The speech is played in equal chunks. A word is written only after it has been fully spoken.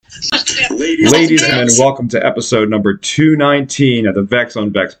Ladies and gentlemen, welcome to episode number 219 of the Vex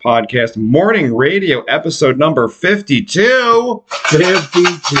on Vex podcast, morning radio, episode number 52.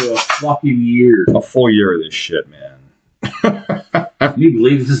 52, a fucking year. A full year of this shit, man. Can you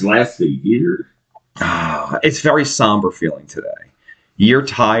believe this has lasted a year? It's very somber feeling today. You're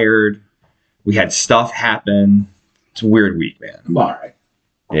tired. We had stuff happen. It's a weird week, man. I'm all right.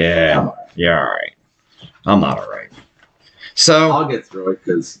 Yeah, you're all right. I'm not all right. So I'll get through it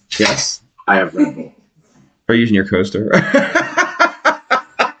because yes, I have Red Bull. Are you using your coaster?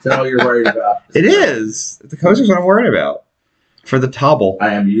 That's all you're worried about. It is. The coaster's what I'm worried about. For the tobble.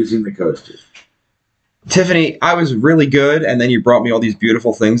 I am using the coaster. Tiffany, I was really good, and then you brought me all these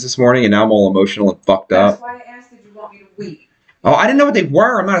beautiful things this morning, and now I'm all emotional and fucked up. That's why I asked if you want me to weep. Oh, I didn't know what they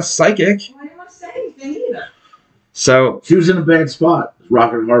were. I'm not a psychic. Well, I didn't want to say anything either. So she was in a bad spot. It was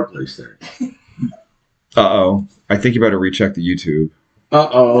rocking a hard place there. Uh-oh. I think you better recheck the YouTube.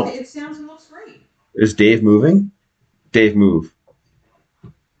 Uh-oh. It sounds and looks great. Is Dave moving? Dave, move.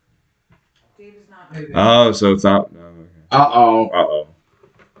 Dave is not moving. Oh, so it's not... No, okay. Uh-oh. Uh-oh.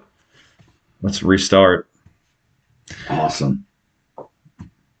 Let's restart. Awesome.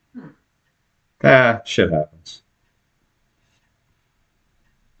 Shit happens.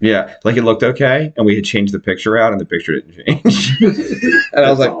 Yeah, like it looked okay, and we had changed the picture out, and the picture didn't change. And I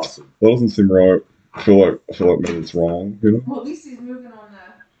was like, awesome. That doesn't seem right. I feel like maybe it's wrong, you know? Well, at least he's moving on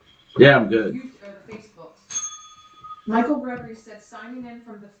Yeah, I'm good. the Facebook. Michael Gregory said, signing in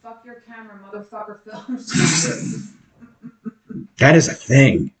from the Fuck Your Camera Motherfucker Films. That is a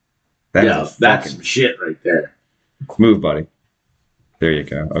thing. That's some shit right there. Move, buddy. There you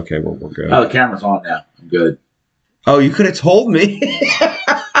go. Okay, we're good. Oh, the camera's on now. I'm good. Oh, you could have told me.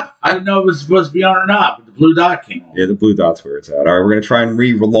 I didn't know it was supposed to be on or not, but the blue dot came on. Yeah, the blue dot's where it's at. All right, we're going to try and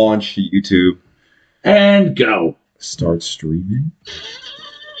relaunch YouTube. And go. Start streaming.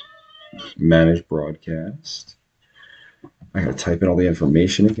 Manage broadcast. I got to type in all the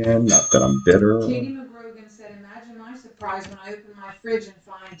information again. Not that I'm bitter. Katie McGrogan said, imagine my surprise when I open my fridge and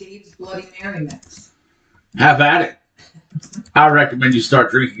find Dave's Bloody Mary mix. Have at it. I recommend you start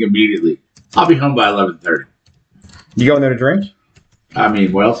drinking immediately. I'll be home by 11:30. You going there to drink? I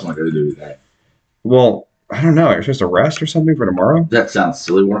mean, what else am I going to do today? Well, I don't know. You're supposed to rest or something for tomorrow? That sounds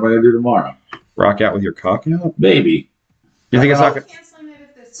silly. What am I going to do tomorrow? Rock out with your cock out? Maybe. You think it's not good? Canceling it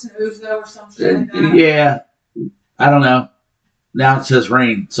if it snows, though, or something like that? Yeah. I don't know. Now it says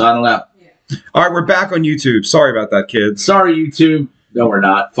rain, so I don't know. Yeah. All right, we're back on YouTube. Sorry about that, kids. Sorry, YouTube. No, we're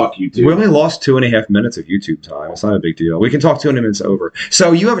not. Fuck YouTube. We only lost 2.5 minutes of YouTube time. It's not a big deal. We can talk 2 minutes over.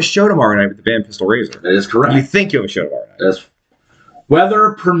 So you have a show tomorrow night with the band Pistol Razor. That is correct. You think you have a show tomorrow night? That's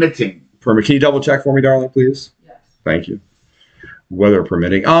weather permitting. Can you double check for me, darling, please? Yes. Thank you. Weather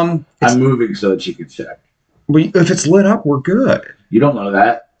permitting. I'm moving so that she can check. If it's lit up, we're good. You don't know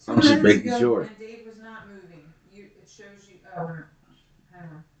that. I'm just Sometimes making you go, sure. And Dave was not moving. It shows you. Oh, I don't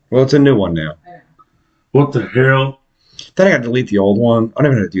know. Well, it's a new one now. I don't know. What the hell? Then I got to delete the old one. I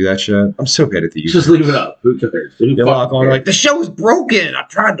don't even know how to do that shit. I'm so bad at the YouTube. Just leave it up. Who cares? Who They log fucking on cares? like, the show is broken. I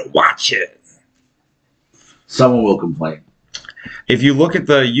tried to watch it. Someone will complain. If you look at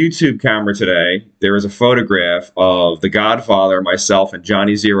the YouTube camera today, there is a photograph of The Godfather, myself, and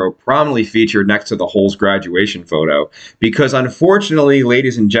Johnny Zero prominently featured next to the Holes graduation photo. Because unfortunately,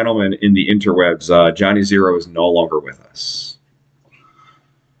 ladies and gentlemen in the interwebs, Johnny Zero is no longer with us.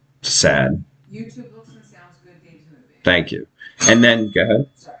 Sad. YouTube looks and sounds good. Dave's moving. Thank you. And then, go ahead.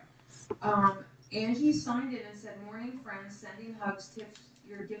 Sorry. Angie signed in and said, morning, friends, sending hugs, tips.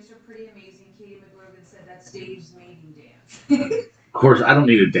 Your gifts are pretty amazing. Katie McGrogan said that's Dave's mating dance. Of course, I don't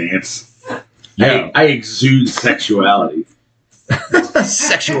need a dance. No. I exude sexuality.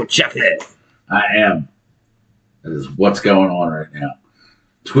 Sexual chocolate. I am. That is what's going on right now.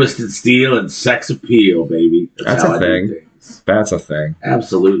 Twisted Steel and sex appeal, baby. That's how a I do thing. things. That's a thing.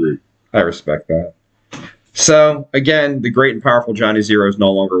 Absolutely. I respect that. So, again, the great and powerful Johnny Zero is no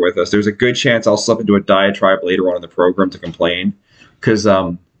longer with us. There's a good chance I'll slip into a diatribe later on in the program to complain. Because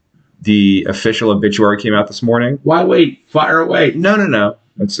the official obituary came out this morning. Why wait? Fire away. No.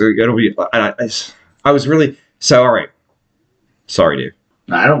 It'll be... I was really... So, all right. Sorry, Dave.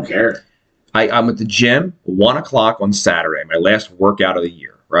 I don't care. I'm at the gym, 1 o'clock on Saturday, my last workout of the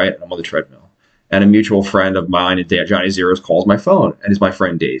year, right? And I'm on the treadmill. And a mutual friend of mine, Johnny Zeros, calls my phone, and it's my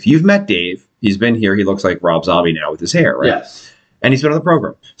friend Dave. You've met Dave. He's been here. He looks like Rob Zombie now with his hair, right? Yes. And he's been on the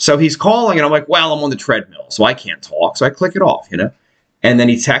program. So he's calling, and I'm like, well, I'm on the treadmill, so I can't talk. So I click it off, you know? And then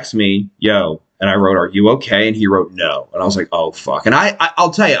he texts me, yo, and I wrote, are you okay? And he wrote, no. And I was like, oh, fuck. And I'll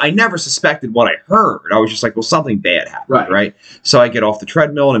tell you, I never suspected what I heard. I was just like, well, something bad happened, right? So I get off the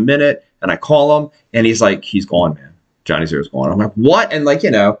treadmill in a minute, and I call him, and he's like, he's gone, man. Johnny Zero's gone. I'm like, what? And like, you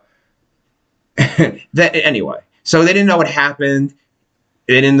know, Anyway, so they didn't know what happened.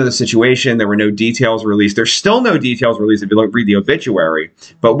 They didn't know the situation. There were no details released. There's still no details released if you read the obituary.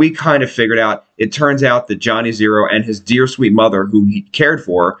 But we kind of figured out, it turns out that Johnny Zero and his dear sweet mother, who he cared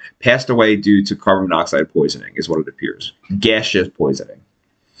for, passed away due to carbon monoxide poisoning, is what it appears. Gaseous poisoning.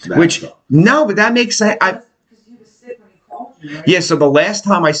 No, but that makes sense. Because he was sick when he called you, right? Yeah, so the last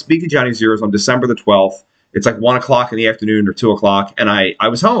time I speak to Johnny Zero is on December the 12th. It's like 1 o'clock in the afternoon or 2 o'clock, and I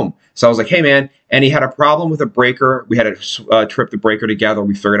was home. So I was like, hey, man. And he had a problem with a breaker. We had to trip the breaker together.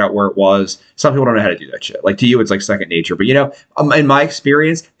 We figured out where it was. Some people don't know how to do that shit. Like, to you, it's like second nature. But, in my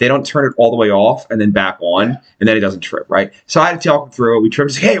experience, they don't turn it all the way off and then back on, and then it doesn't trip, right? So I had to talk him through it. We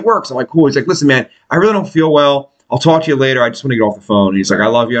tripped. He's like, hey, it works. I'm like, cool. He's like, listen, man, I really don't feel well. I'll talk to you later. I just want to get off the phone. And he's like, I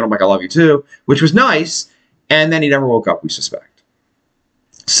love you. And I'm like, I love you too, which was nice. And then he never woke up, we suspect.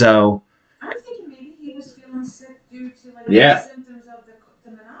 So... I'm thinking maybe he was feeling sick due to like Yeah. the symptoms of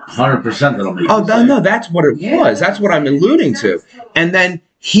the monoxide. 100% that'll make Oh, you sick. no, that's what it was. That's what I'm alluding to. And then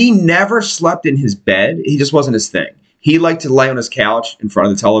he never slept in his bed. He just wasn't his thing. He liked to lay on his couch in front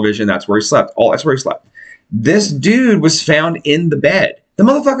of the television. That's where he slept. That's where he slept. This dude was found in the bed. The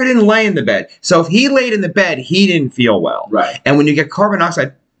motherfucker didn't lay in the bed. So if he laid in the bed, he didn't feel well. Right. And when you get carbon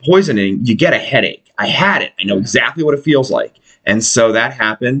monoxide poisoning, you get a headache. I had it. I know exactly what it feels like. And so that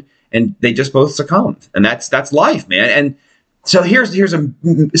happened. And they just both succumbed, and that's life, man. And so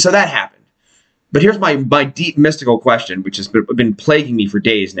so that happened. But here's my deep mystical question, which has been plaguing me for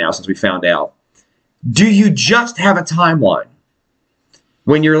days now since we found out. Do you just have a timeline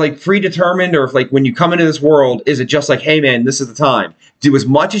when you're like predetermined, or if like when you come into this world, is it just like, hey man, this is the time? Do as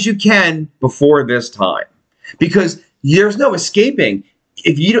much as you can before this time, because there's no escaping.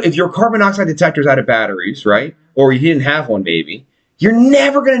 If your carbon monoxide detector's out of batteries, right, or you didn't have one, maybe. You're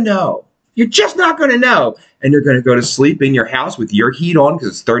never going to know. You're just not going to know. And you're going to go to sleep in your house with your heat on because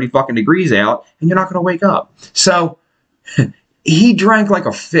it's 30 fucking degrees out, and you're not going to wake up. So he drank like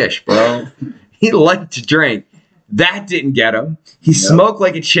a fish, bro. He liked to drink. That didn't get him. He smoked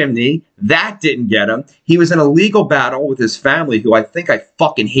like a chimney. That didn't get him. He was in a legal battle with his family, who I think I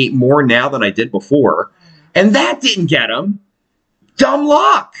fucking hate more now than I did before. And that didn't get him. Dumb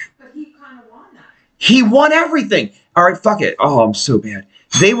luck. But he kind of won that. He won everything. All right, fuck it. Oh, I'm so bad.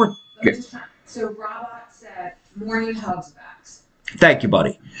 They were... So Robot said, morning hugs, Vex. Thank you,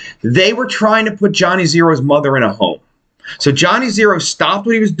 buddy. They were trying to put Johnny Zero's mother in a home. So Johnny Zero stopped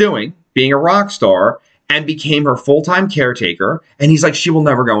what he was doing, being a rock star, and became her full-time caretaker. And he's like, she will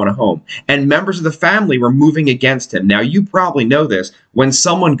never go in a home. And members of the family were moving against him. Now, you probably know this. When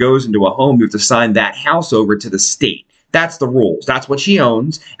someone goes into a home, you have to sign that house over to the state. That's the rules. That's what she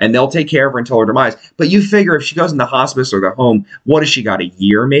owns, and they'll take care of her until her demise. But you figure if she goes in the hospice or the home, what has she got, a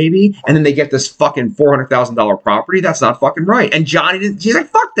year maybe? And then they get this fucking $400,000 property? That's not fucking right. And Johnny didn't, she's like,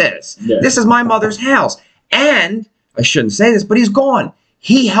 fuck this. Yeah. This is my mother's house. And, I shouldn't say this, but he's gone.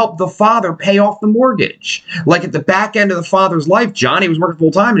 He helped the father pay off the mortgage. Like at the back end of the father's life, Johnny was working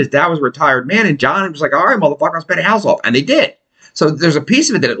full time, and his dad was a retired man, and Johnny was like, all right, motherfucker, I'll pay the house off. And they did. So there's a piece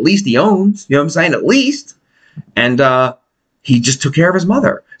of it that at least he owns. You know what I'm saying? At least. And he just took care of his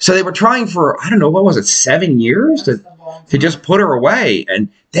mother. So they were trying for, I don't know, what was it, 7 years to just put her away. And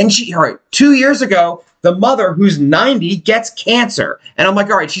then 2 years ago, the mother, who's 90, gets cancer. And I'm like,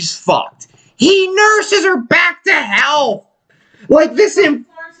 all right, she's fucked. He nurses her back to health. Like this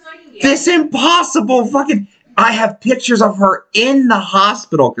impossible fucking... I have pictures of her in the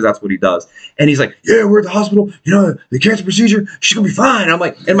hospital, because that's what he does. And he's like, yeah, we're at the hospital. The cancer procedure, she's going to be fine. I'm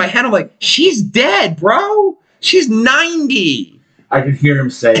like, in my head, I'm like, she's dead, bro. She's 90. I could hear him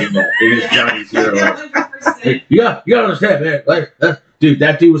saying that. It is Johnny Zero. Like, you gotta understand, man. Like, dude,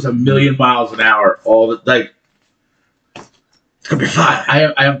 that dude was a million miles an hour. It's gonna be fine.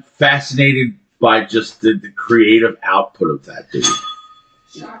 I am fascinated by just the creative output of that dude.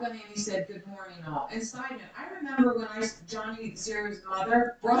 Shotgun Annie said, good morning, all. And side note, I remember when Johnny Zero's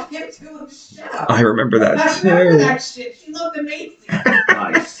mother brought him to a show. I remember that too. I remember that shit. She looked amazing.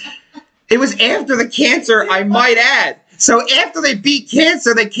 Nice. It was after the cancer, I might add. So after they beat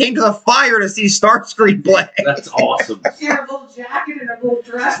cancer, they came to the fire to see Starscream play. That's awesome. She had a little jacket and a little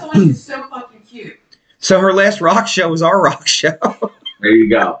dress on. She's so fucking cute. So her last rock show was our rock show. There you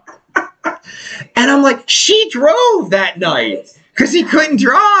go. And I'm like, she drove that night because he couldn't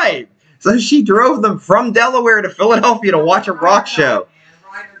drive. So she drove them from Delaware to Philadelphia to watch a rock show.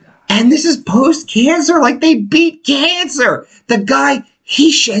 And this is post-cancer. Like, they beat cancer. The guy...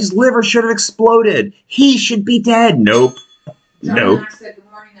 his liver should have exploded. He should be dead. Nope. Nope. Said,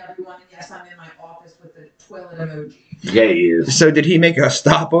 good morning, everyone. And yes, I'm in my office with the toilet emoji. Yeah, he is. So did he make a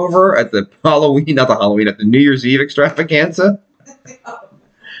stopover at the Halloween, at the New Year's Eve extravaganza?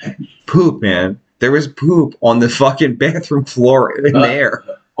 poop, man. There was poop on the fucking bathroom floor in there.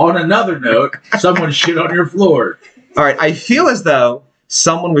 On another note, someone shit on your floor. All right, I feel as though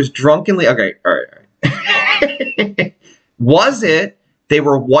someone was drunkenly... Okay, all right. Was it they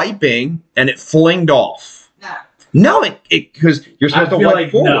were wiping and it flinged off? No. No, because you're supposed to wipe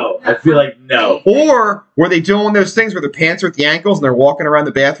like forward. no. I feel like no. Or were they doing those things where their pants are at the ankles and they're walking around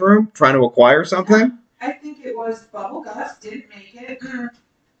the bathroom trying to acquire something? I think it was bubble guts, didn't make it.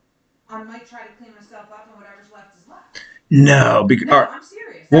 I might try to clean myself up and whatever's left is left. No, because No, I'm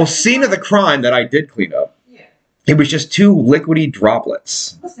serious. well, That's scene of the crime that I did clean up. Yeah. It was just 2 liquidy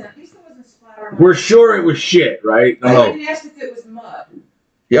droplets. Listen, at least it wasn't splattering. We're sure it was shit, right? I Oh. even asked if it was mud.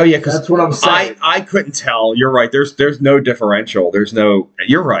 Oh yeah, because That's what I'm saying. I couldn't tell. You're right. There's no differential. There's no.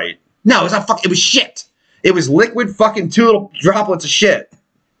 You're right. No, it was not fuck. It was shit. It was liquid fucking 2 little droplets of shit.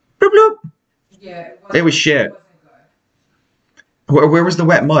 Bloop bloop. Yeah, It was shit. It wasn't good. Where was the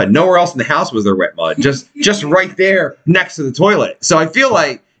wet mud? Nowhere else in the house was there wet mud. Just right there next to the toilet. So I feel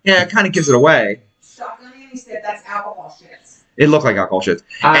like it kind of gives it away. Shotgun Annie said that's alcohol shits. It looked like alcohol shit.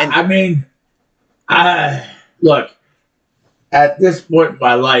 I mean, look, at this point in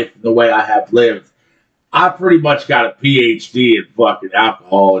my life, the way I have lived, I pretty much got a PhD in fucking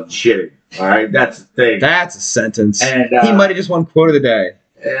alcohol and shitting. All right, that's the thing. That's a sentence. And, he might have just won quote of the day.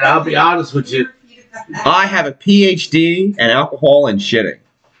 And I'll be honest with you, I have a PhD in alcohol and shitting.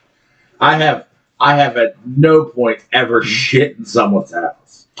 I have at no point ever shit in someone's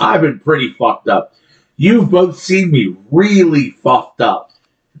house. I've been pretty fucked up. You've both seen me really fucked up.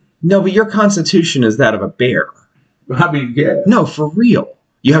 No, but your constitution is that of a bear. I mean, yeah, No, for real.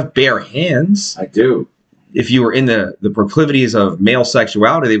 You have bare hands. I do. If you were in the proclivities of male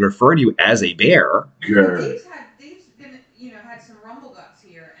sexuality, they would refer to you as a bear. Girl. Dave's been, had some rumble guts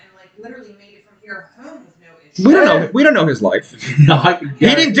here and like literally made it from here home with no issue. We don't know his life. No, I can He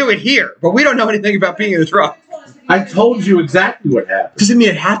didn't do it here, but we don't know anything about being in the truck. I told you exactly what happened. Doesn't mean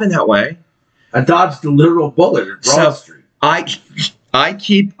it happened that way. I dodged a literal bullet at Broad Street. I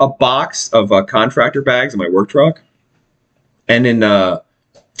keep a box of contractor bags in my work truck. And in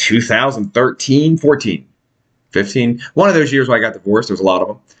 2013, 14, 15, one of those years when I got divorced, there was a lot of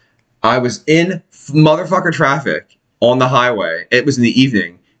them. I was in motherfucker traffic on the highway. It was in the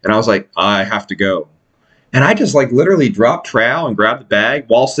evening. And I was like, I have to go. And I just like literally dropped trowel and grabbed the bag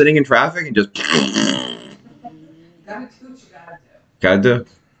while sitting in traffic and just... Gotta do what you Gotta do.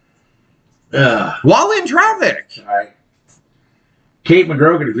 While in traffic. All right. Kate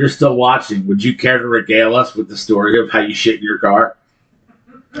McGrogan, if you're still watching, would you care to regale us with the story of how you shit in your car?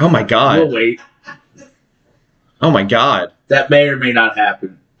 Oh my God. We'll wait. Oh my God. That may or may not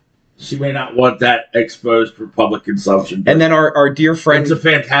happen. She may not want that exposed for public consumption. And then our dear friend... It's a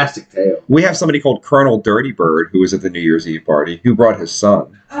fantastic tale. We have somebody called Colonel Dirty Bird who was at the New Year's Eve party who brought his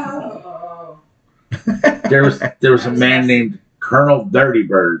son. Oh. There was a man named Colonel Dirty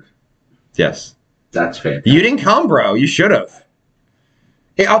Bird. Yes. That's fantastic. You didn't come, bro. You should have.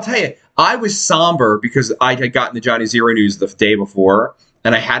 Hey, I'll tell you, I was somber because I had gotten the Johnny Zero news the day before,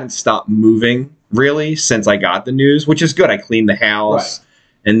 and I hadn't stopped moving, really, since I got the news, which is good. I cleaned the house,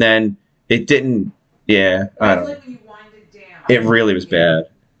 and then it didn't, I don't know. Like when you wind it down. It really was bad.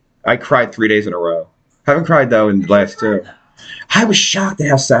 I cried 3 days in a row. Haven't cried, though, in the last 2. I was shocked at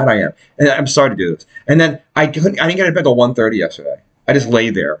how sad I am. And I'm sorry to do this. And then I didn't get out of bed till 1:30 yesterday. I just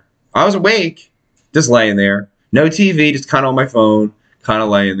laid there. I was awake, just laying there. No TV, just kind of on my phone, kind of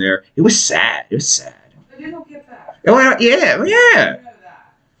laying there. It was sad. It was sad. But it'll get back. Oh, yeah. You know that.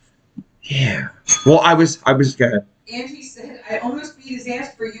 Yeah. Well, I was good. Angie said, I almost beat his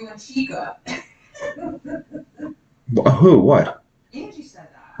ass for you and Chica. Who? What? Angie said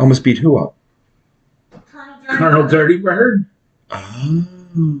that. Almost beat who up? Colonel Dirty Bird?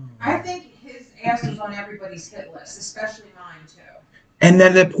 Oh. I think his ass was on everybody's hit list, especially mine, too. And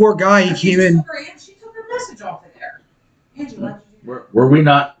then the poor guy, he came in. She took her message off of there. Angie, what did you do? Were we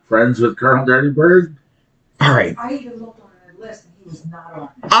not friends with Colonel Dirty Bird? All right. I even looked on her list and he was not on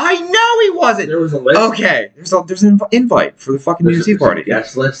it. I know he wasn't. There was a list. Okay. There's an invite for the fucking New Year's Eve party.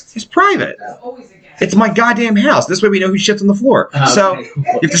 Guest list. It's private. There's always a guest. It's my goddamn house. This way we know who shits on the floor. Okay. So you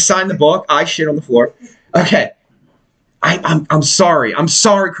have to sign the book. I shit on the floor. Okay. I'm sorry. I'm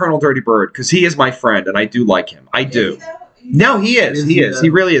sorry, Colonel Dirty Bird, because he is my friend and I do like him. I do. No, he is. He is. He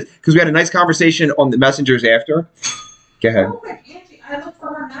really is. Because we had a nice conversation on the messengers after. Go ahead. Real quick, Angie, I looked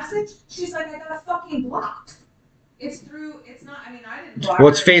for her message. She's like, I got fucking blocked. It's not, I didn't block Well,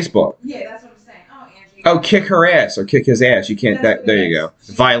 it's her. Facebook. Yeah, that's what I'm saying. Oh, Angie. Oh, kick her ass or kick his ass. You can't. That's what There it you is.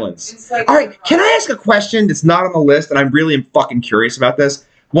 go. Violence. It's like, All right. Can I ask a question that's not on the list, and I really am fucking curious about this?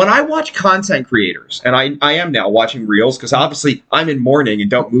 when I watch content creators, and I am now watching reels because obviously I'm in mourning and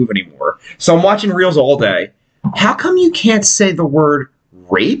don't move anymore. So I'm watching reels all day. How come you can't say the word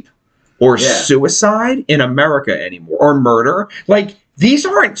rape or suicide in America anymore or murder? Like, these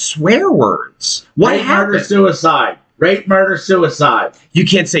aren't swear words. What rape, happened? murder, suicide. Rape, murder, suicide. You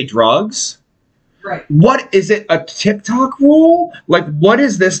can't say drugs? Right. What is it? A TikTok rule? Like, what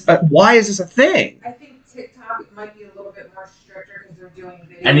is this? Why is this a thing? I think TikTok might be a little bit more stricter because they're doing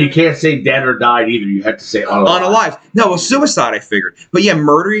videos. And you can't say dead or died either. You have to say unalive. Unalive. No, well, suicide I figured. But yeah,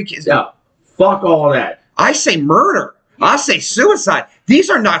 murder, you can't. Yeah, fuck all that. I say murder. I say suicide.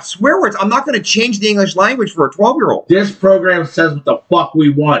 These are not swear words. I'm not going to change the English language for a 12-year-old. This program says what the fuck we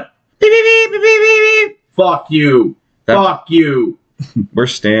want. Beep, beep, beep, beep, beep, beep. Fuck you. Fuck you.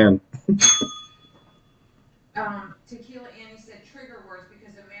 Where's Stan? Tequila Annie said trigger words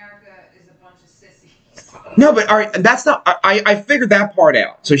because America is a bunch of sissies. No, but all right, that's not. I figured that part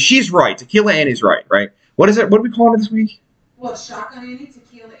out. So she's right. Tequila Annie's right. What is it? What are we calling it this week? Well, Shotgun Annie,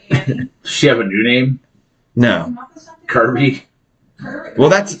 Tequila Annie. Does she have a new name? No. Kirby. Kirby. Well,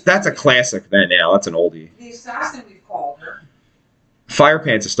 that's a classic then now. That's an oldie. The assassin we've called her. Fire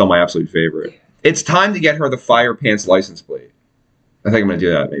Pants is still my absolute favorite. Yeah. It's time to get her the Fire Pants license plate. I think I'm going to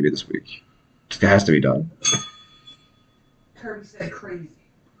do that maybe this week. It has to be done. Kirby said crazy.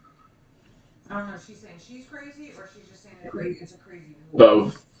 I don't know if she's saying she's crazy or she's just saying it's a crazy rule.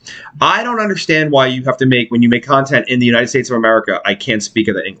 Both. I don't understand why you have to when you make content in the United States of America, I can't speak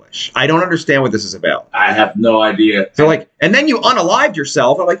of the English. I don't understand what this is about. I have no idea. So like, and then you unalived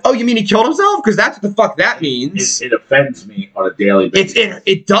yourself. I'm like, oh, you mean he killed himself? Because that's what the fuck that means. It offends me on a daily basis.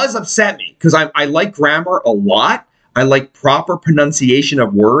 It does upset me because I like grammar a lot. I like proper pronunciation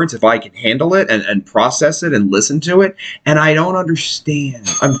of words if I can handle it and process it and listen to it. And I don't understand.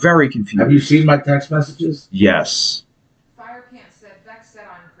 I'm very confused. Have you seen my text messages? Yes. Fire Pants said Vex said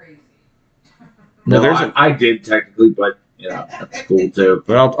I'm crazy. No, I did technically, but you know that's cool too.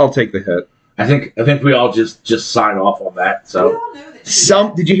 But I'll take the hit. I think we all just sign off on that. We So all know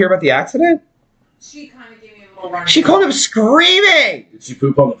that Did you hear about the accident? she kind of gave me a little run. She called him screaming. did she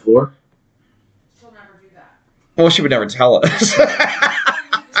poop on the floor? She'll never do that. Well, she would never tell us.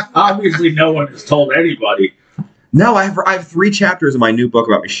 Obviously, no one has told anybody. No, I have 3 chapters in my new book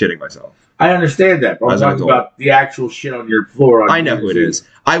about me shitting myself. I understand that, but I'm As an talking adult. about the actual shit on your floor. I know who it is.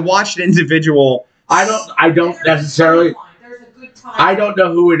 I watched individual. I don't necessarily. There's a good time. I don't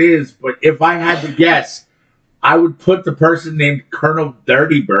know who it is, but if I had to guess, I would put the person named Colonel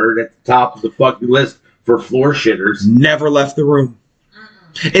Dirty Bird at the top of the fucking list for floor shitters. Never left the room.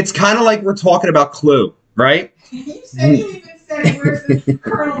 It's kind of like we're talking about Clue, right? You said you even said where's the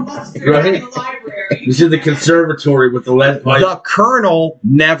Colonel Mustard Right. in the library. He's in the conservatory with the lead pipe. The Colonel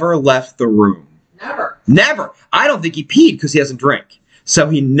never left the room. Never. Never. I don't think he peed because he doesn't drink. So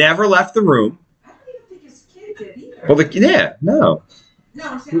he never left the room. I don't even think his kid did either. Well, no. No,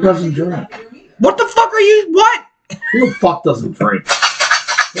 I'm saying Who I don't doesn't think he drink? left the room either. What the fuck are you? What? Who the fuck doesn't drink?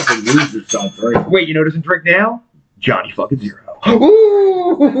 Fucking losers don't drink. Wait, you know who doesn't drink now? Johnny fucking Zero.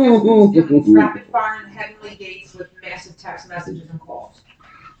 It's rapid fire in the heavenly gates with massive text messages and calls.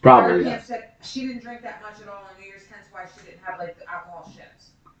 Probably. Fire Pants said she didn't drink that much at all on New Year's, hence why she didn't have like the alcohol ships.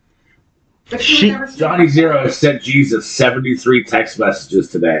 But she would never Johnny Zero has sent Jesus 73 text messages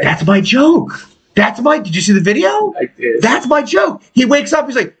today. That's my joke. Did you see the video? I did. That's my joke. He wakes up,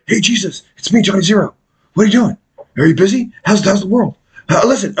 he's like, hey, Jesus, it's me, Johnny Zero. What are you doing? Are you busy? How's the world?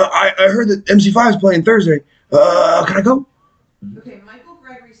 Listen, I heard that MC5 is playing Thursday. Can I go? Okay, Michael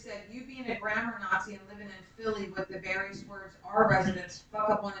Gregory said, you being a grammar Nazi and living in Philly with the various words our residents fuck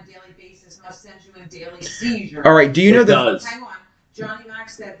up on a daily basis must send you a daily seizure. All right, do you know It that? does. Hang on. Johnny Mack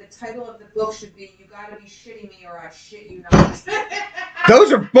said the title of the book should be You Gotta Be Shitting Me or I Shit You Not.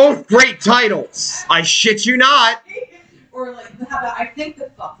 Those are both great titles. I shit you not. Or like, how about I think the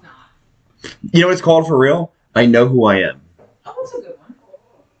fuck not. You know what it's called for real? I know who I am. Oh, that's a good one.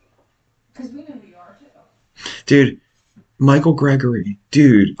 Because we know who you are too. Dude, Michael Gregory.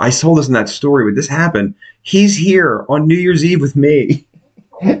 Dude, I told this in that story, but this happened. He's here on New Year's Eve with me.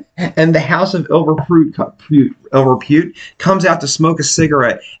 And the House of Ill Repute comes out to smoke a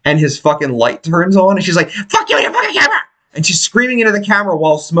cigarette, and his fucking light turns on, and she's like, fuck you, your fucking camera! And she's screaming into the camera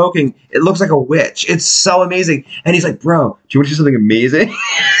while smoking. It looks like a witch. It's so amazing. And he's like, bro, do you want to see something amazing?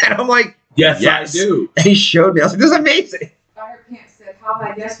 And I'm like, Yes, yes. I do. And he showed me. I was like, this is amazing. Fire Pants said, how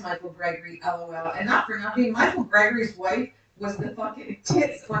about yes, Michael Gregory, LOL. And not for nothing, Michael Gregory's wife was the fucking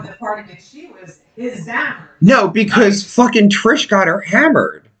tits on the party, and she was his zammer. No, because fucking Trish got her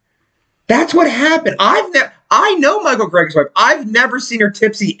hammered. That's what happened. I know Michael Gregory's wife. I've never seen her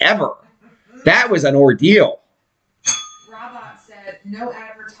tipsy ever. That was an ordeal. Robot said, no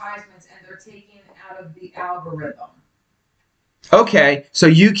advertising advertisements and they're taken out of the algorithm. Okay, so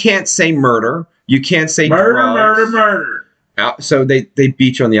you can't say murder. You can't say drugs. Murder. So they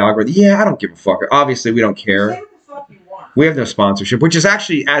beat you on the algorithm. Yeah, I don't give a fuck. Obviously, we don't care. Say what the fuck you want. We have no sponsorship, which is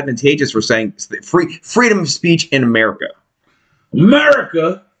actually advantageous for saying freedom of speech in America.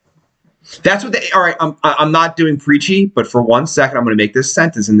 America. That's what they. All right, I'm not doing preachy, but for 1 second, I'm going to make this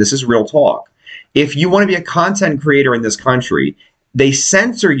sentence, and this is real talk. If you want to be a content creator in this country, they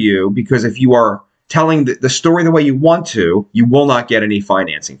censor you because if you are telling the story the way you want to, you will not get any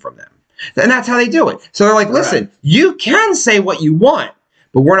financing from them. And that's how they do it. So they're like, listen, you can say what you want,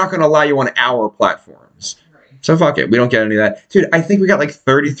 but we're not going to allow you on our platforms. Right. So fuck it. We don't get any of that. Dude, I think we got like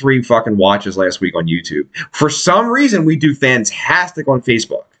 33 fucking watches last week on YouTube. For some reason, we do fantastic on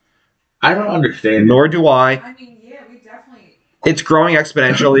Facebook. I don't understand. Nor do I. I mean, yeah, we definitely... It's growing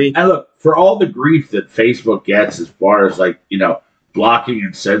exponentially. And look, for all the grief that Facebook gets as far as like, you know, blocking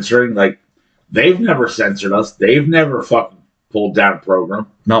and censoring, like, they've never censored us. They've never fucking pulled down a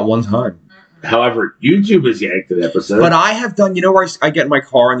program. Not one time. However, YouTube has yanked an episode. But I have done, you know where I get in my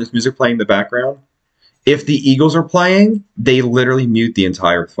car and there's music playing in the background? If the Eagles are playing, they literally mute the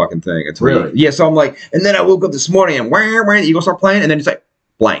entire fucking thing. It's really? Yeah, so I'm like, and then I woke up this morning and where the Eagles are playing, and then it's like,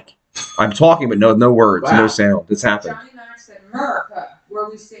 blank. I'm talking, but no words, no sound. It's happening. Johnny Max said, America, where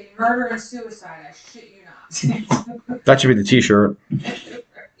we say murder and suicide. I shit you not. That should be the t-shirt.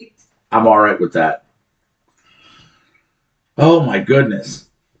 I'm all right with that. Oh, my goodness.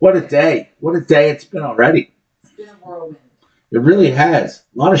 What a day. What a day it's been already. It's been a whirlwind. It really has.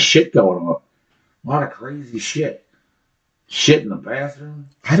 A lot of shit going on. A lot of crazy shit. Shit in the bathroom.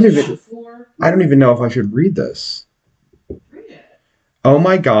 I don't even know if I should read this. Read it. Oh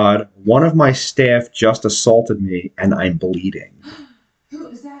my God, one of my staff just assaulted me and I'm bleeding. Who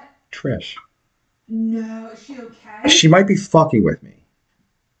is that? Trish. No, is she okay? She might be fucking with me.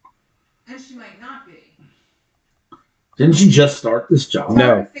 And she might not be. Didn't she just start this job? No.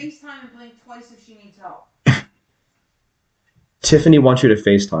 Tell her to FaceTime and blink twice if she needs help. Tiffany wants you to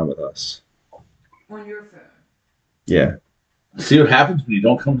FaceTime with us. On your phone. Yeah. See what happens when you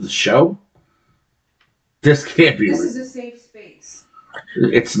don't come to the show? This can't be This real. is a safe space.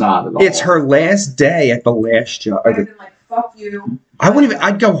 It's not at all. It's her last day at the last job. I'd have been like, fuck you. I wouldn't even.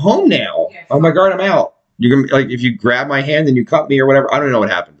 I'd go home now. Yeah, oh my God, I'm out. You're gonna like if you grab my hand and you cut me or whatever. I don't know what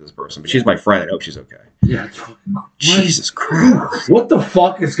happened to this person, but she's my friend. I hope she's okay. Yeah. It's fucking, Jesus Christ. what the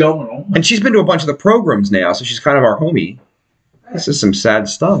fuck is going on? And she's been to a bunch of the programs now, so she's kind of our homie. This is some sad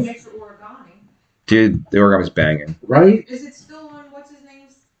stuff. She makes her origami. Dude, the origami's banging. Right? Is it still on, what's his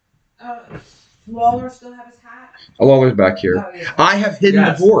name's? Lawler still have his hat? Lawler's back here. Oh, yeah. I have hidden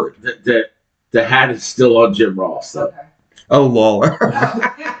Yes. the board. The hat is still on Jim Ross, though. Okay. Oh, Lawler.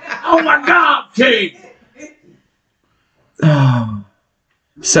 Oh my God, King!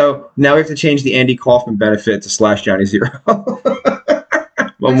 So now we have to change the Andy Kaufman benefit to / Johnny Zero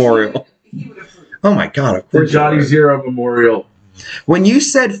Memorial. He would approve. Oh my God! Of The course. Johnny Zero Memorial. When you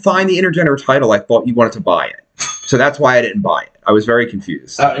said find the intergender title, I thought you wanted to buy it. So that's why I didn't buy it. I was very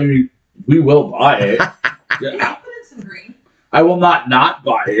confused. I mean, we will buy it. Yeah, put in some green. I will not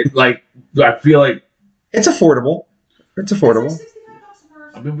buy it. Like, I feel like, It's affordable. It's affordable. It's like $65 a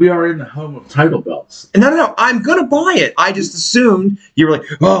person. I mean, we are in the home of title belts. No. I'm gonna buy it. I just assumed you were like,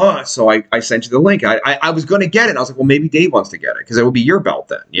 oh. So I sent you the link. I was gonna get it. And I was like, well, maybe Dave wants to get it because it will be your belt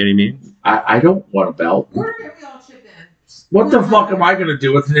then. You know what I mean? I don't want a belt. Where can we all chip in? What the fuck am I going to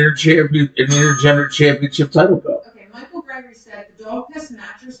do with an intergender championship title belt? Okay, Michael Gregory said the Dog Piss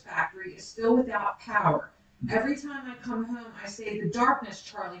Mattress Factory is still without power. Every time I come home, I say, the darkness,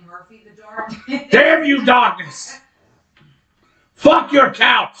 Charlie Murphy, the darkness. Damn you, darkness! Fuck your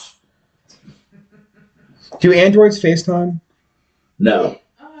couch! Do Androids FaceTime? No,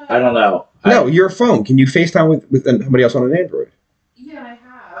 I don't know. No, your phone. Can you FaceTime with somebody else on an Android? Yeah, I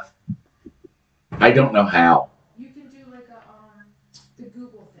have. I don't know how. You can do like the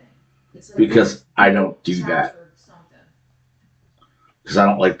Google thing. It's like Because I don't do chat that. or something. Because I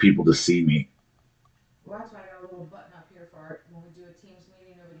don't like people to see me. Well, that's why I got a little button up here for it. When we do a Teams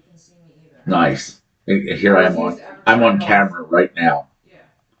meeting, nobody can see me either. Nice. And here I am on. I'm on camera right now. Yeah.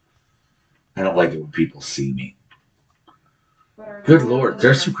 I don't like it when people see me. But our Good normal Lord,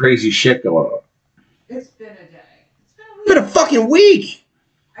 there's some crazy shit going on. It's been a day. It's been a week. It's been a fucking week.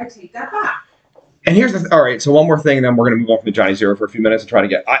 I take that back. And here's the all right. So one more thing, and then we're gonna move on from the Johnny Zero for a few minutes and try to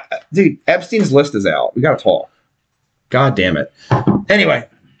get. Dude, Epstein's list is out. We gotta talk. God damn it. Anyway,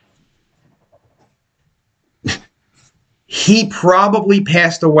 he probably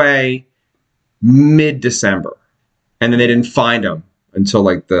passed away mid-December, and then they didn't find him until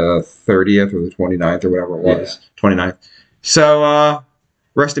like the 30th or the 29th or whatever it was. 29th. So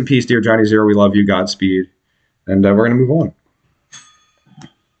rest in peace, dear Johnny Zero. We love you. Godspeed. And we're going to move on.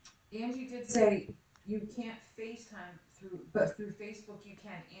 Angie did say you can't FaceTime but through Facebook you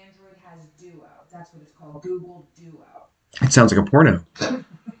can. Android has Duo. That's what it's called. Google Duo. It sounds like a porno.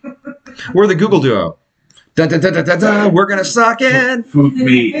 We're the Google Duo. Da, da, da, da, da, da. We're going to suck in. Fook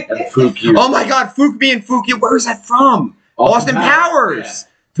me and fook you. Oh my God, Fook me and Fook you. Where is that from? Austin Powers. Yeah.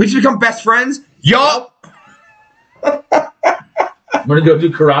 We just become best friends? Yup. I'm going to go do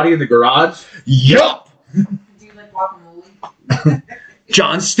karate in the garage. Yup. Do you like guacamole?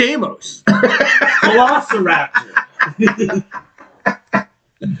 John Stamos. Velociraptor.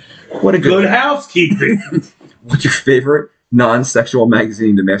 What a Good housekeeping. What's your favorite non-sexual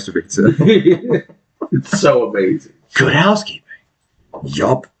magazine to masturbate to? It's so amazing. Good Housekeeping.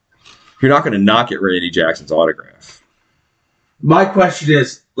 Yup. You're not going to knock at Randy Jackson's autograph. My question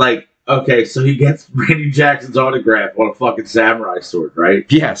is, like, okay, so he gets Randy Jackson's autograph on a fucking samurai sword, right?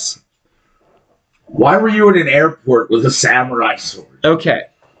 Yes. Why were you in an airport with a samurai sword? Okay.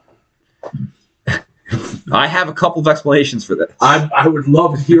 I have a couple of explanations for this. I would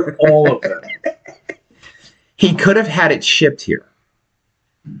love to hear all of them. He could have had it shipped here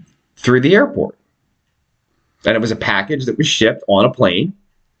through the airport. And it was a package that was shipped on a plane.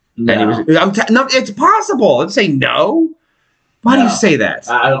 No. And he was, no, it's possible. Let's say no. Why do you say that?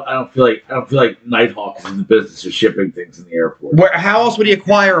 I don't feel like Nighthawk is in the business of shipping things in the airport. How else would he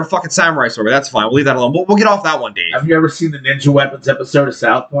acquire a fucking samurai sword? That's fine. We'll leave that alone. We'll get off that one, Dave. Have you ever seen the Ninja Weapons episode of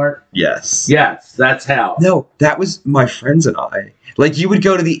South Park? Yes. Yes, that's how. No, that was my friends and I. Like, you would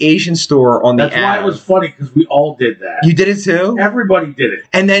go to the Asian store on the That's why it was funny, because we all did that. You did it too? Everybody did it.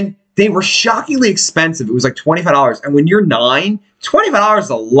 And then they were shockingly expensive. It was like $25. And when you're 9, $25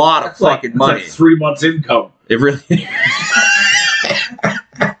 is a lot of fucking money. Like 3 months' income. It really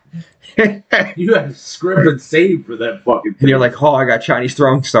You had to script and save for that fucking thing. And you're like, oh, I got Chinese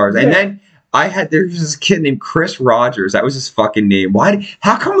throwing stars. Yeah. And then there was this kid named Chris Rogers. That was his fucking name.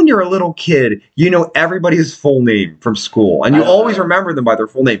 How come when you're a little kid, you know everybody's full name from school? And you always remember them by their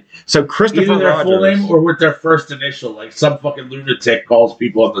full name. So Christopher Either their Rogers. full name or with their first initial, like some fucking lunatic calls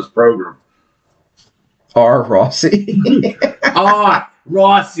people on this program. R. Rossi.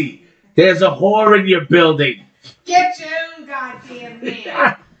 Rossi, there's a whore in your building. Get your own goddamn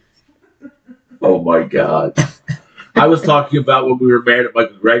man. Oh my God. I was talking about when we were mad at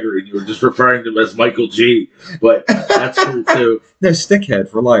Michael Gregory and you were just referring to him as Michael G. But that's cool too. No, stickhead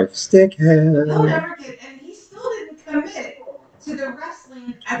for life. Stickhead. He'll never get, and he still didn't commit to the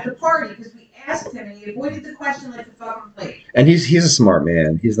wrestling at the party because we asked him and he avoided the question like the fucking plate. And he's a smart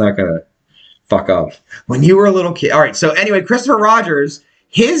man. He's not gonna fuck up. When you were a little kid. All right. So anyway, Christopher Rogers,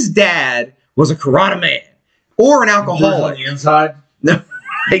 his dad was a karate man or an alcoholic. On the inside? No,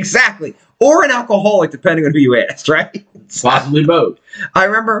 exactly. Or an alcoholic, depending on who you asked, right? Possibly both. I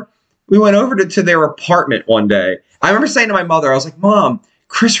remember we went over to their apartment one day. I remember saying to my mother, I was like, Mom,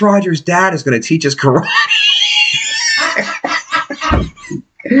 Chris Rogers' dad is going to teach us karate.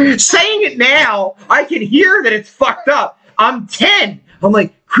 Saying it now, I can hear that it's fucked up. I'm 10. I'm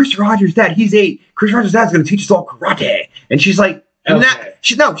like, Chris Rogers' dad, he's 8. Chris Rogers' dad's going to teach us all karate. And she's like, okay.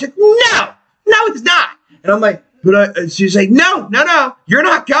 She's like, no, it's not. And I'm like, but she's like, no, you're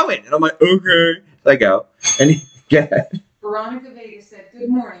not going. And I'm like, okay. So I go. And Veronica Vega said, good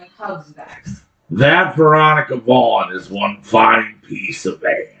morning, hugs, Vex. That Veronica Vaughn is one fine piece of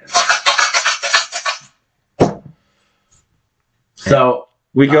ass. So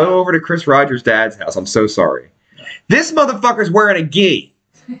we go over to Chris Rogers' dad's house. I'm so sorry. This motherfucker's wearing a gi.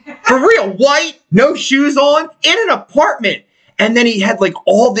 For real, white, no shoes on, in an apartment. And then he had like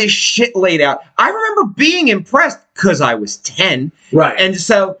all this shit laid out. I remember being impressed because I was 10. Right. And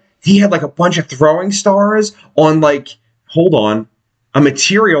so he had like a bunch of throwing stars on like, hold on, a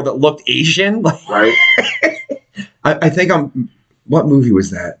material that looked Asian. Right. I think what movie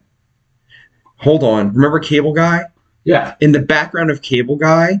was that? Hold on. Remember Cable Guy? Yeah. In the background of Cable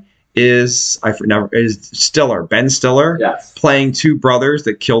Guy is Stiller, Ben Stiller, yes, playing two brothers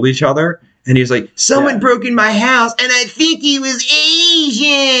that killed each other. And he's like, someone broke in my house, and I think he was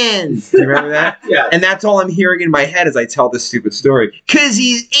Asian. Do you remember that? Yeah. And that's all I'm hearing in my head as I tell this stupid story. Because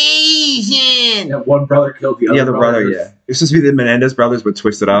he's Asian. Yeah, one brother killed the other brother, yeah. It's supposed to be the Menendez brothers, but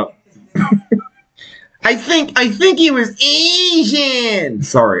twisted up. I think he was Asian.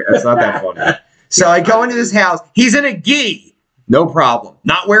 Sorry, that's not that funny. So I go into this house. He's in a gi. No problem.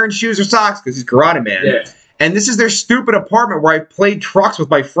 Not wearing shoes or socks because he's Karate Man. Yeah. And this is their stupid apartment where I played trucks with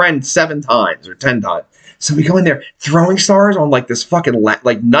my friend 7 times or 10 times. So we go in there, throwing stars on like this fucking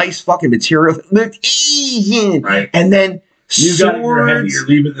like nice fucking material that looked Asian. Right. And then You got in your head that you're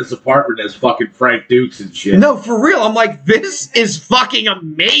leaving this apartment as fucking Frank Dukes and shit. No, for real. I'm like, this is fucking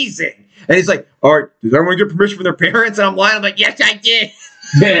amazing. And he's like, all right, does everyone get permission from their parents? And I'm lying. I'm like, yes, I did.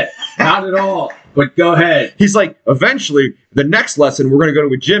 Yeah, not at all. But go ahead. He's like, eventually, the next lesson, we're going to go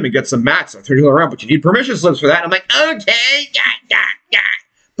to a gym and get some mats. I turn you around, but you need permission slips for that. And I'm like, okay, yeah.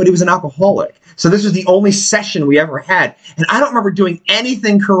 But he was an alcoholic. So this was the only session we ever had. And I don't remember doing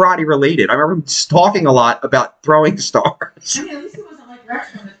anything karate related. I remember him just talking a lot about throwing stars. I mean, at least it wasn't like Rex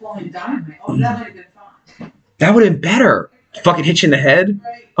from the Falling Dynamite. Oh, that might have been fun. That would have been better. Fucking hit you in the head.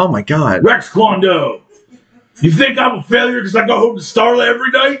 Right. Oh my God. Rex Kwando. You think I'm a failure because I go home to Starla every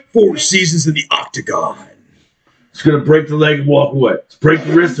night? 4 seasons in the octagon. It's going to break the leg and walk away. It's break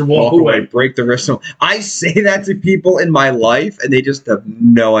the wrist and walk away. Break the wrist. I say that to people in my life, and they just have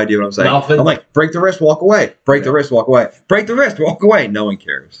no idea what I'm saying. Nothing. I'm like, break the wrist, walk away. Break the wrist, walk away. Break the wrist, walk away. No one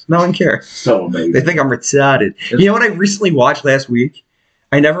cares. No one cares. So amazing. They think I'm retarded. You know what I recently watched last week?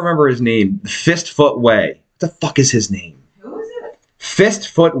 I never remember his name. Fistfoot Way. What the fuck is his name? Who is it?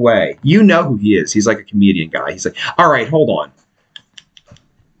 Fistfoot Way. You know who he is. He's like a comedian guy. He's like, all right, hold on.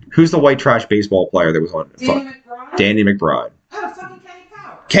 Who's the white trash baseball player that was on? Danny McBride. Oh, fucking Kenny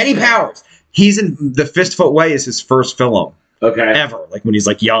Powers. Kenny Powers. He's in The Fistfoot Way is his first film ever. Like when he's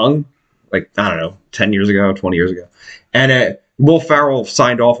like young, like, I don't know, 10 years ago, 20 years ago. And Will Ferrell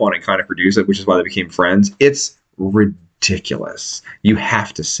signed off on it and kind of produced it, which is why they became friends. It's ridiculous. You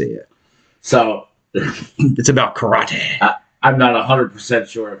have to see it. So it's about karate. I'm not 100%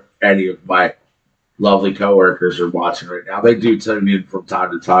 sure if any of my lovely coworkers are watching right now. They do tune in from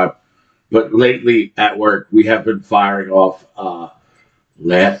time to time. But lately at work, we have been firing off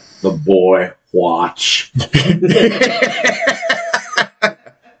Let the Boy Watch.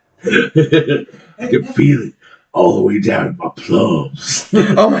 I can feel it all the way down in my plums.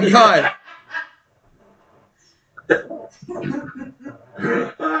 Oh my God.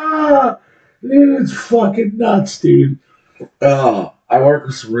 It's fucking nuts, dude. I work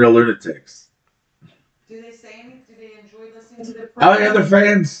with some real lunatics. Do they say anything? Do they enjoy listening to the program? Oh, yeah, they're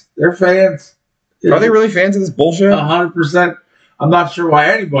fans. They're fans. Are they really fans of this bullshit? 100%. I'm not sure why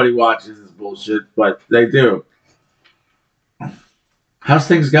anybody watches this bullshit, but they do. How's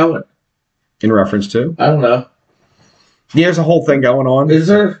things going? In reference to? I don't know. Yeah, there's a whole thing going on. Is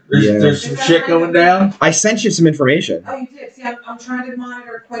there? Yeah. There's some shit going down? I sent you some information. Oh, you did? See, I'm trying to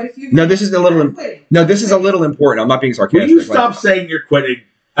monitor quite a few. No, this is a little. This is a little important. I'm not being sarcastic. Will you stop saying you're quitting?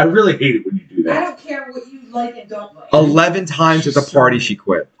 I really hate it when you do I that. don't care what you like and don't like. 11 times at the party she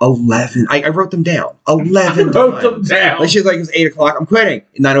quit. 11. I wrote them down. 11 I wrote them down. Like she's like, it's 8 o'clock. I'm quitting.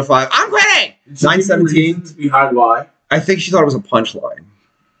 9:05. I'm quitting. 9:17. Behind why? I think she thought it was a punchline.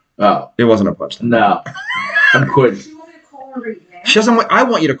 Oh. It wasn't a punchline. No. I'm quitting. Do you want me to call her right now? She doesn't. I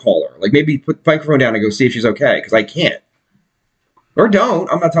want you to call her. Like maybe put the microphone down and go see if she's okay because I can't. Or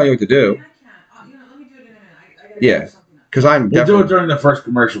don't. I'm not telling you what to do. I can't. Let me do it in a minute. I gotta Yeah. do something. Because I'm We'll do it during the first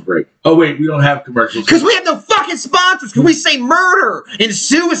commercial break. Oh, wait, we don't have commercials. Because we have no fucking sponsors. Because we say murder and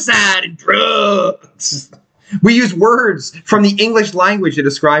suicide and drugs. We use words from the English language to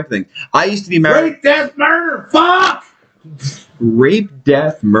describe things. I used to be married. Rape, death, murder, fuck! Rape,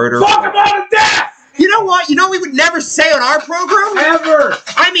 death, murder. Fuck them all to death! You know what? You know what we would never say on our program? Ever!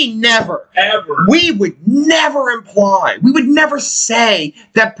 I mean, never. Ever. We would never imply, we would never say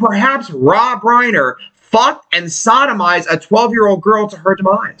that perhaps Rob Reiner fucked and sodomized a 12-year-old girl to her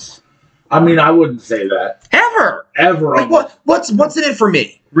demise. I mean, I wouldn't say that. Ever. Ever. Like, what's in it for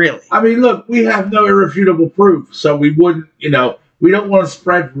me, really? I mean, look, we have no irrefutable proof, so we wouldn't, we don't want to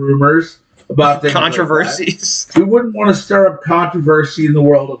spread rumors about things Controversies. Like that. We wouldn't want to stir up controversy in the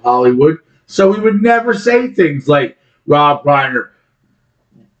world of Hollywood, so we would never say things like Rob Reiner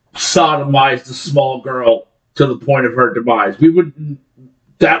sodomized a small girl to the point of her demise.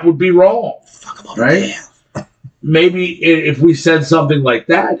 That would be wrong. Fuck them right? Maybe if we said something like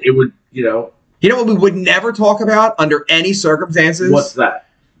that, it would, You know what we would never talk about under any circumstances? What's that?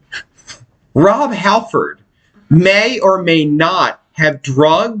 Rob Halford may or may not have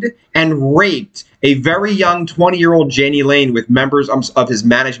drugged and raped a very young 20-year-old Janie Lane with members of his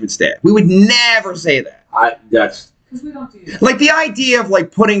management staff. We would never say that. Because we don't do that. Like the idea of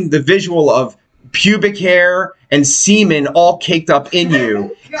like putting the visual of pubic hair and semen all caked up in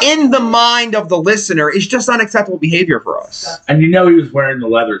you in the mind of the listener is just unacceptable behavior for us. And he was wearing the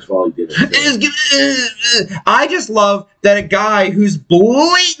leathers while he did it. I just love that a guy who's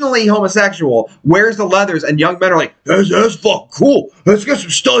blatantly homosexual wears the leathers and young men are like, that's fucking cool. Let's get some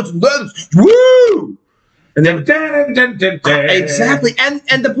studs and leathers. Woo! And then exactly.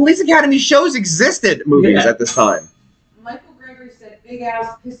 And the Police Academy shows existed movies at this time. Michael Gregory said Big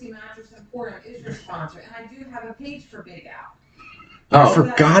Al's Pissy Mattress Emporium is your sponsor, and I do have a page for Big Al. I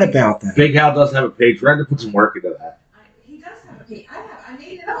forgot about that. Big Al does have a page. We're going to put some work into that. He does have a page. I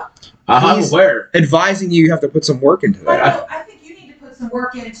made it up. I'm aware. Advising you have to put some work into that. I think you need to put some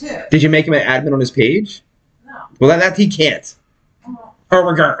work in too. Did you make him an admin on his page? No. Well, that he can't. Oh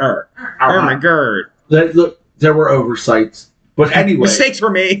my god. Look, there were oversights. But anyway. Mistakes were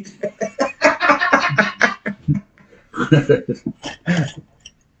made.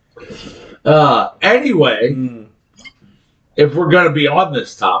 Anyway, if we're going to be on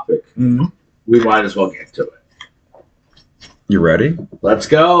this topic, we might as well get to it. You ready? Let's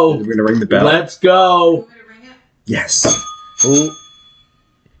go. We're going to ring the bell. Let's go. You want me to ring it? Yes. Ooh.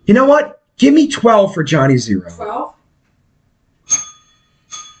 You know what? Give me 12 for Johnny Zero. 12?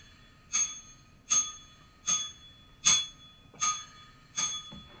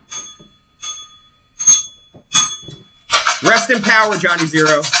 Rest in power, Johnny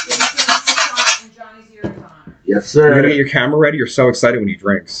Zero. Yes, sir. You're going to get your camera ready? You're so excited when he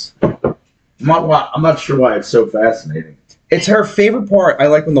drinks. I'm not sure why it's so fascinating. It's her favorite part. I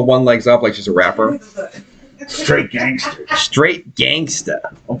like when the one leg's up like she's a rapper. Straight gangster. Straight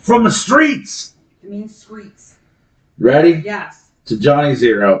gangsta. I'm from the streets. It means streets. Ready? Yes. To Johnny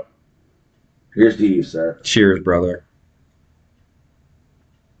Zero. Here's to you, sir. Cheers, brother.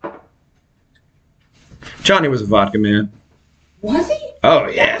 Johnny was a vodka man. Was he? Oh,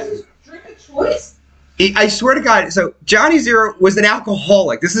 yeah. That was his drink of choice? I swear to God, so Johnny Zero was an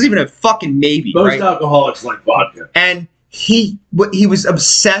alcoholic. This isn't even a fucking maybe, Most right? alcoholics like vodka. And he was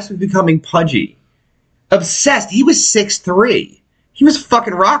obsessed with becoming pudgy. Obsessed. He was 6'3". He was a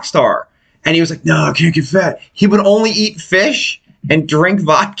fucking rock star. And he was like, no, I can't get fat. He would only eat fish and drink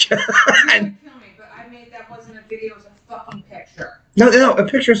vodka. And kill me, but I made that wasn't a video, it was a fucking picture. No, a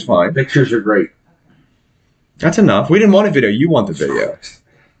picture's fine. Pictures are great. That's enough. We didn't want a video. You want the video.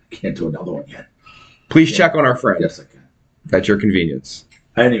 Can't do another one yet. Please check on our friend. Yes, I can. At your convenience.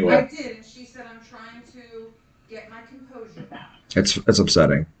 Anyway. I did, and she said I'm trying to get my composure back. It's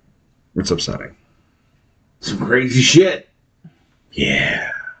upsetting. It's upsetting. Some crazy shit. Yeah.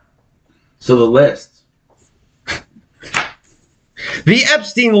 So the list. The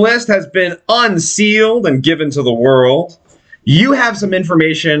Epstein list has been unsealed and given to the world. You have some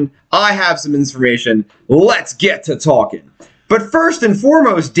information. I have some information. Let's get to talking. But first and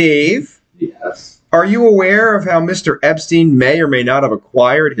foremost, Dave. Yes. Are you aware of how Mr. Epstein may or may not have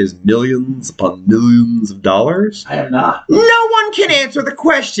acquired his millions upon millions of dollars? I am not. No one can answer the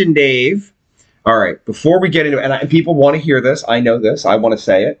question, Dave. All right, before we get into it, and people want to hear this, I know this, I want to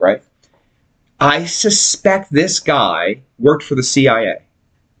say it, right? I suspect this guy worked for the CIA.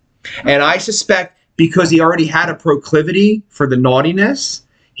 And I suspect because he already had a proclivity for the naughtiness,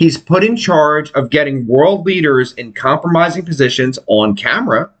 he's put in charge of getting world leaders in compromising positions on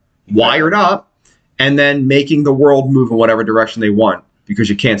camera, wired up, and then making the world move in whatever direction they want because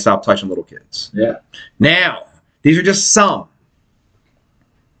you can't stop touching little kids. Yeah. Now, these are just some.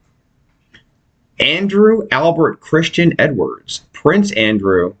 Andrew Albert Christian Edwards, Prince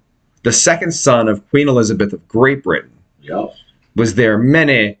Andrew, the second son of Queen Elizabeth of Great Britain, Yep. was there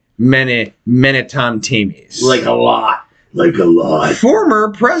many times. Like a lot. Like a lot.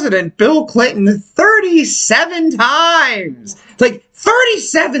 Former President Bill Clinton 37 times. It's like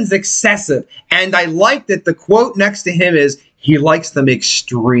 37's excessive. And I like that the quote next to him is, he likes them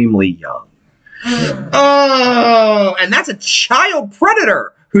extremely young. Oh, and that's a child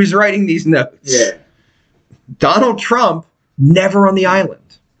predator who's writing these notes. Yeah. Donald Trump, never on the island.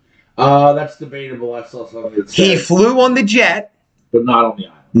 That's debatable. I saw something that said. He flew on the jet. But not on the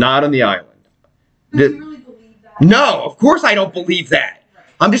island. Not on the island. Do you really believe that? No, of course I don't believe that.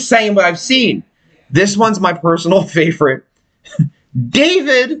 I'm just saying what I've seen. This one's my personal favorite.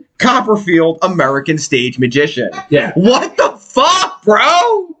 David Copperfield, American stage magician. Yeah. What the fuck,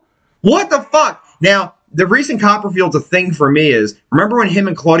 bro? What the fuck? Now, the reason Copperfield's a thing for me is, remember when him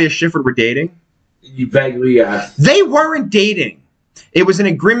and Claudia Schiffer were dating? You vaguely asked. They weren't dating. It was an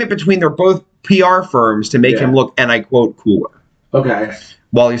agreement between their both PR firms to make him look, and I quote, cooler. Okay.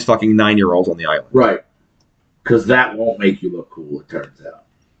 While he's fucking 9-year-olds on the island. Right. Because that won't make you look cool, it turns out.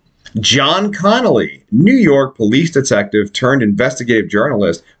 John Connolly, New York police detective turned investigative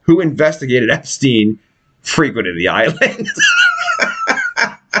journalist who investigated Epstein, frequented the island.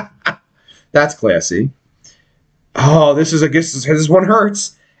 That's classy. Oh, this one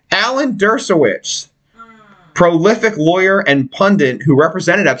hurts. Alan Dershowitz, prolific lawyer and pundit who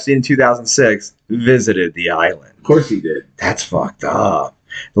represented Epstein in 2006, visited the island. Of course he did. That's fucked up.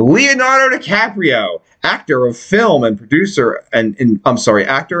 Leonardo DiCaprio, actor of film and producer,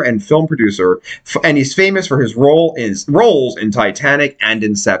 actor and film producer, and he's famous for his roles in Titanic and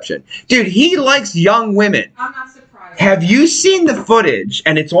Inception. Dude, he likes young women. I'm not surprised. Have you seen the footage,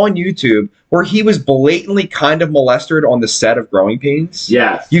 and it's on YouTube, where he was blatantly kind of molested on the set of Growing Pains?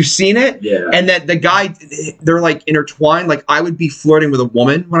 Yes. You've seen it? Yeah. And that the guy, they're like intertwined. Like I would be flirting with a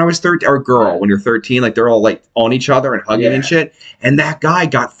woman when I was 13, or a girl when you're 13. Like they're all like on each other and hugging and shit. And that guy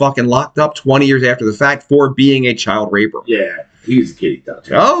got fucking locked up 20 years after the fact for being a child raper. Yeah. He's a kitty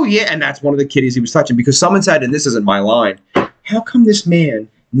toucher. Oh, yeah. And that's one of the kitties he was touching, because someone said, and this isn't my line, how come this man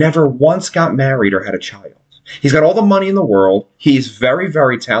never once got married or had a child? He's got all the money in the world. He's very,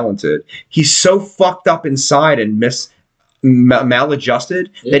 very talented. He's so fucked up inside and maladjusted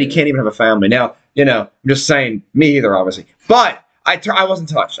that he can't even have a family. Now, you know, I'm just saying, me either, obviously. But I wasn't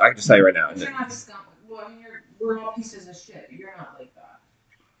touched. I can just tell you right now. But you're not a scum. Well, I mean, we're all pieces of shit. You're not like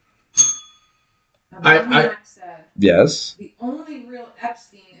that. Max said, Yes. the only real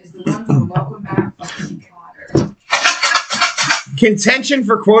Epstein is the one from Welcome Back, fucking Kotter. Contention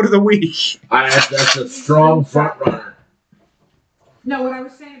for quote of the week. That's a strong front runner. No, what I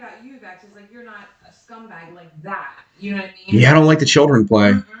was saying about you, Vex, is like you're not a scumbag like that. You know what I mean? Yeah, I don't like the children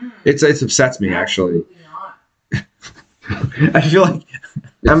play. Mm-mm. It upsets me, actually. Absolutely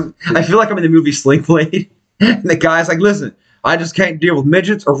not. I feel like I'm in the movie Sling Blade, and the guy's like, "Listen, I just can't deal with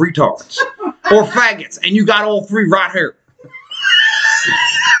midgets or retards or faggots, and you got all three right here."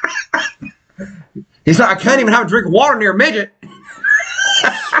 He's like, "I can't even have a drink of water near a midget."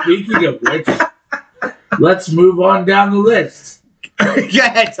 Speaking of which, let's move on down the list. Go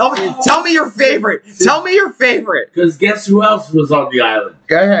ahead, tell me your favorite. Tell me your favorite. Because guess who else was on the island?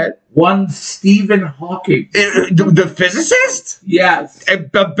 Go ahead. One Stephen Hawking. The physicist? Yes.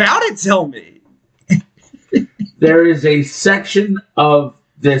 About it, tell me. There is a section of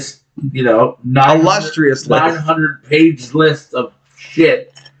this, illustrious 900-page list of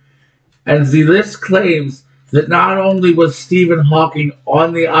shit. And the list claims that not only was Stephen Hawking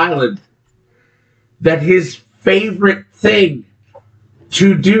on the island, that his favorite thing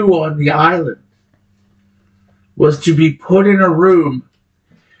to do on the island was to be put in a room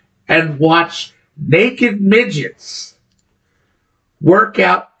and watch naked midgets work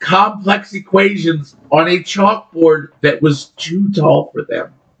out complex equations on a chalkboard that was too tall for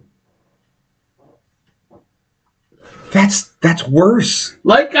them. That's worse.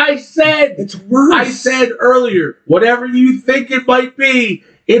 Like I said, it's worse. I said earlier, whatever you think it might be,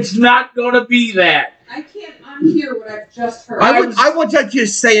 it's not going to be that. I can't unhear what I've just heard. I want you to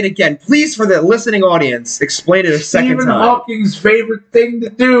say it again. Please, for the listening audience, explain it a second time. Stephen Hawking's favorite thing to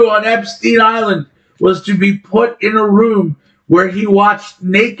do on Epstein Island was to be put in a room where he watched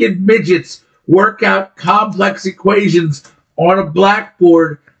naked midgets work out complex equations on a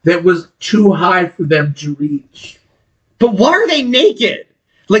blackboard that was too high for them to reach. But why are they naked?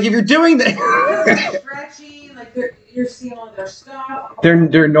 Like, if you're doing that... They're stretchy, like you're seeing all their stuff.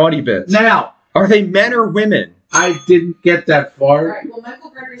 They're naughty bits. Now, are they men or women? I didn't get that far. All right, well,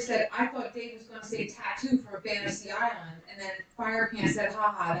 Michael Gregory said, I thought Dave was going to say tattoo from a fantasy island, and then Firepants said,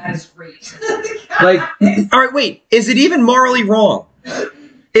 haha, that is great. All right, wait. Is it even morally wrong?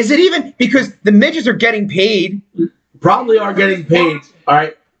 Is it even... Because the midgets are getting paid. Probably are getting paid. All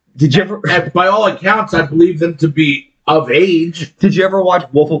right. Did you ever... And by all accounts, I believe them to be of age. Did you ever watch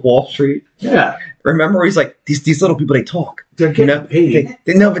Wolf of Wall Street? Yeah. Remember, he's like, these little people, they talk. They're getting paid.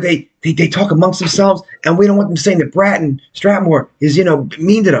 They talk amongst themselves, and we don't want them saying that Bratton Stratmore is,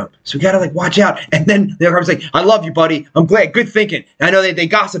 mean to them. So we gotta, watch out. And then they're like, I love you, buddy. I'm glad. Good thinking. And I know they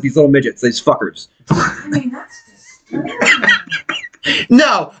gossip, these little midgets, these fuckers. I mean, that's disturbing.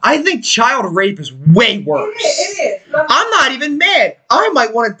 No, I think child rape is way worse. It is. I'm not even mad. I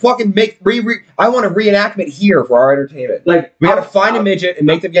might want to fucking I want a reenactment here for our entertainment. We gotta find a midget and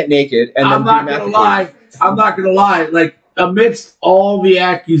make them get naked, and I'm not gonna lie. Like, amidst all the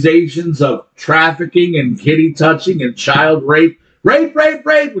accusations of trafficking and kitty touching and child rape,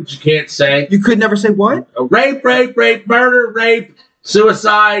 which you can't say. You could never say what? Rape, murder, rape,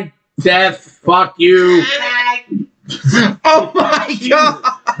 suicide, death, fuck you. Oh my God!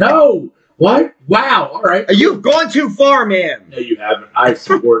 No! What? Wow, alright. You've gone too far, man. No, you haven't. I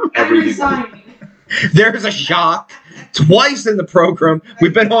support everything. There's a shock. Twice in the program.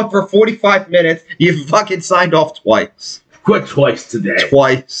 We've been on for 45 minutes. You fucking signed off twice. Quit twice today.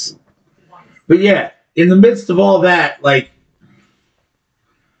 Twice. But yeah, in the midst of all that,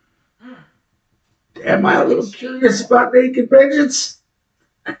 am I a little curious about naked midgets?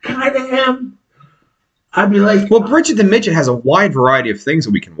 I kind of am. I'd be like... Well, Bridget the Midget has a wide variety of things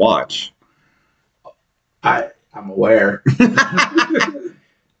that we can watch. I'm aware.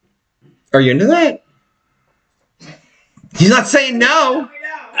 Are you into that? He's not saying no.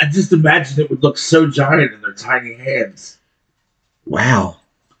 I just imagine it would look so giant in their tiny hands. Wow.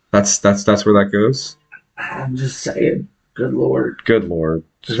 That's where that goes? I'm just saying. Good Lord. Good Lord.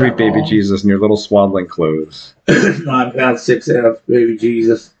 Sweet baby wrong? Jesus in your little swaddling clothes. 9 pounds, 6 ounce, baby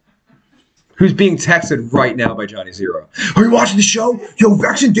Jesus. Who's being texted right now by Johnny Zero? Are you watching the show? Yo,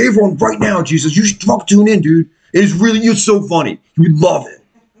 Vex and Dave are on right now, Jesus. You should fucking tune in, dude. It's so funny. You would love it.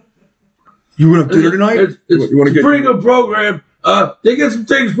 You want to have dinner tonight? It's you want to get pretty good program. They get some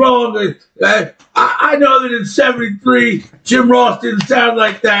things wrong. I know that in '73, Jim Ross didn't sound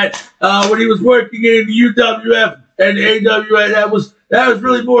like that when he was working in the UWF and the AWA. That was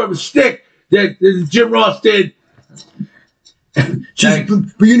really more of a shtick that Jim Ross did.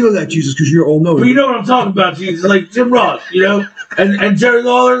 Jesus, but you know that, Jesus, because you're all knowing. But you know what I'm talking about, Jesus, like Jim Ross, you know, and Jerry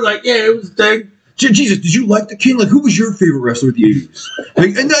Lawler, like, yeah, it was a thing. Jesus, did you like the King? Like, who was your favorite wrestler of the 80s?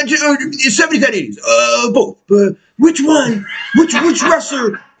 Like, and 70s and 80s? Both. But which one? Which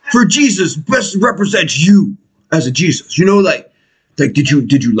wrestler for Jesus best represents you as a Jesus? You know, like did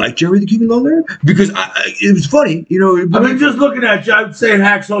you like Jerry the King Lawler? Because it was funny, you know. I mean, just looking at you, I would say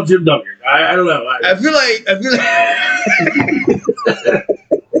Hacksaw Jim Duggan. I don't know. I feel like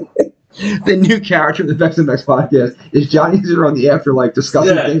the new character of the Vex On Vex podcast is Johnny Zero on the afterlife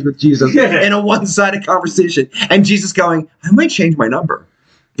discussing things with Jesus in a one-sided conversation. And Jesus going, I might change my number.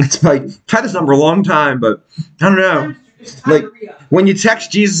 It's like, I've had this number a long time, but I don't know. Like, when you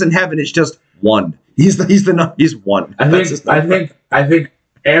text Jesus in heaven, it's just 1. He's one. I think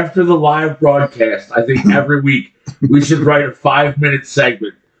after the live broadcast, I think every week we should write a 5-minute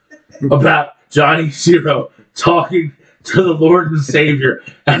segment about Johnny Zero talking to the Lord and Savior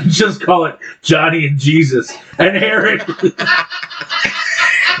and just call it Johnny and Jesus and Eric as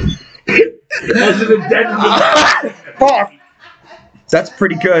an addendum. Fuck. That's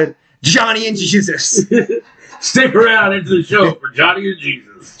pretty good. Johnny and Jesus. Stick around into the show for Johnny and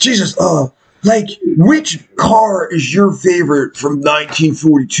Jesus. Jesus, like, which car is your favorite from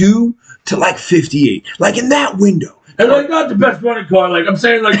 1942 to like 58? Like in that window. And like not the best running car, like I'm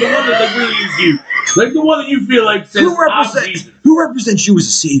saying, like the one that like really is you, like the one that you feel like says who represents you as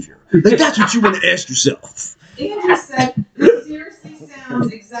a savior? Like that's what you want to ask yourself. Andrew said, "It seriously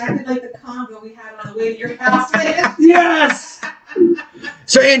sounds exactly like the convo we had on the way to your house." Yes.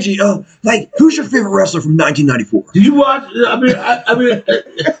 So Angie, like, who's your favorite wrestler from 1994? Did you watch? I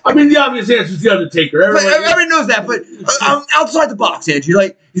mean, the obvious answer is the Undertaker. Everybody knows that, but outside the box, Angie.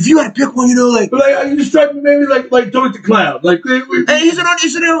 Like, if you had to pick one, you know, like, you just strike me maybe like Tony the Clown. Like, he's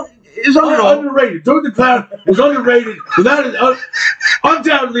underrated. Tony the Clown was underrated. Without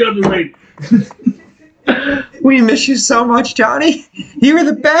undoubtedly underrated. We miss you so much, Johnny. You were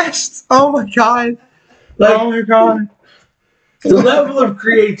the best. Oh my god. Like, oh my god. The level of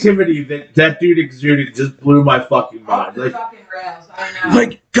creativity that dude exuded just blew my fucking mind. Like, fucking rails, I know.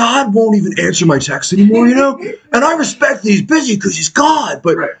 Like, God won't even answer my texts anymore, you know? And I respect that he's busy because he's God,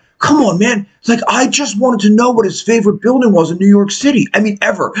 but come on, man. It's like, I just wanted to know what his favorite building was in New York City. I mean,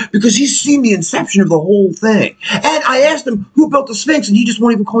 ever. Because he's seen the inception of the whole thing. And I asked him who built the Sphinx, and he just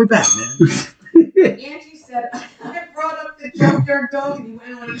won't even call me back, man. Angie said, I brought up the junkyard dog, and he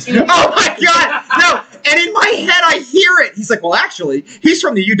went on a tangent. Oh my god! No! And in my head, I hear it. He's like, well, actually, he's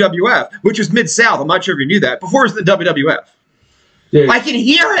from the UWF, which was Mid-South. I'm not sure if you knew that. Before it was the WWF. Dude. I can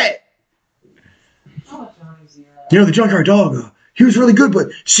hear it! Oh, Johnny Zero. You know, the junkyard dog, he was really good, but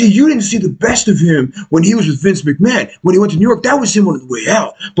see, you didn't see the best of him when he was with Vince McMahon. When he went to New York, that was him on the way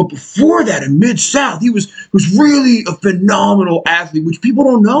out. But before that, in Mid-South, he was really a phenomenal athlete, which people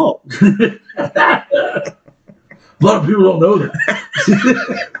don't know. A lot of people don't know that.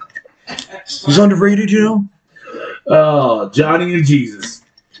 He's underrated, you know? Oh, Johnny and Jesus.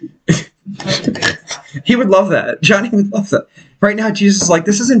 He would love that. Johnny would love that. Right now, Jesus is like,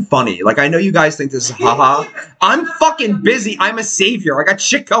 this isn't funny. Like, I know you guys think this is haha. I'm fucking busy. I'm a savior. I got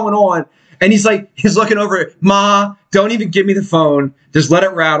shit going on. And he's like, he's looking over it. Ma, don't even give me the phone. Just let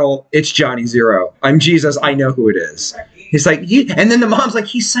it rattle. It's Johnny Zero. I'm Jesus. I know who it is. He's like, and then the mom's like,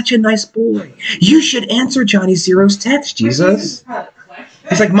 he's such a nice boy. You should answer Johnny Zero's text, Jesus.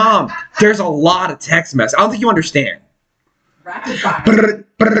 He's like, Mom, there's a lot of text messages. I don't think you understand. Brr,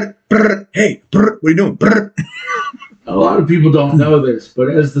 brr, brr. Hey, brr, what are you doing? Brr. A lot of people don't know this, but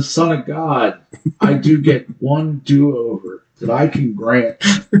as the Son of God, I do get one do-over that I can grant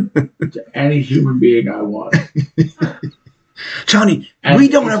to any human being I want. Johnny, and we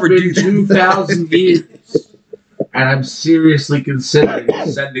don't ever do that. 2,000 years, and I'm seriously considering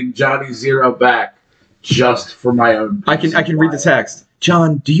sending Johnny Zero back just for my own. I can read the text.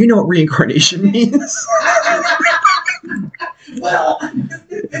 John, do you know what reincarnation means? Well,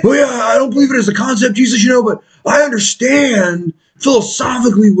 yeah, I don't believe it as a concept, Jesus, but I understand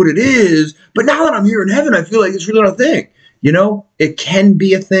philosophically what it is. But now that I'm here in heaven, I feel like it's really not a thing. It can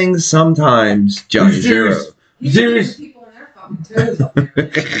be a thing sometimes, Johnny Zero. Serious. People in their fucking toes up there.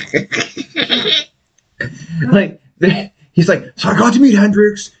 Like, he's like, so I got to meet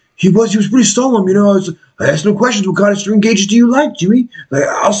Hendrix. He was pretty solemn, I asked him questions. What kind of string gauges do you like, Jimmy? Like,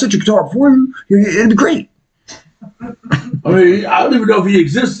 I'll set your guitar for you. It'd be great. I mean, I don't even know if he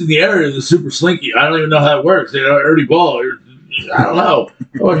exists in the area of the Super Slinky. I don't even know how it works. Ernie Ball, I don't know.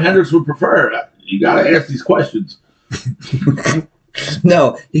 What Hendrix would prefer. You got to ask these questions.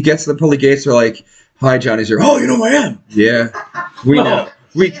 No, he gets to the pearly gates. They're like, hi, Johnny Zero. Oh, you know who I am. Yeah, we know.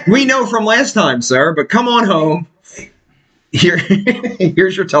 We know from last time, sir, but come on home.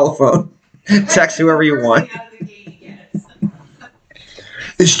 Here's your telephone. Text whoever you want.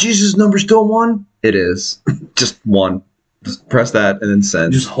 Is Jesus' number still 1? It is. Just 1. Just press that and then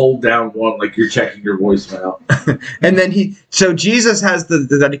send. Just hold down 1 like you're checking your voicemail. And then so Jesus has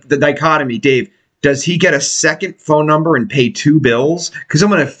the dichotomy, Dave. Does he get a second phone number and pay 2 bills? Because I'm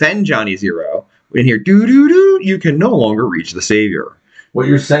going to offend Johnny Zero. In here, you can no longer reach the Savior. What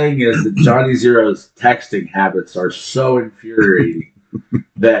you're saying is that Johnny Zero's texting habits are so infuriating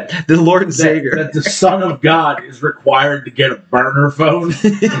that the Lord and Savior, that the Son of God is required to get a burner phone. Is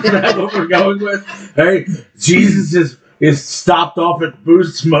that what we're going with? Hey, Jesus is stopped off at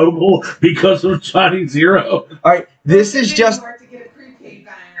Boost Mobile because of Johnny Zero. All right, this is just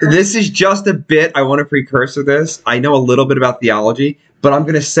a bit. I want to precursor this. I know a little bit about theology, but I'm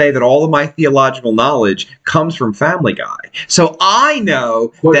going to say that all of my theological knowledge comes from Family Guy. So I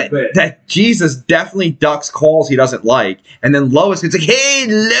know that Jesus definitely ducks calls he doesn't like. And then Lois is like, hey,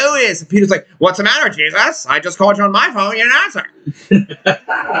 Lois. And Peter's like, what's the matter, Jesus? I just called you on my phone. You didn't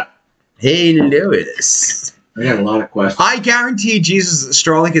answer. Hey, Lois. I got a lot of questions. I guarantee Jesus is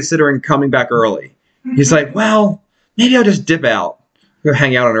strongly considering coming back early. He's like, well, maybe I'll just dip out. Go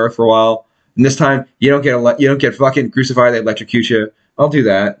hang out on Earth for a while. And this time, you don't get fucking crucified. They electrocute you. I'll do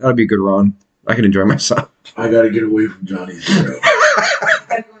that. That'll be a good run. I can enjoy myself. I got to get away from Johnny Zero.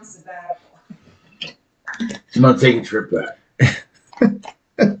 I'm going to take a trip back.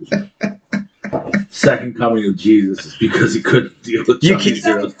 Second coming of Jesus is because he couldn't deal with Johnny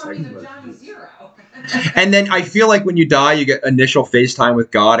Zero's text message. And then I feel like when you die, you get initial FaceTime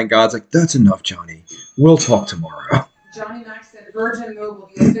with God, and God's like, that's enough, Johnny. We'll talk tomorrow. Johnny Mac said Virgin Mobile,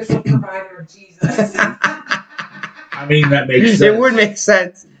 the official provider of Jesus. I mean, that makes sense. It would make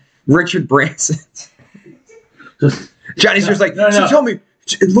sense. Richard Branson. Johnny's just like, so tell me,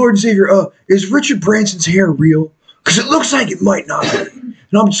 Lord and Savior, is Richard Branson's hair real? Because it looks like it might not be. And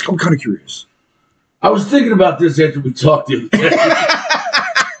I'm kind of curious. I was thinking about this after we talked the other day.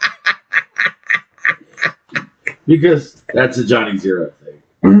 Because that's a Johnny Zero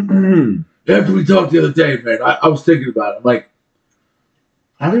thing. After we talked the other day, man, I was thinking about it. I'm like,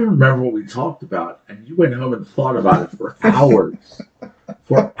 I don't even remember what we talked about. And you went home and thought about it for hours.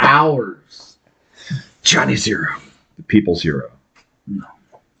 For hours. Johnny Zero. The people's hero. No.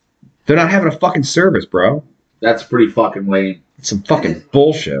 They're not having a fucking service, bro. That's pretty fucking lame. It's some fucking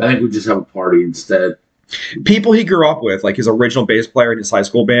bullshit. I think we just have a party instead. People he grew up with, like his original bass player in his high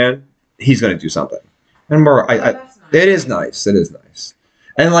school band, he's going to do something. And more, nice. It is nice. It is nice.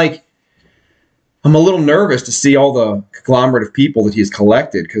 And like, I'm a little nervous to see all the conglomerate of people that he's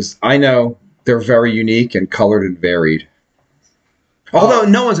collected because I know they're very unique and colored and varied. Although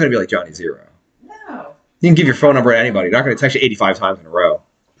no one's going to be like Johnny Zero. No. You can give your phone number to anybody. They're not going to text you 85 times in a row.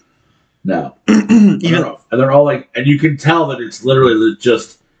 No. And they're all like, and you can tell that it's literally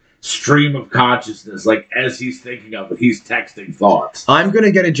just stream of consciousness. Like as he's thinking of it, he's texting thoughts. I'm going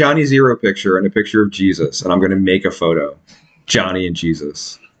to get a Johnny Zero picture and a picture of Jesus, and I'm going to make a photo. Johnny and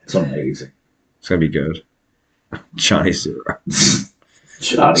Jesus. It's amazing. It's going to be good. Johnny Zero.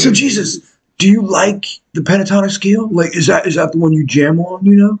 Johnny. So Jesus, do you like the pentatonic scale? Like, is that the one you jam on,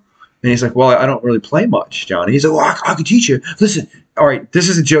 you know? And he's like, well, I don't really play much, Johnny. He's like, well, I could teach you. Listen, all right, this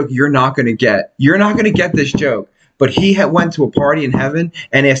is a joke you're not going to get. You're not going to get this joke. But he went to a party in heaven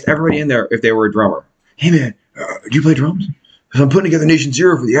and asked everybody in there if they were a drummer. Hey, man, do you play drums? Because I'm putting together Nation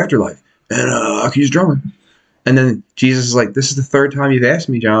Zero for the afterlife, and I can use a drummer. And then Jesus is like, this is the third time you've asked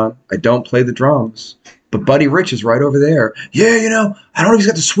me, John. I don't play the drums. But Buddy Rich is right over there. Yeah, you know, I don't know if he's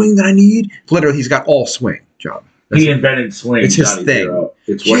got the swing that I need. Literally, he's got all swing, John. He invented swing. It's his Johnny thing. Zero.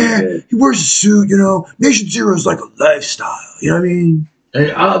 It's what he did. He wears a suit, you know. Nation Zero is like a lifestyle. You know what I mean?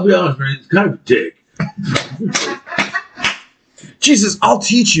 Hey, I'll be honest, man. It's kind of a dick. Jesus, I'll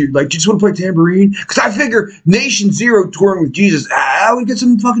teach you. Like, you just want to play tambourine? Because I figure Nation Zero touring with Jesus, I would get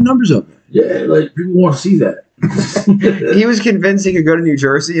some fucking numbers up. Yeah, like people want to see that. He was convinced he could go to New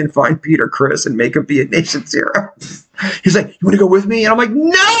Jersey and find Peter Criss and make him be a Nation Zero. He's like, you want to go with me? And I'm like,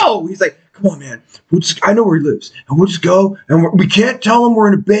 no! He's like, come on, man. I know where he lives. And we'll just go. And we can't tell him we're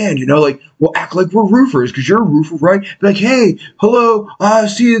in a band, you know? Like, we'll act like we're roofers because you're a roofer, right? Be like, hey, hello, I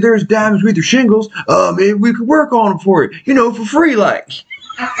see there's damage with your shingles. Maybe we could work on them for you. You know, for free, like.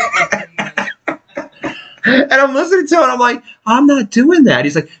 And I'm listening to it, and I'm like, I'm not doing that.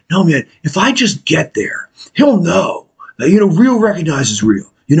 He's like, no, man, if I just get there, he'll know that, you know, real recognizes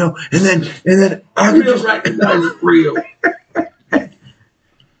real, you know? And then I could just recognize real.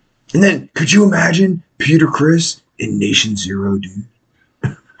 And then, could you imagine Peter Criss in Nation Zero, dude?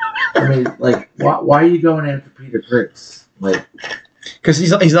 I mean, like, why are you going after Peter Criss? Like, because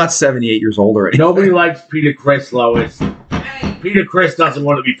he's not 78 years old already. Nobody likes Peter Criss, Lois. Hey, Peter Criss doesn't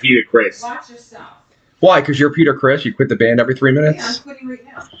want to be Peter Criss. watch yourself. Why? Because you're Peter Criss. You quit the band every 3 Yeah, I'm minutes. quitting right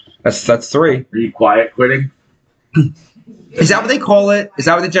now. That's 3. Are you quiet quitting? Is that what they call it? Is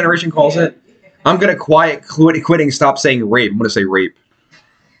that what the generation calls it? I'm gonna quiet quitting. Stop saying rape. I'm gonna say rape.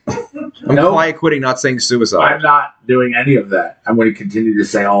 I'm Nope. quiet quitting, not saying suicide. I'm not doing any of that. I'm going to continue to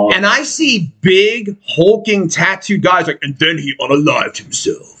say all of And I see big, hulking, tattooed guys like, and then he unalived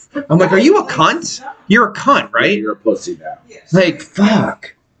himself. I'm like, are you a cunt? You're a cunt, right? You're a pussy now. Yes. Like,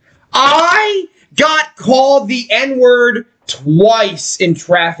 fuck. I got called the N-word twice in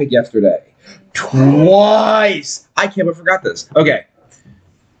traffic yesterday. Twice. I can't believe I forgot this. Okay.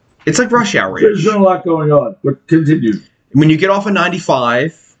 It's like rush hour. There's been a lot going on, but continue. When you get off of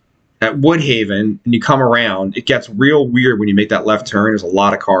 95 at Woodhaven and you come around, it gets real weird when you make that left turn. There's a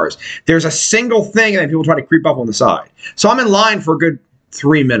lot of cars. There's a single thing, and then people try to creep up on the side. So I'm in line for a good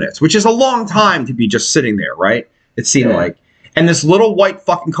 3 minutes, which is a long time to be just sitting there, right? It seemed like. And this little white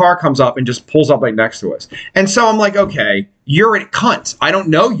fucking car comes up and just pulls up right next to us. And so I'm like, okay, you're a cunt. I don't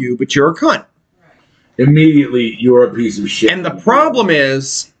know you, but you're a cunt. Immediately, you're a piece of shit. And the problem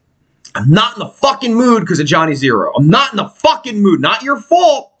is, I'm not in the fucking mood because of Johnny Zero. I'm not in the fucking mood. Not your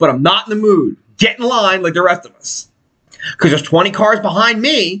fault, but I'm not in the mood. Get in line like the rest of us. Because there's 20 cars behind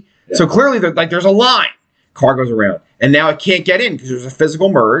me, so clearly there's a line. Car goes around. And now it can't get in because there's a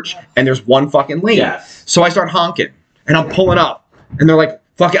physical merge and there's one fucking lane. Yes. So I start honking. And I'm pulling up, and they're like,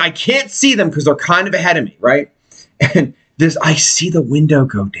 "Fuck it!" I can't see them because they're kind of ahead of me, right? And I see the window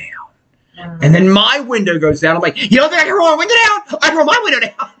go down, and then my window goes down. I'm like, "You don't think I can roll my window down? I can roll my window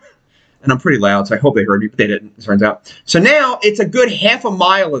down." And I'm pretty loud, so I hope they heard me, but they didn't. It turns out. So now it's a good half a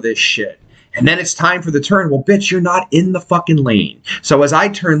mile of this shit, and then it's time for the turn. Well, bitch, you're not in the fucking lane. So as I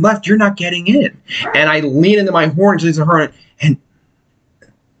turn left, you're not getting in, and I lean into my horn, and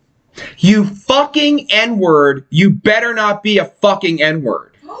you fucking N-word, you better not be a fucking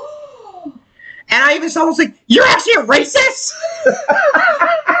N-word. And I even saw, I was like, you're actually a racist?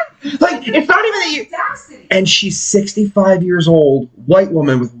 Like, it's not even that you... And she's 65 years old, white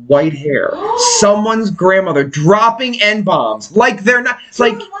woman with white hair. Someone's grandmother dropping N-bombs. Like, they're not...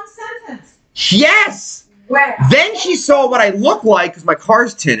 Like, one sentence. Yes! Wow. Then she saw what I look like, because my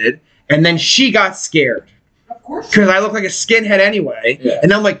car's tinted, and then she got scared. Because I look like a skinhead anyway. Yeah.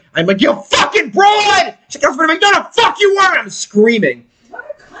 And I'm like, you fucking broad! She comes for me, no, the fuck you are! I'm screaming. What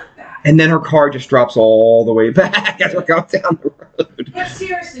a cuntbag. And then her car just drops all the way back as we're going down the road. But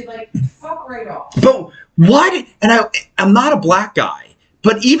seriously, like, fuck right off. But why did... And I'm not a black guy.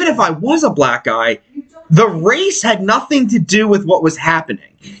 But even if I was a black guy, the race had nothing to do with what was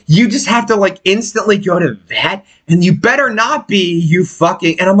happening. You just have to, like, instantly go to that. And you better not be, you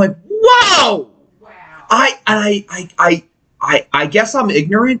fucking... And I'm like, whoa! I guess I'm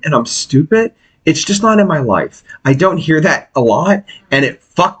ignorant and I'm stupid. It's just not in my life. I don't hear that a lot, and it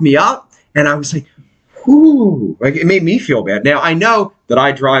fucked me up. And I was like, whoo, like it made me feel bad. Now I know that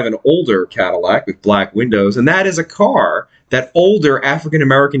I drive an older Cadillac with black windows, and that is a car that older African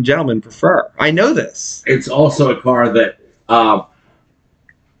American gentlemen prefer. I know this. It's also a car that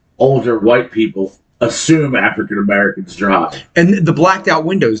older white people assume African Americans drive, and the blacked out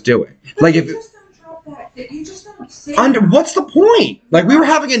windows do it. Like if. You just don't say What's the point? Like we were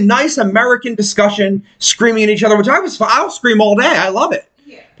having a nice American discussion, screaming at each other, which I'll scream all day. I love it.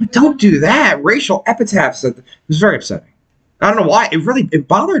 Yeah. But don't do that. Racial epitaphs. It was very upsetting. I don't know why. It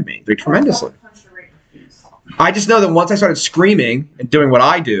bothered me tremendously. I just know that once I started screaming and doing what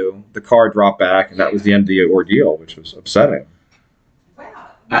I do, the car dropped back, and that was the end of the ordeal, which was upsetting.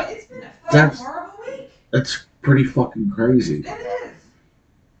 Wow. It's been a fucking horrible week. That's pretty fucking crazy. It is.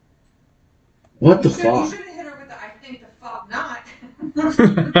 What the fuck? You should have hit her with the I think the fuck not.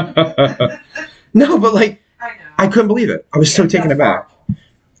 No, but like, I know. I couldn't believe it. I was so taken aback.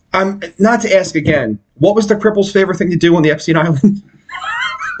 Not to ask again, what was the cripple's favorite thing to do on the Epstein Island?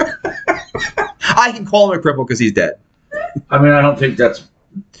 I can call him a cripple because he's dead. I mean, I don't think that's.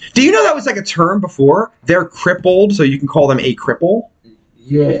 Do you know that was like a term before? They're crippled, so you can call them a cripple.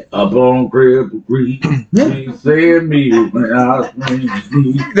 Yeah, a bone cripple breed.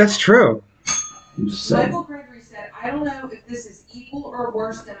 That's true. Michael Gregory said, I don't know if this is equal or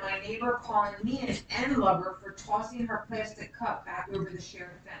worse than my neighbor calling me an N-lover for tossing her plastic cup back over the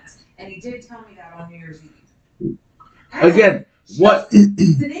shared fence. And he did tell me that on New Year's Eve. Again, what?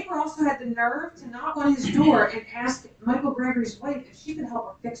 The neighbor also had the nerve to knock on his door and ask Michael Gregory's wife if she could help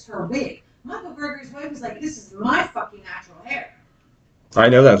her fix her wig. Michael Gregory's wife was like, this is my fucking natural hair. I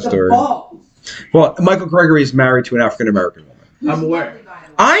know that story. Balls. Well, Michael Gregory is married to an African-American woman. I'm aware. Lovely, by the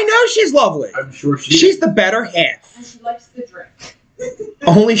way. I know she's lovely. I'm sure She's the better half. And she likes the drink.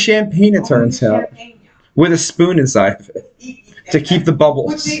 Only champagne, it turns out. Champagne, yeah. With a spoon inside of it to keep the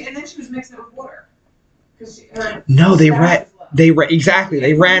bubbles. And then she was mixing it with water. No, they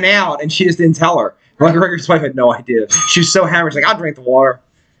ran out, and she just didn't tell her. Michael Gregory's wife had no idea. She was so hammered, she's like, I'll drink the water.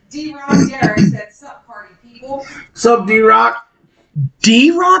 D-Rock Derek said, sup, party people. Sup, D-Rock?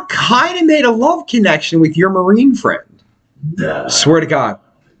 D-Rock kind of made a love connection with your Marine friend. Nah. Swear to God. I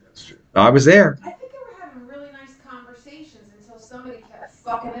don't think that's true. I was there. I think they were having really nice conversations until somebody kept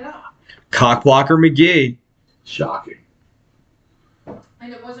fucking it up. Cockblocker McGee. Shocking.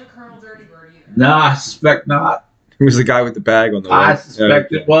 And it wasn't Colonel Dirty Bird either. Nah, I suspect not. Who was the guy with the bag on the I right?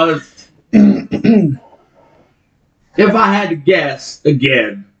 suspect it was. If I had to guess,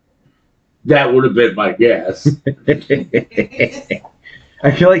 again, that would have been my guess.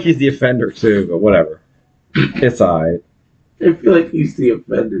 I feel like he's the offender too, but whatever. It's alright. I feel like he's the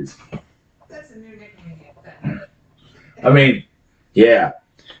offender. That's a new nickname, the offender. I mean, yeah.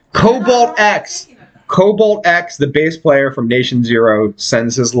 Cobalt X. Cobalt X, the bass player from Nation Zero,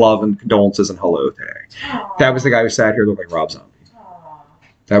 sends his love and condolences and hello today. Aww. That was the guy who sat here looking like Rob Zombie. Aww.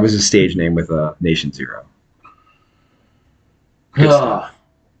 That was his stage name with Nation Zero.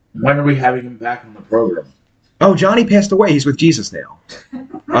 When are we having him back on the program? Oh, Johnny passed away. He's with Jesus now.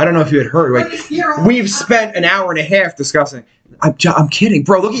 I don't know if you had heard. Like, we've spent an hour and a half discussing. I'm kidding,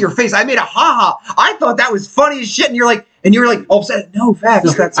 bro. Look at your face. I made a ha-ha. I thought that was funny as shit, and you were like, oh, no,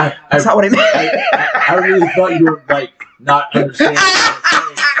 facts. That's not what I meant. I really thought you were like not understanding.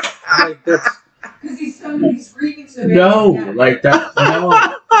 Like that's Because he's screaming so bad. no, like that.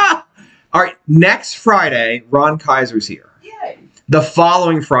 No. All right, next Friday, Ron Kaiser's here. Yeah. The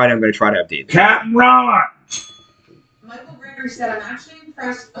following Friday, I'm going to try to have David. Captain Ron. Michael Gregory said, I'm actually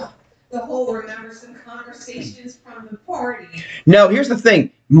impressed with the whole remember some conversations from the party. No, here's the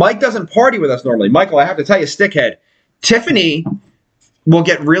thing. Mike doesn't party with us normally. Michael, I have to tell you, stickhead, Tiffany will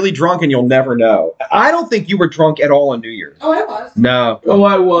get really drunk and you'll never know. I don't think you were drunk at all on New Year's. Oh, I was. No. Oh,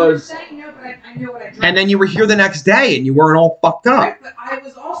 I I was was. saying no, but I know what I drank. And then you were here the next day and you weren't all fucked up. Right, but I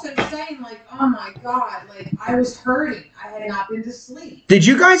was also saying, like, oh my God, like, I was hurting. I had not been to sleep. Did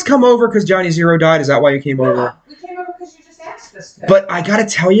you guys come over because Johnny Zero died? Is that why you came over? Yeah, we came over because you just asked us to. But I got to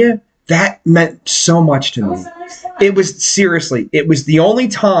tell you, that meant so much to That me. was a nice time. It was seriously, it was the only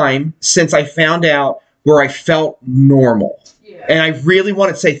time since I found out where I felt normal. Yeah. And I really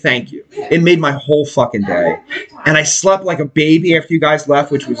wanted to say thank you. Yeah. It made my whole fucking No, I day. had a great time. And I slept like a baby after you guys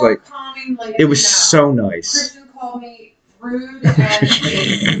left, which was more like, calming, like, it was you know, so nice. Christian called me rude and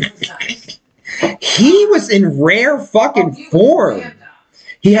it was nice. He was in rare fucking He was form. rammed up.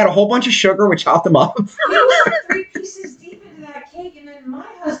 He had a whole bunch of sugar, which chopped him up. He was 3 pieces deep into that cake, and then my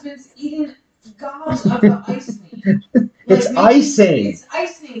husband's eating gobs of the icing. It's icing. It's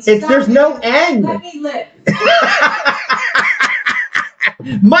icing. There's no end. Let me live.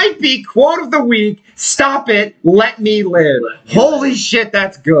 Might be quote of the week. Stop it. Let me live. Holy shit,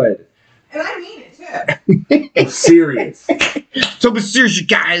 that's good. And I mean it too. I'm serious. So, but seriously,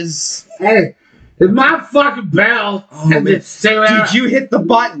 guys. Hey, it's my fucking bell. Oh, man. Did you hit the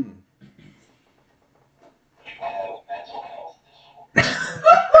button?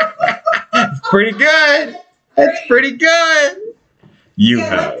 Pretty good. That's pretty good. You Yeah, I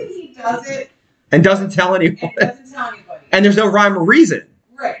have. like that he does it And doesn't tell anyone. and doesn't tell anybody. And there's no rhyme or reason.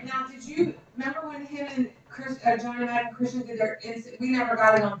 Right. Now, did you remember when him and Johnny Matt and Christian did their we never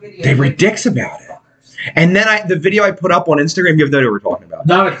got it on video. They were dicks about it. And then the video I put up on Instagram, you have no idea what we're talking about.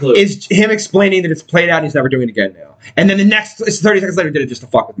 Not a clue. Is him explaining that it's played out and he's never doing it again now. And then the next 30 seconds later did it just to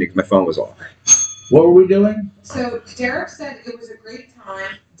fuck with me because my phone was off. What were we doing? So Derek said it was a great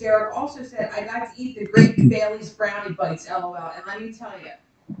time. Derek also said I got to eat the Great Bailey's brownie bites, LOL. And let me tell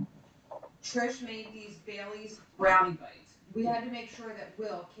you, Trish made these Bailey's brownie bites. We had to make sure that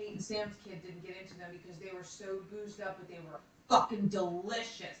Will, Kate, and Sam's kid didn't get into them because they were so boozed up, but they were fucking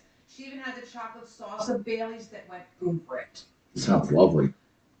delicious. She even had the chocolate sauce of Bailey's that went over it. Sounds lovely.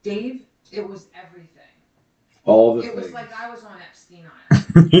 Dave, It was everything. All the It things. was like I was on Epstein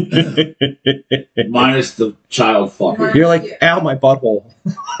Island. Minus the child fucking. You're like, ow, my butthole.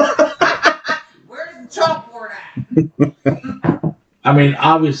 Where's the chalkboard at? I mean,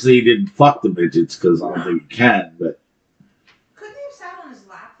 obviously he didn't fuck the midgets because I don't think he can, but. Couldn't he have sat on his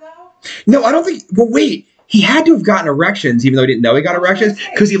lap, though? No, I don't think. Well, wait. He had to have gotten erections, even though he didn't know he got erections,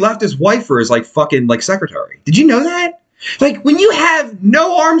 because he left his wife for his like fucking like secretary. Did you know that? Like when you have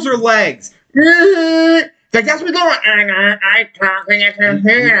no arms or legs, like that's what's going on. I talking at him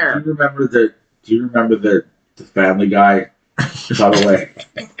here. Do you remember the Family Guy? By the way,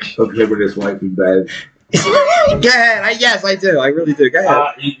 of him with his wife in bed. Go ahead. Yes, I do. I really do. Go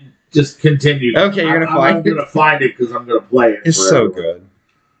ahead. Just continue. Okay, you're gonna find I'm gonna find it because I'm gonna play it. It's so good.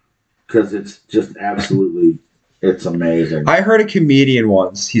 Because it's just absolutely, it's amazing. I heard a comedian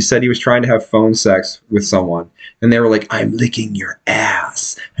once. He said he was trying to have phone sex with someone, and they were like, "I'm licking your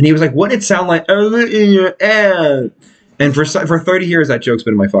ass," and he was like, "What did it sound like? I'm licking your ass." And for 30 years, that joke's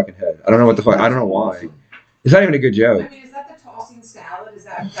been in my fucking head. I don't know what the fuck. I don't know why. It's not even a good joke. I mean, is that the tossing salad? Is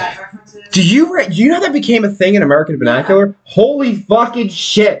that references? Do you know that became a thing in American vernacular? Yeah. Holy fucking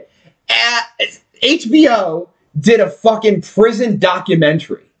shit! HBO did a fucking prison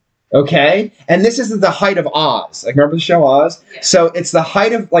documentary. Okay, and this is the height of Oz. Like, remember the show Oz? Yeah. So it's the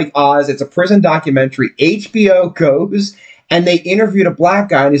height of like Oz. It's a prison documentary. HBO goes and they interviewed a black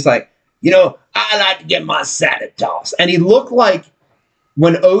guy, and he's like, you know, I like to get my salad tossed, and he looked like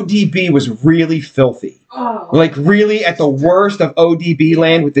when ODB was really filthy, like really at the worst of ODB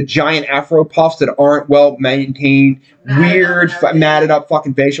land with the giant Afro puffs that aren't well maintained, weird, matted up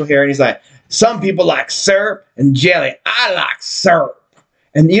fucking facial hair, and he's like, some people like syrup and jelly. I like syrup.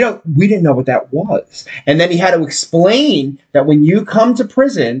 And, you know, we didn't know what that was. And then he had to explain that when you come to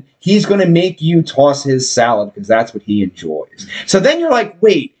prison, he's going to make you toss his salad because that's what he enjoys. So then you're like,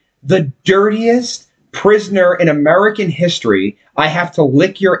 wait, the dirtiest prisoner in American history, I have to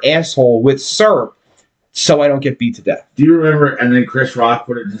lick your asshole with syrup so I don't get beat to death. Do you remember? And then Chris Rock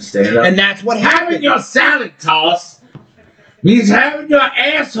put it in stand-up. And that's what happened. Having your salad tossed means having your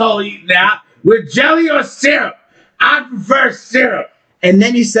asshole eaten out with jelly or syrup. I prefer syrup. And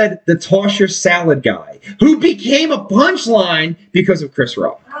then he said the toss your salad guy, who became a punchline because of Chris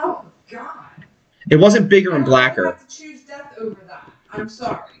Rock. Oh, God. It wasn't bigger and blacker. I have to choose death over that. I'm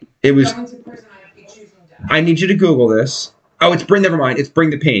sorry. It was. Going to prison, I'd be choosing death. I need you to Google this. Oh, never mind. It's Bring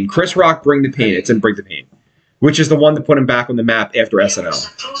the Pain. Chris Rock, Bring the Pain. It's in Bring the Pain, which is the one that put him back on the map after SNL.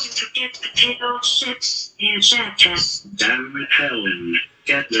 Supposed to get potato chips and Sanchez. Damn it, Helen.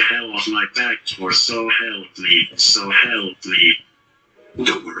 Get the hell off my back, or so help me. So help me.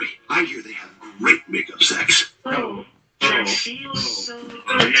 Don't worry. I hear they have great makeup sex. Oh, that feels so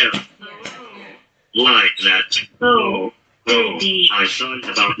good. Yeah. Like that. Oh, baby. I thought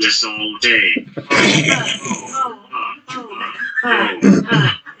about this all day.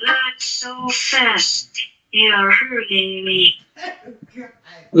 Not so fast. You're hurting me.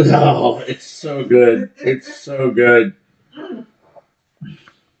 Oh, it's so good. It's so good.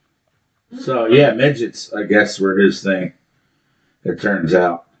 So, yeah, midgets, I guess, were his thing. It turns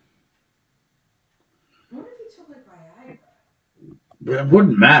out. What if he took like Viagra? But it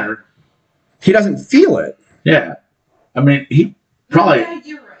wouldn't matter. He doesn't feel it. Yeah. I mean, he probably... Yeah,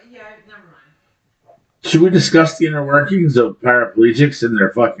 you're right. Yeah, never mind. Should we discuss the inner workings of paraplegics and their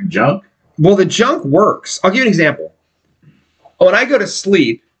fucking junk? Well, the junk works. I'll give you an example. When I go to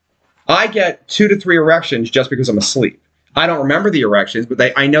sleep, I get 2 to 3 erections just because I'm asleep. I don't remember the erections, but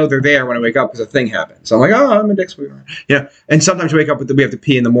I know they're there when I wake up because a thing happens. So I'm like, oh, I'm a dick sweetheart. Yeah. And sometimes we wake up with we have to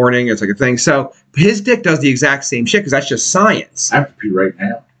pee in the morning. It's like a thing. So his dick does the exact same shit because that's just science. I have to pee right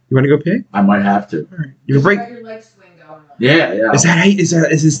now. You want to go pee? I might have to. All right. You can break. Your leg swing going on. Yeah.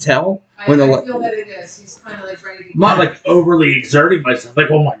 Is his tell? I feel that it is. He's kind of like ready to. I'm not like overly exerting myself. Like,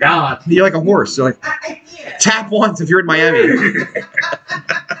 oh my God. You're like a horse. You're like, yeah. Tap once if you're in Miami.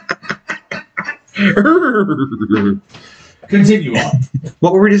 Continue on.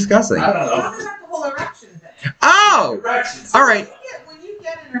 What were we discussing? I don't know. How about the whole erection thing? Oh! Erections. All right. When you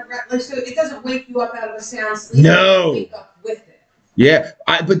get an erection, like, so it doesn't wake you up out of a sound sleep. No. You wake up with it. Yeah.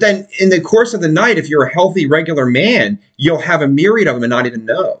 But then in the course of the night, if you're a healthy, regular man, you'll have a myriad of them and not even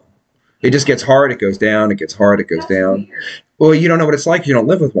know. It just gets hard. It goes down. It gets hard. It goes That's down. weird. Well, you don't know what it's like. You don't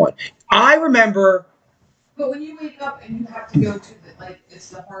live with one. I remember. But when you wake up and you have to go to the, like, it's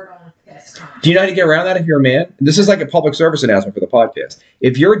the hard-on piss time. Do you know how to get around that if you're a man? This is like a public service announcement for the podcast.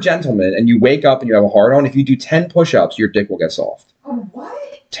 If you're a gentleman and you wake up and you have a hard on, if you do 10 push-ups, your dick will get soft. Oh,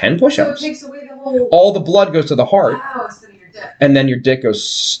 what? 10 So it push-ups. takes away the whole... All the blood goes to the heart. Wow, instead of your and then your dick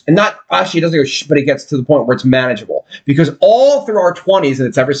goes, and not actually it doesn't go, but it gets to the point where it's manageable. Because all through our 20s, and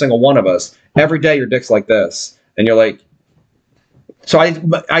it's every single one of us, every day your dick's like this, and you're like. So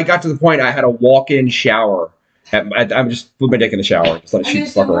I got to the point I had a walk-in shower. I'm just put my dick in the shower, just let it shoot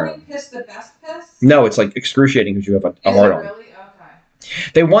the fuck around. Piss the best piss? No, it's like excruciating because you have a hard on. Really? Okay.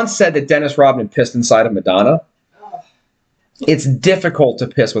 They once said that Dennis Rodman pissed inside of Madonna. Oh. It's difficult to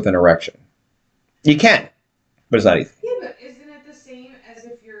piss with an erection. You can, but it's not easy. Yeah, but isn't it the same as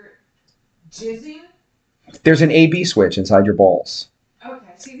if you're jizzing? There's an A/B switch inside your balls. Okay.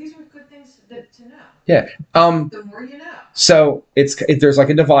 See, these are good things to know. Yeah. The more you know. So there's like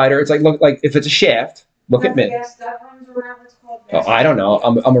a divider. It's like if it's a shaft. Look at me. Gas that runs around. It's called. Oh, I don't know.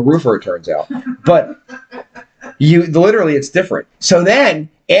 I'm a roofer, it turns out. But literally, it's different. So then,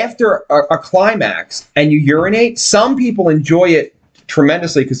 after a climax and you urinate, some people enjoy it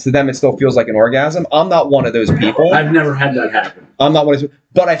tremendously because to them it still feels like an orgasm. I'm not one of those people. I've never had that happen. I'm not one of those.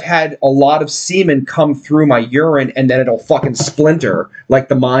 But I've had a lot of semen come through my urine and then it'll fucking splinter like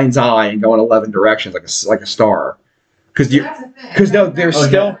the mind's eye and go in 11 directions like a star. Because no,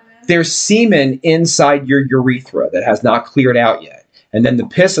 there's semen inside your urethra that has not cleared out yet. And then the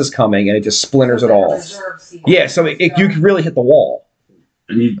piss is coming and it just splinters it all. Yeah, so you can really hit the wall.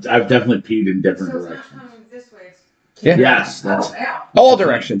 And I've definitely peed in different directions. It's not coming this way. Yeah. Yes, that's all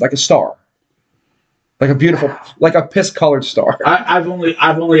directions, like a star. Like a beautiful, like a piss-colored star. I've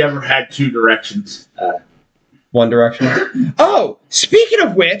only ever had two directions. One direction. Oh, speaking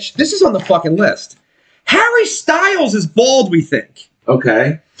of which, this is on the fucking list. Harry Styles is bald, we think.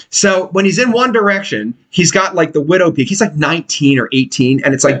 Okay. So when he's in One Direction, he's got like the widow peak. He's like 19 or 18,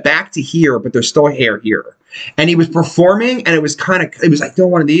 and it's like back to here, but there's still hair here. And he was performing, and it was like doing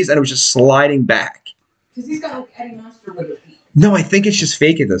one of these, and it was just sliding back. Because he's got like Eddie Munster widow peak. No, I think it's just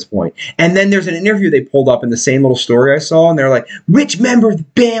fake at this point. And then there's an interview they pulled up in the same little story I saw, and they're like, which member of the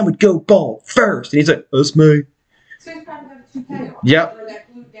band would go bald first? And he's like, that's me. So he's probably got a toupee on. Yep. Or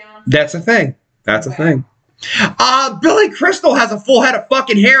that glued down. That's a thing. That's a thing. Billy Crystal has a full head of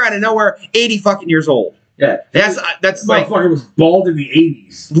fucking hair out of nowhere, 80 fucking years old. Yeah. That's like... motherfucker was bald in the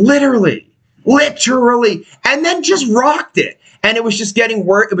 80s. Literally. And then just rocked it. And it was just getting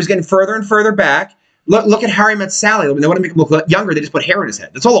it was getting further and further back. Look at Harry Met Sally. When they want to make him look younger, they just put hair in his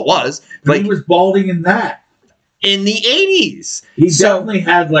head. That's all it was. Like, he was balding in that. In the 80s. He definitely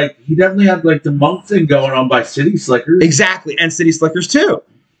had the monk thing going on by City Slickers. Exactly. And City Slickers too.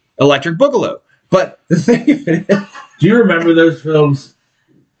 Electric Boogaloo. But the thing of it is, do you remember those films?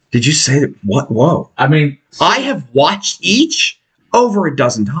 Did you say that? What? Whoa. I mean, I have watched each over a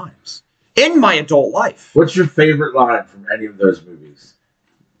dozen times in my adult life. What's your favorite line from any of those movies?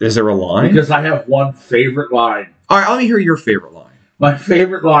 Is there a line? Because I have one favorite line. All right, let me hear your favorite line. My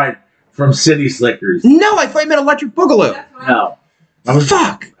favorite line from City Slickers. No, I thought you meant Electric Boogaloo. No. I was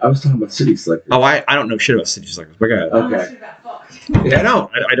talking about City Slickers. Oh, I don't know shit about City Slickers. But go ahead. Okay. Yeah,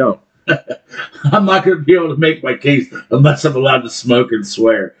 I don't. I'm not going to be able to make my case unless I'm allowed to smoke and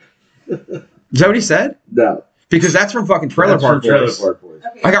swear. Is that what he said? No. Because that's from fucking Trailer Park Boys.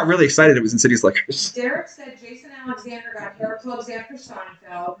 Okay. I got really excited it was in City Slickers. Derek said Jason Alexander got hair plugs after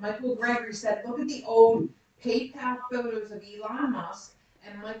Seinfeld. Michael Gregory said, look at the old PayPal photos of Elon Musk.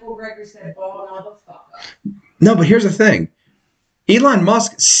 And Michael Gregory said, bald motherfucker. No, but here's the thing. Elon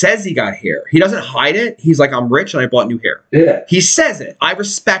Musk says he got hair. He doesn't hide it. He's like, I'm rich and I bought new hair. Yeah. He says it. I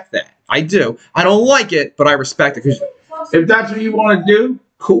respect that. I do. I don't like it, but I respect it. Because if that's what you want to do,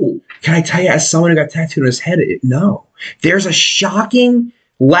 cool. Can I tell you, as someone who got tattooed on his head, no. There's a shocking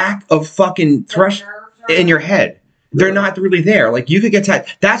lack of fucking thresh in your head. They're not really there. Like, you could get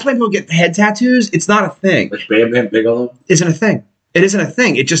tattooed. That's why people get head tattoos. It's not a thing. Like Bam Bam Bigelow? Isn't a thing. It isn't a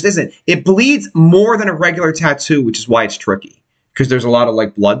thing. It just isn't. It bleeds more than a regular tattoo, which is why it's tricky. Because there's a lot of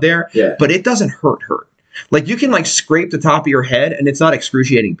like blood there. Yeah. But it doesn't hurt. Like, you can like scrape the top of your head and it's not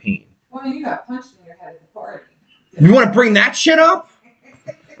excruciating pain. Well, you got punched in your head at the party. You want to bring that shit up?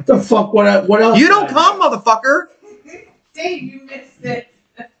 What the fuck? What else? You don't come, motherfucker. Dave, you missed it.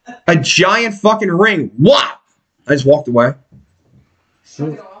 A giant fucking ring. Whop! I just walked away.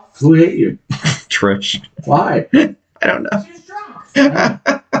 Who hit you? Trish. Why? I don't know. She was drunk.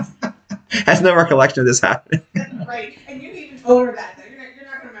 Has no recollection of this happening. Right. And you even told her that, though. You're not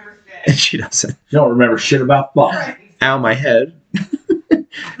going to remember shit. And she doesn't. You don't remember shit about fuck. Right. Ow, my head.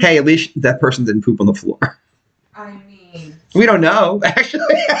 Hey, at least that person didn't poop on the floor. I mean. We don't know, actually.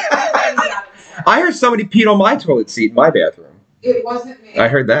 I heard somebody peed on my toilet seat in my bathroom. It wasn't me. I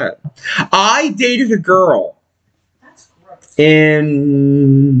heard that. I dated a girl. That's gross.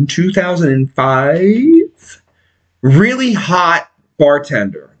 In 2005. Really hot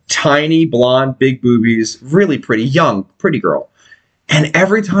bartender. tiny, blonde, big boobies, really pretty, young, pretty girl. And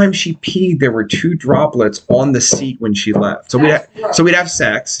every time she peed, there were 2 droplets on the seat when she left. So we'd have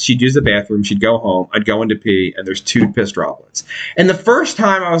sex. She'd use the bathroom. She'd go home. I'd go in to pee, and there's 2 piss droplets. And the first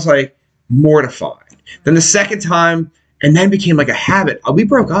time, I was like mortified. Then the second time, and then became like a habit. We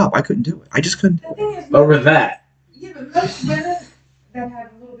broke up. I couldn't do it. I just couldn't. The thing is, Over that. Yeah, but most women that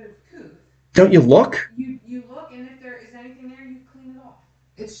have a little bit of couth, Don't you look? you look, and if there is anything there, you clean it off.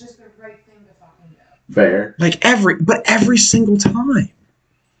 It's just the right thing to fucking do. Fair. Like every single time.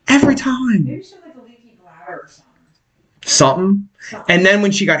 Every time. Maybe she had like a leaky bladder or something. Something. And then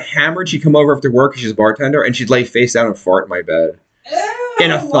when she got hammered, she'd come over after work, 'cause she's a bartender, and she'd lay face down and fart in my bed. Ew.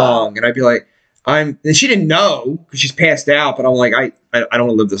 In a thong. And I'd be like, and she didn't know because she's passed out, but I'm like, I don't want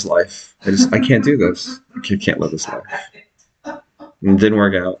to live this life. I can't do this. I can't live this life. And it didn't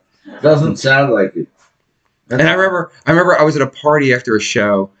work out. Doesn't sound like it. And I remember I was at a party after a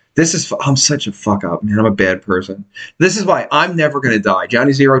show. I'm such a fuck up, man. I'm a bad person. This is why I'm never going to die.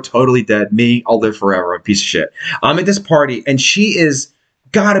 Johnny Zero, totally dead. Me, I'll live forever. I'm a piece of shit. I'm at this party, and she is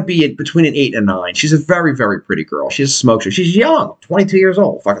got to be between an 8 and a 9. She's a very, very pretty girl. She's a smoke show. She's young, 22 years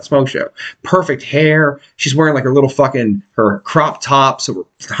old, fucking smoke show. Perfect hair. She's wearing like her little fucking, her crop top, so her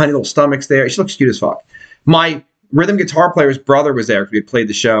tiny little stomach's there. She looks cute as fuck. My rhythm guitar player's brother was there because we had played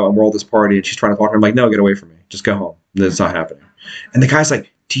the show, and we're all at this party, and she's trying to talk to him. I'm like, no, get away from me. Just go home. That's not happening. And the guy's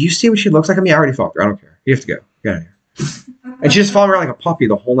like, do you see what she looks like? I mean, I already fucked her. I don't care. You have to go. Get out of here. And she just followed me around like a puppy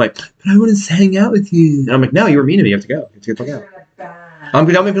the whole night. But I want to hang out with you. And I'm like, no, you were mean to me. You have to go. You have to get the fuck out.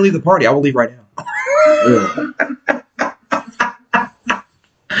 Don't make me leave the party. I will leave right now.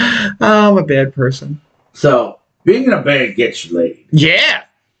 I'm a bad person. So, being in a band gets you laid. Yeah.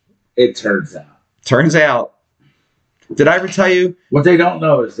 It turns out. Turns out. Did I ever tell you? What they don't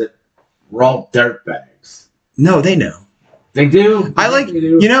know is that we're all dirtbags. No, they know. They do. I like, They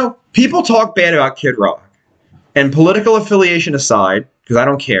do. you know, people talk bad about Kid Rock. And political affiliation aside, because I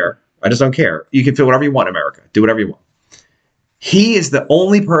don't care. I just don't care. You can feel whatever you want in America. Do whatever you want. He is the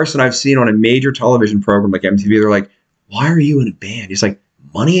only person I've seen on a major television program like MTV. They're like, why are you in a band? He's like,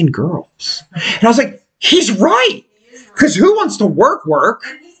 money and girls. And I was like, he's right. Because who wants to work?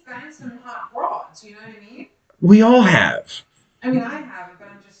 And he's banged some hot broads, you know what I mean? We all have. I mean, I haven't, but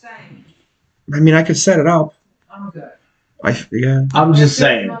I'm just saying. I mean, I could set it up. I'm good. Yeah. I'm just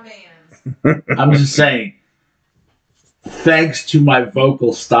saying. My mans. I'm just saying. Thanks to my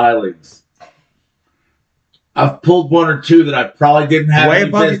vocal stylings, I've pulled 1 or 2 that I probably didn't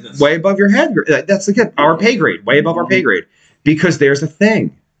have business. Way above your head. That's our pay grade. Way above our pay grade. Because there's a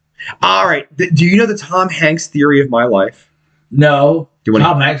thing. All right. Do you know the Tom Hanks theory of my life? No.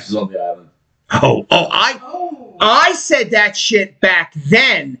 Tom Hanks is on the island. I said that shit back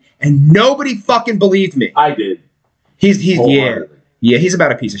then, and nobody fucking believed me. I did. He's he's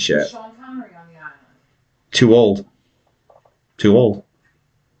about a piece of shit. Sean Connery on the island. Too old.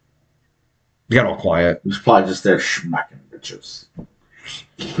 You got all quiet. He was probably just there schmacking bitches.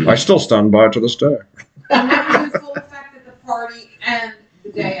 I still stand by it to this day. And that was in full effect at the party and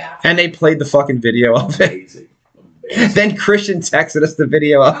the day after. And they played the fucking video of it. Amazing. Then Christian texted us the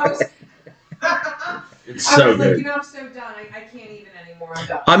video of it. It's so good. Like, you know, I'm so done. I can't even anymore. I'm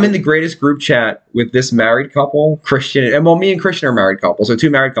done. I'm in the greatest group chat with this married couple, Christian, and well, me and Christian are married couples, so 2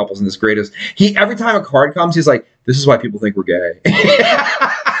 married couples in this greatest. Every time a card comes, he's like, "This is why people think we're gay."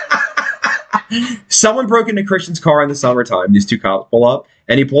 Someone broke into Christian's car in the summertime. These 2 cops pull up,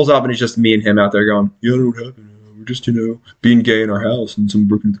 and he pulls up, and it's just me and him out there going, "Yeah, I don't know what happened. We're just, being gay in our house, and someone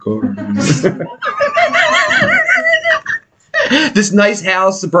broke into the car." This nice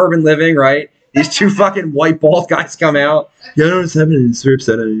house, suburban living, right? These 2 fucking white bald guys come out. Yeah, I don't know what's happening. It's very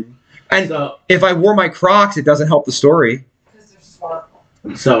upsetting. And so, if I wore my Crocs, it doesn't help the story. Because they're sparkle.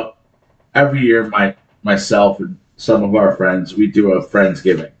 So, every year, myself and some of our friends, we do a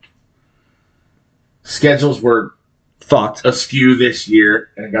Friendsgiving. Schedules were fucked askew this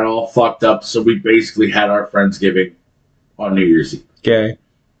year, and it got all fucked up, so we basically had our Friendsgiving on New Year's Eve. Okay.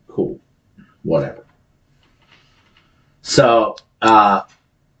 Cool. Whatever. So,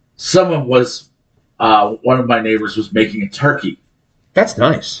 one of my neighbors was making a turkey. That's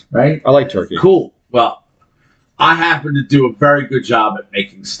nice. Right? I like turkey. Cool. Well, I happen to do a very good job at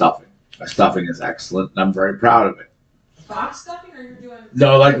making stuffing. My stuffing is excellent, and I'm very proud of it. Box stuffing, or you're doing?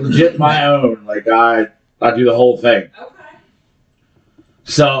 No, like legit my own. Like I do the whole thing. Okay.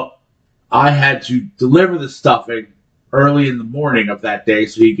 So, I had to deliver the stuffing early in the morning of that day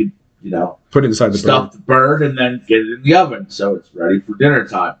so he could, put it inside the stuff the bird and then get it in the oven so it's ready for dinner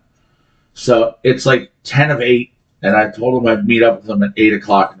time. So it's like 10 of 8, and I told him I'd meet up with him at 8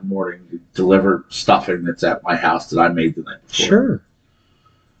 o'clock in the morning to deliver stuffing that's at my house that I made the night before. Sure.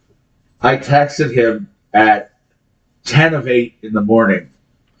 I texted him at 10 of 8 in the morning,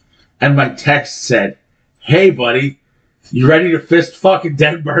 and my text said, "Hey, buddy, you ready to fist fucking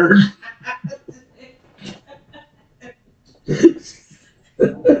dead bird?"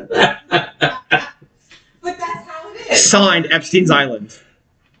 But that's how it is. Signed, Epstein's Island.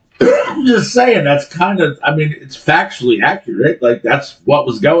 I'm just saying, that's kind of, I mean, it's factually accurate. Like, that's what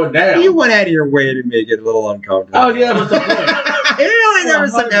was going down. You went out of your way to make it a little uncomfortable. Oh, yeah, what's the point? Really, there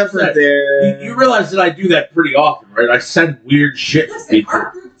was some 100%. effort there. You realize that I do that pretty often, right? I send weird shit to Listen, people. our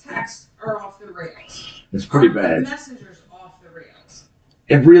group texts are off the rails. It's pretty Our bad. Messenger's off the rails.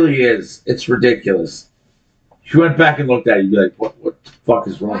 It really is. It's ridiculous. If you went back and looked at it, you'd be like, what the fuck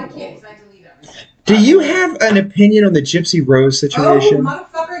is wrong I with all can't, of 'cause I delete everything. Do you have an opinion on the Gypsy Rose Oh, situation?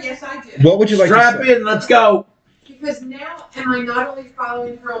 motherfucker, yes I do. What would you like Strap to say? in, let's go. Because now, am I not only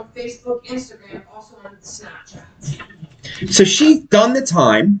following her on Facebook, Instagram, also on Snapchat? So she's done the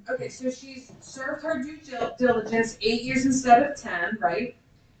time. Okay, so she's served her due diligence 8 years instead of 10, right?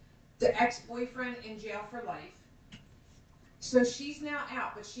 The ex-boyfriend in jail for life. So she's now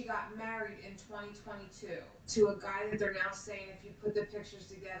out, but she got married in 2022 to a guy that they're now saying if you put the pictures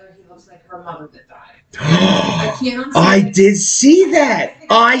together, he looks like her mother that died. I can't unsee I it. did see that.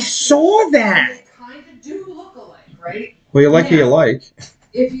 I saw that. They kind of do look alike, right? Well, you like who you like.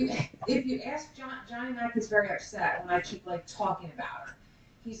 If you ask Johnny Mac is very upset when I keep like talking about her.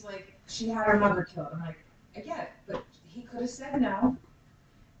 He's like, she had her mother killed. I'm like, I get it, but he could have said no.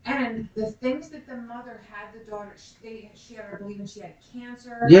 And the things that the mother had the daughter, she had her believing she had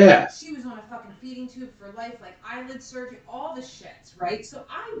cancer. Yeah. She was on a fucking feeding tube for life, like eyelid surgery, all the shits, right? So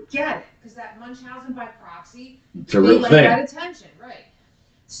I get it, because that Munchausen by proxy, It's a real like thing. that attention, right?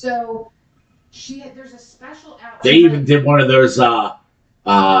 So there's a special outlet. They even did one of those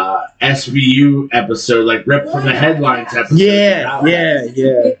SVU episode, like ripped from the headlines episode. Yeah, yeah, It's yeah.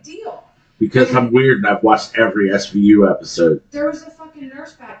 a big deal. Because I'm weird and I've watched every SVU episode. There was a fucking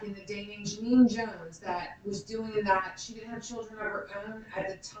nurse back in the day named Janine Jones that was doing that. She didn't have children of her own at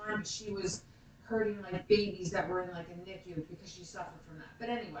the time, but she was hurting like babies that were in like a NICU because she suffered from that. But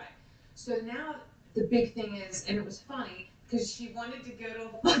anyway, so now the big thing is, and it was funny, because she wanted to go to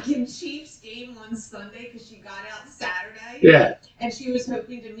a fucking Chiefs game on Sunday because she got out Saturday. Yeah. And she was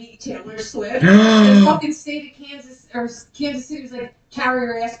hoping to meet Taylor Swift. The fucking state of Kansas, or Kansas City was like, carry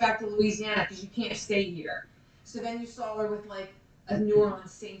your ass back to Louisiana because you can't stay here. So then you saw her with like a New Orleans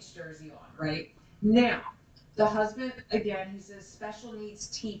Saints jersey on, right? Now, the husband, again, he's a special needs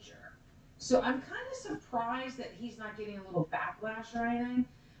teacher. So I'm kind of surprised that he's not getting a little backlash or anything.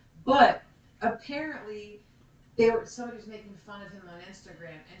 But apparently, somebody was making fun of him on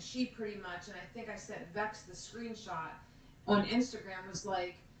Instagram, and she pretty much, and I think I sent Vex the screenshot on Instagram, was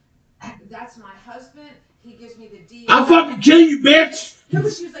like, that's my husband, he gives me the D. I'll fucking kill you, bitch! No,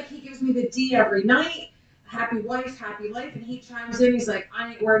 but she was like, he gives me the D every night, happy wife, happy life, and he chimes in, he's like,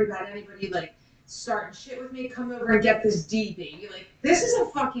 I ain't worried about anybody, like, starting shit with me, come over and get this D, baby. Like, this is a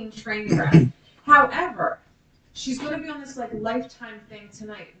fucking train wreck. However, she's going to be on this, like, Lifetime thing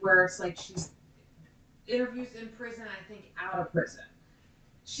tonight, where it's like, she's interviews in prison, I think out of prison.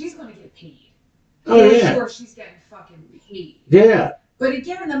 She's going to get paid. Oh, I'm yeah. sure she's getting fucking paid. Yeah. But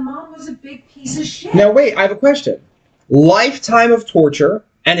again, the mom was a big piece of shit. Now, wait, I have a question. Lifetime of torture,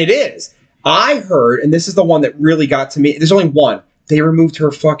 and it is. I heard, and this is the one that really got to me, there's only one. They removed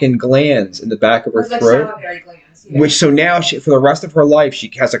her fucking glands in the back of her Like throat. salivary glands, yeah. Which, so now, for the rest of her life,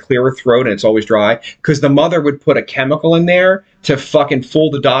 she has a clearer throat and it's always dry. Because the mother would put a chemical in there to fucking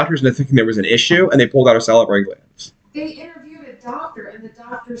fool the doctors into thinking there was an issue, and they pulled out her salivary glands. They interviewed a doctor, and the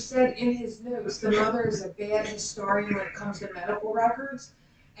doctor said in his notes the mother is a bad historian when it comes to medical records.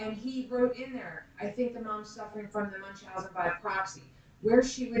 And he wrote in there, I think the mom's suffering from the Munchausen by proxy. Where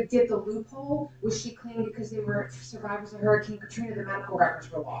she would get the loophole was she claimed because they were survivors of Hurricane Katrina, the medical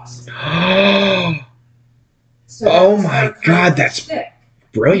records were lost. So Oh that's my her God, kind of that's shtick.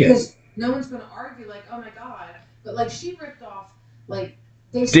 brilliant. Because no one's going to argue like, oh my God, but like she ripped off like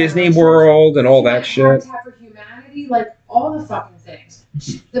they said Disney her World and all Human that shit. Habitat for Humanity, like all the fucking things.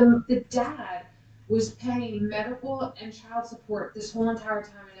 The dad was paying medical and child support this whole entire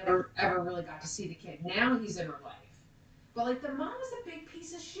time and never ever really got to see the kid. Now he's in her life, but like the mom is a big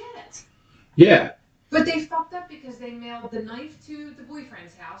piece of shit. Yeah. But they fucked up because they mailed the knife to the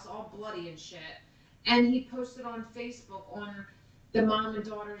boyfriend's house, all bloody and shit. And he posted on Facebook on the mom and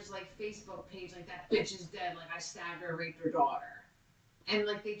daughter's like Facebook page, like that bitch is dead, like I stabbed her, raped her daughter. And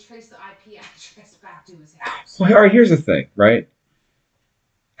like they traced the IP address back to his house. Well, all right, here's the thing, right?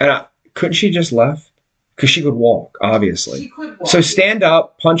 And couldn't she just left? Because she could walk, obviously. She could walk. So stand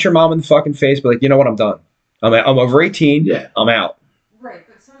up, punch your mom in the fucking face, be like, you know what, I'm done. I'm over 18. Yeah. I'm out. Right,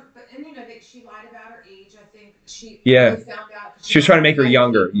 but and she Yeah. really found out. She was trying to make her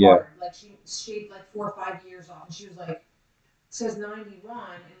younger, hard. yeah. Like she shaved like 4 or 5 years off, and she was like, it says 91,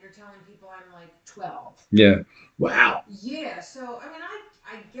 and you're telling people I'm like 12. Yeah. Wow. Yeah. So I mean,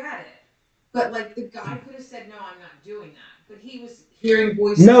 I get it, but like the guy could have said, no, I'm not doing that, but he was hearing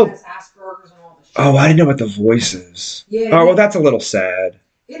voices No. as Asperger's and all this shit. Oh, I didn't know about the voices. Yeah. Oh, well, that's a little sad.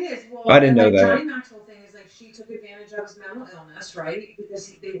 It is. Well, I didn't know like, that. Johnny Maxwell thing is like she took advantage of his mental illness, right?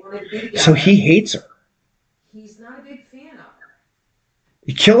 Because they wanted to be together. So he hates her. He's not a big fan of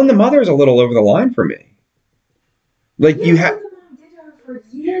her. Killing the mother is a little over the line for me. Like Yeah, you have look, the mom did to her for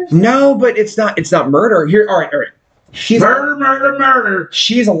years. no, but it's not murder. Here, all right. She's Murder.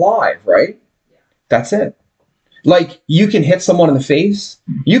 She's alive, right? Yeah. That's it. Like you can hit someone in the face.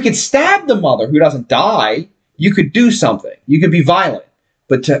 You could stab the mother who doesn't die. You could do something. You could be violent.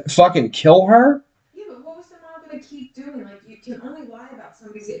 But to fucking kill her? Yeah, but what was the mom going to keep doing? Like, you can only lie about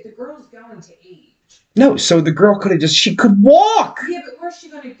somebody's age. The girl's going to age. No, so the girl could have she could walk. Yeah, but where's she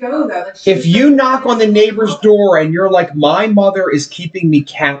going to go, though? Like, If you knock on the neighbor's door and you're like, my mother is keeping me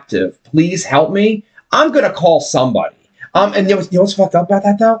captive, please help me, I'm going to call somebody. And you know what's fucked up about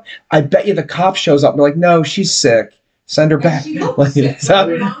that, though? I bet you the cop shows up and they're like, no, she's sick. Send her And back. she looks Like, sick.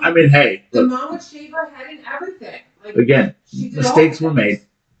 so- I mean, hey, The look, mom would shave her head and everything. Like, again, she did mistakes all were things. made.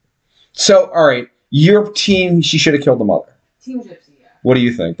 So, all right, your team, she should have killed the mother. Team Gypsy, yeah. What do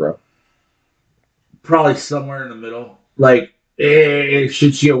you think, bro? Probably somewhere in the middle. Like,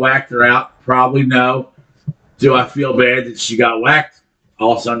 should she have whacked her out? Probably no. Do I feel bad that she got whacked?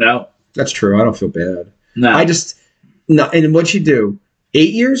 Also no. That's true. I don't feel bad. No. No. And what'd she do?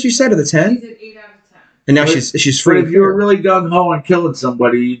 8 years, you said, or the She 10? did 8 out of 10. And now But- she's But free. if you were really gung ho on killing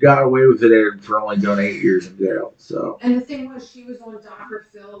somebody, you got away with it for only doing 8 years in jail. So And the thing was, she was on Dr.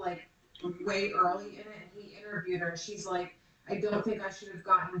 Phil, like, way early in it, and he interviewed her, and she's like, I don't think I should have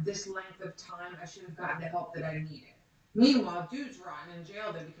gotten this length of time. I should have gotten the help that I needed. Meanwhile, dude's rotting in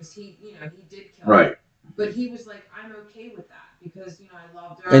jail there because he did kill her. right. But he was like, I'm okay with that because, I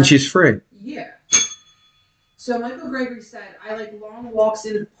loved her. And she's free. Yeah. So Michael Gregory said, I like long walks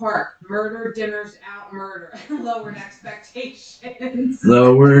in the park, murder, dinners, out, murder, and lowered expectations.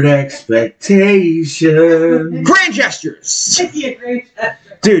 Lowered expectations. Grand gestures. Yeah, great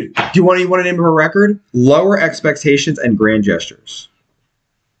gesture. Dude, do you want to name her record? Lower expectations and grand gestures.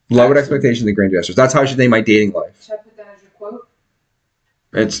 Lowered expectations and grand gestures. That's how I should name my dating life. Should I put that as your quote?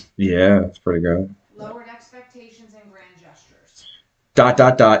 It's pretty good. Lowered expectations and grand gestures. ...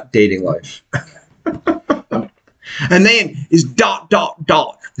 dating life. And then is ...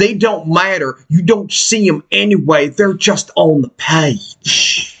 They don't matter. You don't see them anyway. They're just on the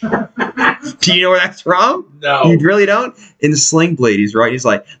page. Do you know where that's from? No. You really don't? In Sling Blade, he's right. He's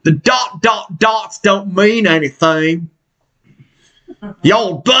like, the ... dots don't mean anything. You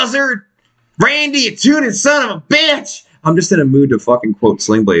old buzzard. Randy, you tuning son of a bitch. I'm just in a mood to fucking quote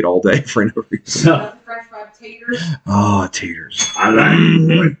Sling Blade all day for no reason. French fried taters. Oh, taters. I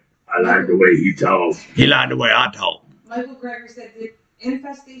like the way he talks. He lied the way I told. Michael Gregory said, did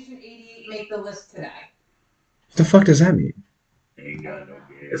Infestation 88 make the list today? What the fuck does that mean? Ain't got no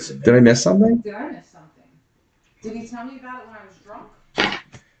gas in Did I miss something? Did I miss something? Did he tell me about it when I was drunk?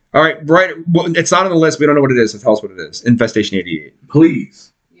 All right, right. Well, it's not on the list. We don't know what it is. So tell us what it is. Infestation 88.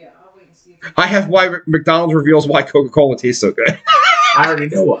 Please. Yeah, I'll wait and see. If I have why McDonald's reveals why Coca-Cola tastes so good. I already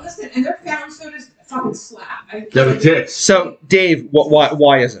know what. Listen, and their fountain sodas fucking slap. They're tits. So, Dave,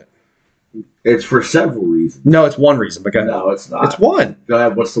 why is it? It's for several reasons. No, it's one reason. But go ahead. No, it's not. It's one. Go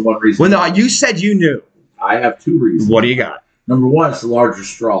ahead. What's the one reason? When you said you knew. I have two reasons. What do you got? Number one, it's the larger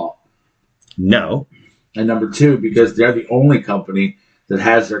straw. No. And number two, because they're the only company that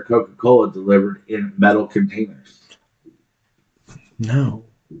has their Coca-Cola delivered in metal containers. No.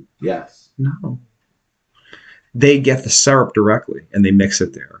 Yes. No. They get the syrup directly and they mix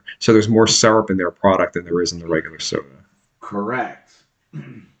it there. So there's more syrup in their product than there is in the regular soda. Correct.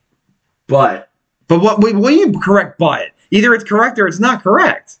 But what do you correct but? Either it's correct or it's not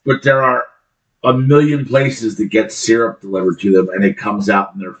correct. But there are a million places that get syrup delivered to them, and it comes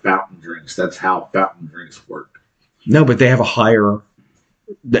out in their fountain drinks. That's how fountain drinks work. No, but they have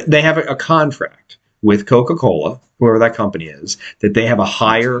they have a contract with Coca-Cola, whoever that company is, that they have a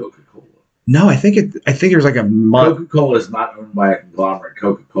higher. Coca-Cola. No, I think there's like a Coca-Cola is not owned by a conglomerate.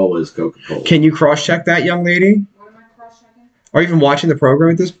 Coca-Cola is Coca-Cola. Can you cross-check that, young lady? What am I cross-checking? Are you even watching the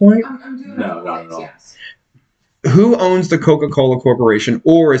program at this point? I'm doing No, it. not at all. Yes. Who owns the Coca-Cola Corporation,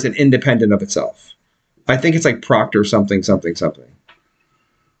 or is it independent of itself? I think it's like Procter something. It's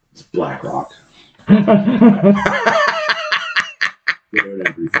BlackRock. They're at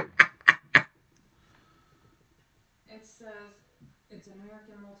everything. It says it's an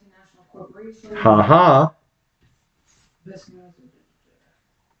American multinational corporation. Ha ha.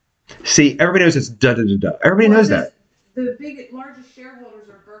 See, everybody knows it's da-da-da-da. Everybody knows that. The largest shareholders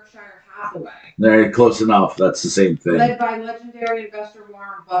are Berkshire Hathaway, They're close enough. That's the same thing. led by legendary investor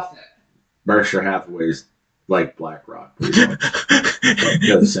Warren Buffett. Berkshire Hathaway's like BlackRock. They're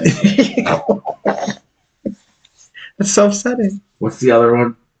the same. That's so upsetting. What's the other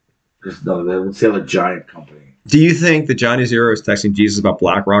one? There's another. What's the other giant company? Do you think that Johnny Zero is texting Jesus about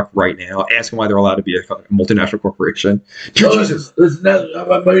BlackRock right now, asking why they're allowed to be a multinational corporation? Dear Jesus. There's no,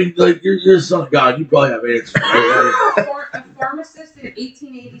 I mean, like, you're the son of God. You probably have answers. Right? A pharmacist in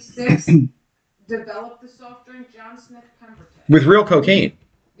 1886 developed the soft drink John Smith Pemberton. With real cocaine.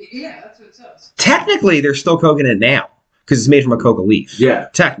 Yeah, that's what it says. Technically, there's still coke in it now because it's made from a coca leaf. Yeah.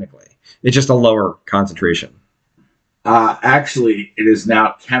 Technically. It's just a lower concentration. Actually, it is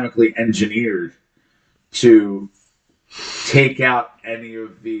now chemically engineered to take out any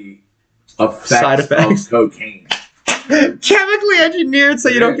of the Side effects of cocaine. Chemically engineered so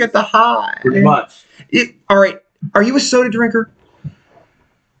you don't get the high. Pretty much. All right. Are you a soda drinker?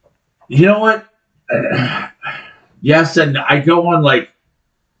 You know what? Yes, and I go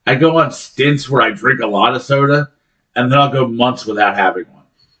on stints where I drink a lot of soda, and then I'll go months without having one.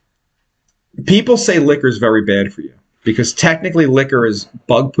 People say liquor is very bad for you because technically liquor is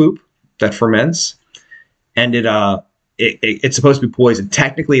bug poop that ferments, and it's supposed to be poison.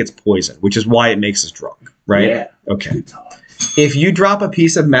 Technically, it's poison, which is why it makes us drunk, right? Yeah. Okay. If you drop a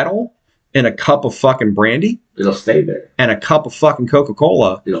piece of metal in a cup of fucking brandy, It'll stay there. and a cup of fucking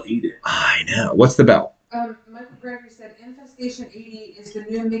Coca-Cola, It'll eat it. I know. What's the bell? Michael Gregory said Infestation 88 is the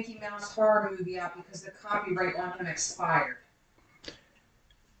new Mickey Mouse horror movie out because the copyright on him expired.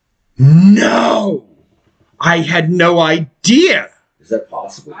 No! I had no idea. Is that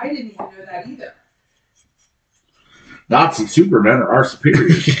possible? I didn't even know that either. Nazi Supermen are our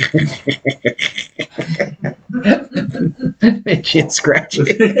superiors. Itchy and scratchy.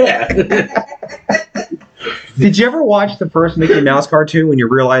 Yeah. Did you ever watch the first Mickey Mouse cartoon when you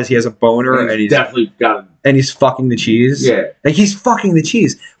realize he has a boner and he's definitely got and he's fucking the cheese? Yeah. Like he's fucking the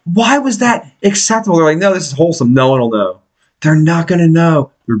cheese. Why was that acceptable? They're like, no, this is wholesome. No one will know. They're not gonna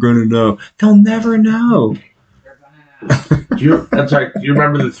know. They're gonna know. They'll never know. Do you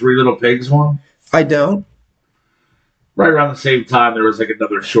remember the Three Little Pigs one? I don't. Right around the same time, there was like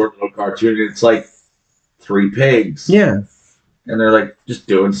another short little cartoon. And it's like three pigs. Yeah. And they're like just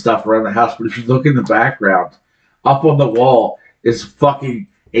doing stuff around the house. But if you look in the background, up on the wall is fucking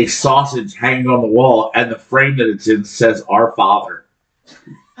a sausage hanging on the wall, and the frame that it's in says "Our Father."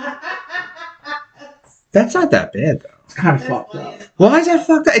 That's not that bad though. It's kind of fucked up. Why is that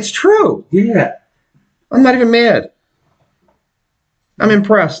fucked up? It's true. Yeah. I'm not even mad. I'm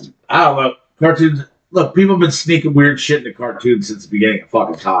impressed. I don't know. Cartoons. Look, people have been sneaking weird shit into cartoons since the beginning of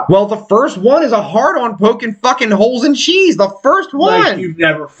fucking time. Well, the first one is a hard-on poking fucking holes in cheese. The first one. Like you've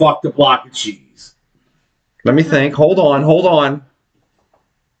never fucked a block of cheese. Let me think. Hold on.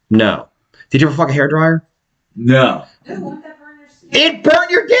 No. Did you ever fuck a hairdryer? No. It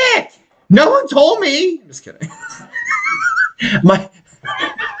burnt your dick. No one told me. I'm just kidding. My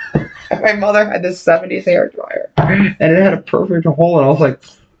mother had this 70s hairdryer, and it had a perfect hole, and I was like,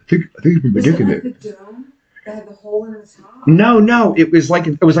 I think you put my dick in there. The dome that had the hole in the top? No. It was like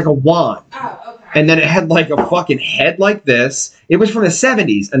a wand. Oh, okay. And then it had like a fucking head like this. It was from the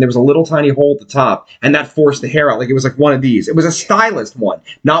 70s, and there was a little tiny hole at the top, and that forced the hair out. Like it was like one of these. It was a stylist one,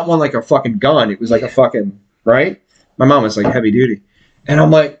 not one like a fucking gun. It was like a fucking, right? My mom was like heavy duty. And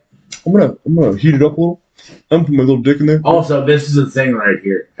I'm like, I'm gonna heat it up a little. I'm gonna put my little dick in there. Also, this is a thing right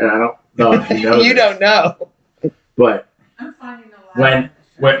here, and I don't know if you know. You don't know. But I'm finding a lot.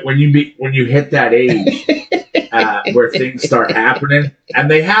 when you hit that age where things start happening,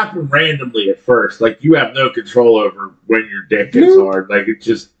 and they happen randomly at first, like you have no control over when your dick gets hard. Like it's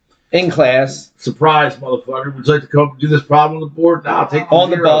just in class. Surprise, motherfucker! Would you like to come up and do this problem on the board? No, I'll take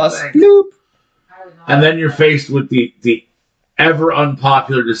on the bus. Bloop. And then you're faced with the ever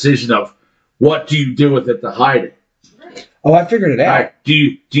unpopular decision of what do you do with it to hide it? Oh, I figured it out. Right. Do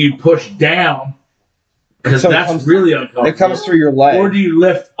you push down? Because So that's really uncomfortable. It comes through your leg. Or do you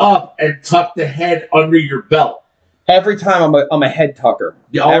lift up and tuck the head under your belt? Every time I'm a head tucker.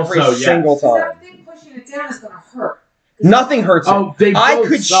 Yeah, also, Every single time. I think pushing it down is going to hurt. Nothing hurts it. Oh, they I both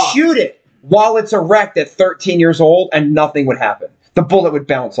could suck. shoot it while it's erect at 13 years old and nothing would happen. The bullet would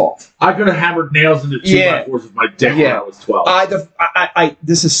bounce off. I could have hammered nails into 2x4s with my dick when I was 12.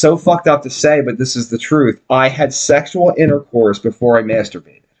 This is so fucked up to say, but this is the truth. I had sexual intercourse before I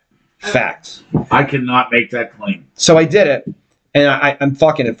masturbated. Facts. I cannot make that claim. So I did it, and I'm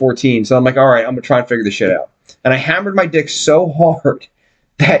fucking at 14, so I'm like, all right, I'm going to try and figure this shit out. And I hammered my dick so hard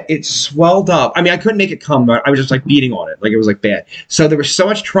that it swelled up. I mean, I couldn't make it come, but I was just like beating on it. Like it was like bad. So there was so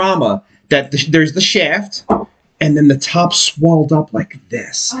much trauma that there's the shaft, and then the top swelled up like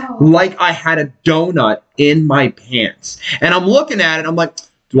this. Oh. Like I had a donut in my pants. And I'm looking at it, I'm like,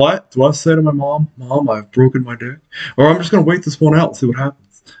 do I say to my mom, I've broken my dick? Or I'm just going to wait this one out and see what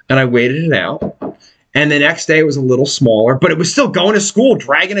happens. And I waited it out. And the next day it was a little smaller, but it was still going to school,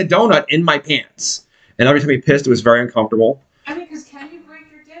 dragging a donut in my pants. And every time he pissed, it was very uncomfortable. I mean, because can you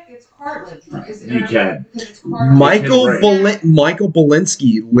break your dick? It's cartilage, right? Is it, You can. Because it's cartilage. Michael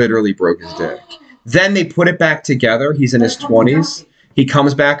Belinsky literally broke his dick. Then they put it back together. He's in his 20s. He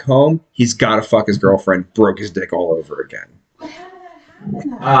comes back home. He's got to fuck his girlfriend. Broke his dick all over again. But how did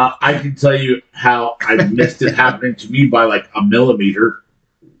that happen? I can tell you how I missed it happening to me by like a millimeter.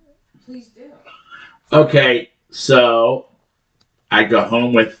 Please do. Okay, so I go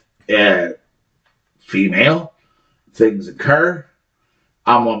home with a female. Things occur.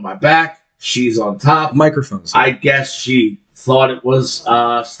 I'm on my back. She's on top. Microphones. I guess she thought it was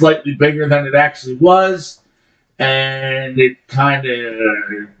slightly bigger than it actually was. And it kind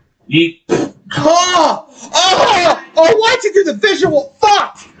of... Why'd you do the visual?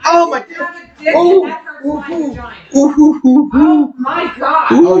 Fuck! Oh my You have a dick and that hurts my vagina. Oh my god.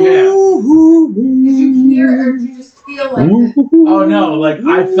 Oh, yeah. Did you hear it or did you just feel like this? Oh, no. Like,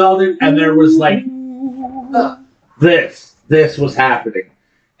 I felt it, and there was, like, this. This was happening.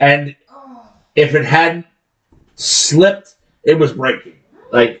 And Oh. if it hadn't slipped, it was breaking.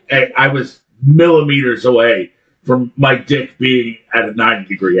 Like, I was millimeters away from my dick being at a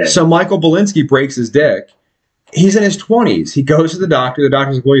 90-degree angle. So Michael Belinsky breaks his dick. He's in his 20s. He goes to the doctor. The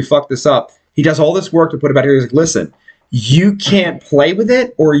doctor's like, well, you fucked this up. He does all this work to put it back together. He's like, listen, you can't play with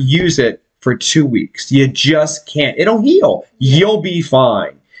it or use it for 2 weeks. You just can't. It'll heal. You'll be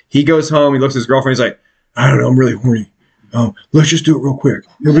fine. He goes home. He looks at his girlfriend. He's like, I don't know. I'm really horny. Oh, let's just do it real quick.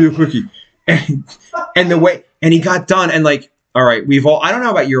 Real quickie. And he got done. And like, all right, I don't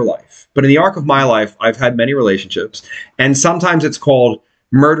know about your life, but in the arc of my life, I've had many relationships. And sometimes it's called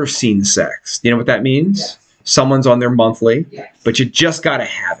murder scene sex. You know what that means? Yes. Someone's on their monthly, Yes. but you just got to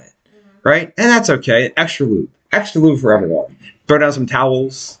have it. Right? And that's okay. Extra lube for everyone. Throw down some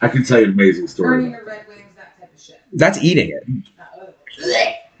towels. I can tell you an amazing story. Burning your red wings, that type of shit. That's eating it.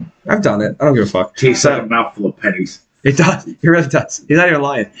 I've done it. I don't give a fuck. Tastes like a mouthful of pennies. It does. It really does. He's not even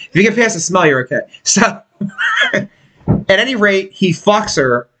lying. If you get past the smell, you're okay. So, at any rate, he fucks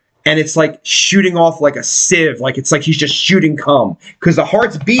her, and it's like shooting off like a sieve. Like it's like he's just shooting cum. Because the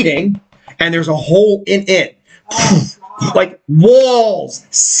heart's beating, and there's a hole in it. Like walls,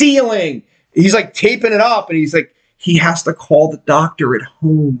 ceiling. He's like taping it up, and he's like, he has to call the doctor at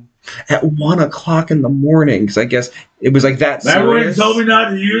home at 1 o'clock in the morning. Because I guess it was like that Remember when you serious. told me not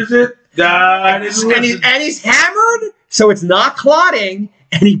to use it? I didn't listen. And he's hammered, so it's not clotting,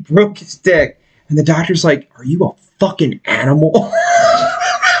 and he broke his dick. And the doctor's like, are you a fucking animal?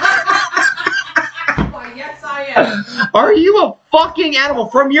 Why, yes, I am. Are you a fucking animal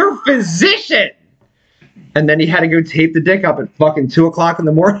from your physician? And then he had to go tape the dick up at fucking 2 o'clock in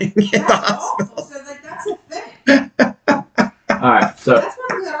the morning. That's awful. So, like, that's a thing. All right, so That's why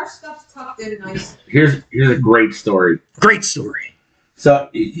we got our stuff's tucked in nice. here's a great story. Great story. So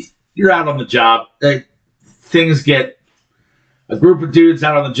you're out on the job. Things get a group of dudes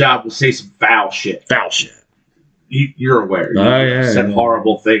out on the job will say some foul shit. Foul shit. You're aware. Oh, yeah, said yeah.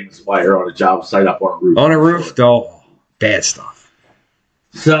 horrible things while you're on a job site up on a roof. On a roof, though. Bad stuff.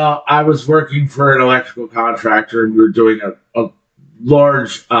 So I was working for an electrical contractor, and we were doing a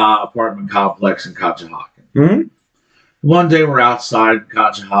large apartment complex in Conshohocken. Mm-hmm. One day we're outside in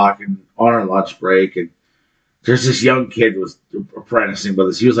Conshohocken on our lunch break, and there's this young kid who was apprenticing with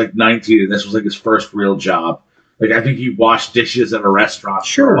us. He was like 19, and this was like his first real job. Like, I think he washed dishes at a restaurant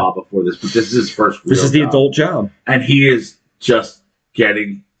for a while before this, but this is his first real job. This is the adult job. And he is just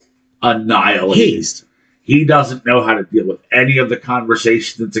getting annihilated. Hazed. He doesn't know how to deal with any of the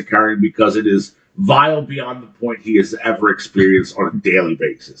conversation that's occurring because it is vile beyond the point he has ever experienced on a daily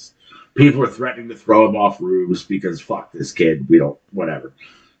basis. People are threatening to throw him off roofs because fuck this kid, we don't, whatever.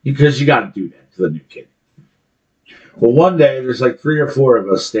 Because you got to do that to the new kid. Well, one day there's like 3 or 4 of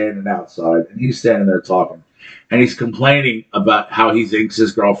us standing outside, and he's standing there talking, and he's complaining about how he thinks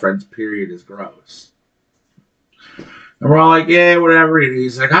his girlfriend's period is gross. And we're all like, yeah, whatever. And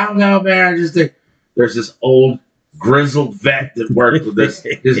he's like, I don't know, man. I just think there's this old grizzled vet that worked with us.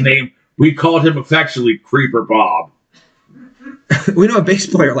 His name, we called him affectionately Creeper Bob. We know a bass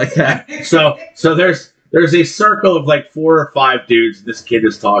player like that. So there's a circle of like 4 or 5 dudes, and this kid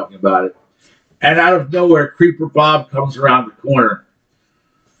is talking about it. And out of nowhere, Creeper Bob comes around the corner.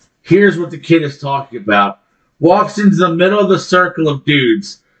 Here's what the kid is talking about. walks into the middle of the circle of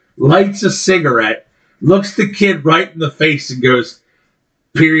dudes, lights a cigarette, looks the kid right in the face and goes,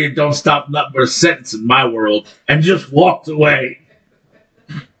 "Period, don't stop nothing but a sentence in my world," and just walked away.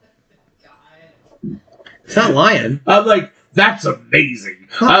 It's not lying. I'm like, that's amazing.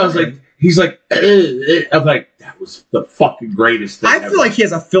 I was like, he's like, I'm like, that was the fucking greatest thing I ever. feel like he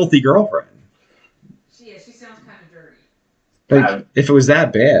has a filthy girlfriend. She sounds kind of dirty. Like, if it was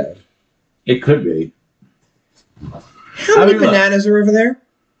that bad. It could be. How many bananas are over there?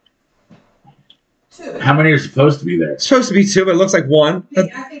 2. How many are supposed to be there? It's supposed to be 2, but it looks like 1. I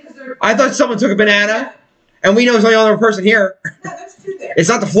think because they're. I thought someone took a banana, and we know there's only other person here. No, there's 2 there. It's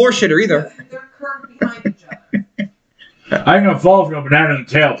not the floor shitter either. They're curved behind each other. I ain't gonna fall from a banana in the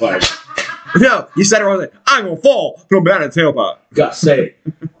tailpipe. No, you said it wrong. I'm gonna fall from a banana tailpipe. Gotta say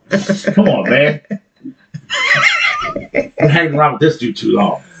it. Come on, man. Been hanging around with this dude too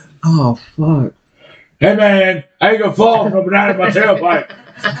long. Oh fuck. Hey man, I ain't gonna fall from a banana in my tailpipe.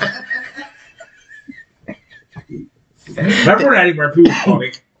 Remember when Eddie Murphy was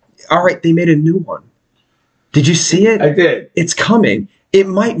funny? All right, they made a new one. Did you see it? I did. It's coming. It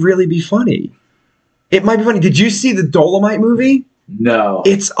might really be funny. It might be funny. Did you see the Dolomite movie? No.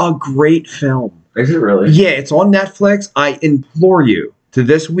 It's a great film. Is it really? Yeah, it's on Netflix. I implore you to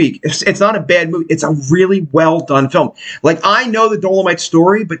this week. It's not a bad movie. It's a really well done film. Like, I know the Dolomite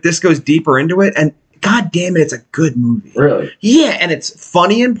story, but this goes deeper into it. And god damn it, it's a good movie. Really? Yeah, and it's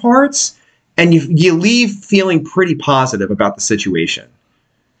funny in parts. And you leave feeling pretty positive about the situation.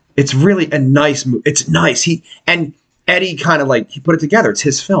 It's really a nice movie. It's nice. Eddie kind of like, he put it together. It's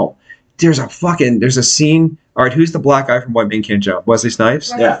his film. There's a scene. All right, who's the black guy from White Men Can't Jump? Wesley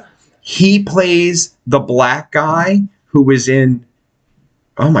Snipes? Yeah. He plays the black guy who was in,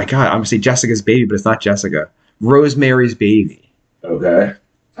 oh my God, I'm going to say Jessica's Baby, but it's not Jessica. Rosemary's Baby. Okay.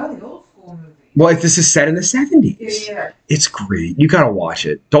 Oh, the old school movie. Well, this is set in the 70s. Yeah. It's great. You got to watch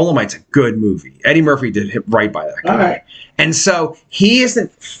it. Dolomite's a good movie. Eddie Murphy did hit right by that guy. All right. And so he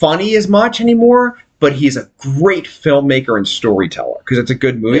isn't funny as much anymore, but he's a great filmmaker and storyteller because it's a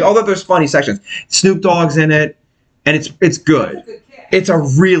good movie. Although there's funny sections. Snoop Dogg's in it, and it's good. It's a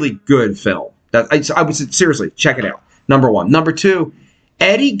really good film. I would say, seriously, check it out. Number 1. Number 2,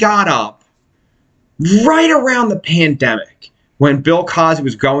 Eddie got up right around the pandemic when Bill Cosby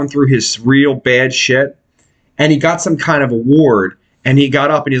was going through his real bad shit, and he got some kind of award, and he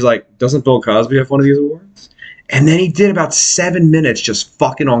got up and he's like, doesn't Bill Cosby have one of these awards? And then he did about 7 minutes just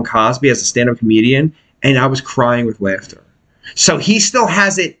fucking on Cosby as a stand-up comedian, and I was crying with laughter. So he still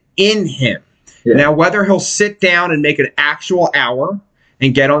has it in him. Yeah. Now, whether he'll sit down and make an actual hour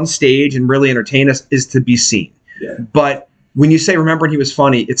and get on stage and really entertain us is to be seen. Yeah. But when you say remember he was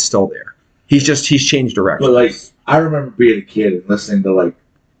funny, it's still there. He's changed direction. But like, I remember being a kid and listening to like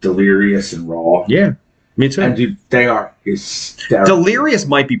Delirious and Raw. Yeah, me too. And dude, they are hysterical. Delirious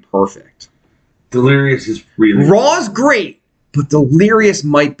might be perfect. Delirious is really Raw's great, but Delirious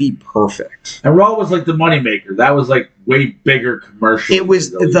might be perfect. And Raw was like the moneymaker. That was like way bigger commercial. It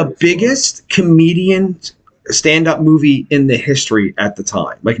was the biggest comedian stand-up movie in the history at the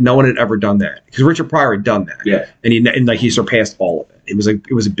time. Like no one had ever done that because Richard Pryor had done that. Yeah, and he surpassed all of it.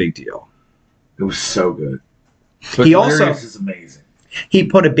 It was a big deal. It was so good. But He Delirious also is amazing. He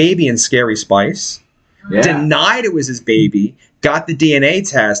put a baby in Scary Spice. Yeah. Denied it was his baby, got the DNA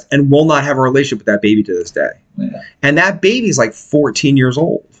test, and will not have a relationship with that baby to this day. Yeah. And that baby's like 14 years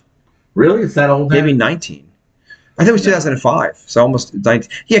old. Really? It's that old now? Maybe 19. I think it was 2005, so almost 19.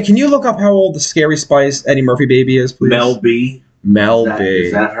 Yeah, can you look up how old the Scary Spice Eddie Murphy baby is, please? Mel B. Mel B.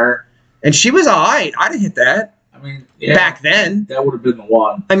 Is that her? And she was all right. I didn't hit that. I mean, yeah, back then. That would have been the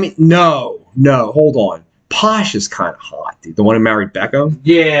one. I mean, no, hold on. Posh is kind of hot, dude. The one who married Beckham?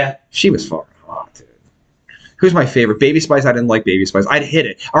 Yeah. She was fucking hot, dude. Who's my favorite? Baby Spice, I didn't like Baby Spice. I'd hit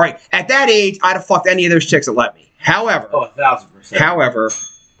it. All right, at that age, I'd have fucked any of those chicks that let me. However. Oh, 1,000%. However.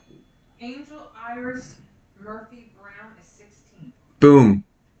 Angel Iris Murphy Brown is 16. Boom.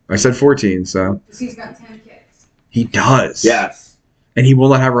 I said 14, so. Because he's got 10 kids. He does. Yes. And he will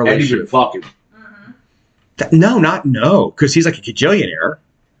not have a relationship. And he's fucking. No, because he's like a cajillionaire.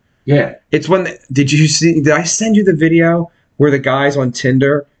 Yeah. It's when, did I send you the video where the guy's on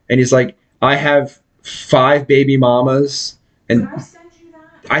Tinder and he's like, I have 5 baby mamas. And Did I send you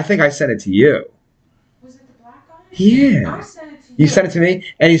that? I think I sent it to you. Was it the black guy? Yeah. I sent it to you. You sent it to me,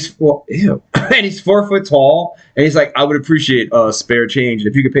 and he's, well, ew. And he's 4 foot tall, and he's like, I would appreciate spare change. And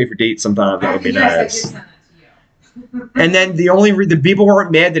if you could pay for dates sometime, that would be yes, nice. I did send it to you. And then the people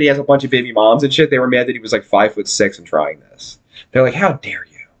weren't mad that he has a bunch of baby moms and shit. They were mad that he was like 5'6" and trying this. They're like, how dare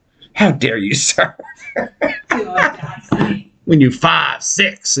you? How dare you, sir? That's When you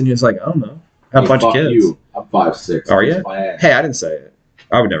 5'6", and you're just like, I don't know. Have a bunch of kids. You. I'm 5'6". Are you? My ass. Hey, I didn't say it.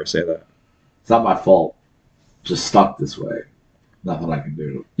 I would never say that. It's not my fault. Just stuck this way. Nothing I can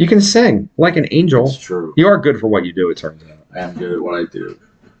do. You can sing like an angel. It's true. You are good for what you do, it turns out. I am good at what I do.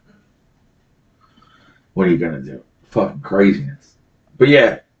 What are you gonna do? Fucking craziness. But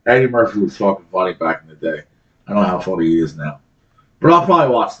yeah, Eddie Murphy was fucking funny back in the day. I don't know how funny he is now. But I'll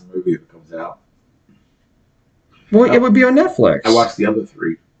probably watch the movie if it comes out. Well, it would be on Netflix. I watched the other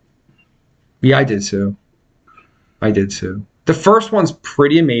 3. Yeah, I did too. The first one's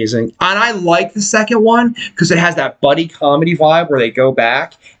pretty amazing. And I like the second one because it has that buddy comedy vibe where they go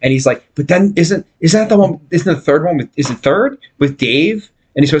back and he's like, but then isn't the third one is it third with Dave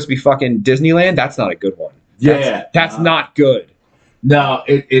and he's supposed to be fucking Disneyland? That's not a good one. That's not good. No,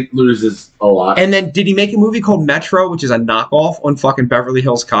 it loses a lot. And then did he make a movie called Metro, which is a knockoff on fucking Beverly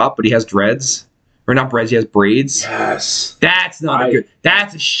Hills Cop, but he has dreads? Or not dreads, he has braids. Yes. That's not a good.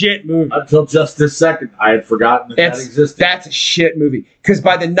 That's a shit movie. Until just this second, I had forgotten that existed. That's a shit movie. Because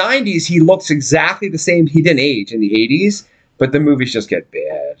by the 90s, he looks exactly the same. He didn't age in the 80s, but the movies just get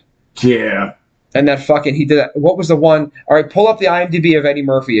bad. Yeah. And that fucking, he did that. What was the one? All right, pull up the IMDb of Eddie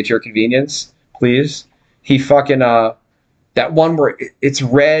Murphy at your convenience, please. He fucking, that one where it's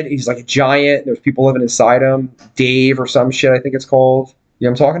red, he's like a giant, there's people living inside him. Dave or some shit, I think it's called. You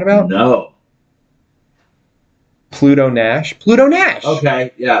know what I'm talking about? No. Pluto Nash.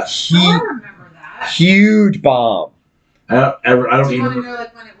 Okay, yes. I remember that. Huge bomb. I don't Do you want to even. know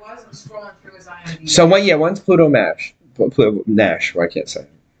like when it was? I'm scrolling through his IMDb. So when's Pluto Nash? Pluto Nash, well, I can't say.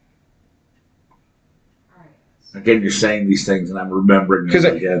 All right. Again, you're saying these things, and I'm remembering Because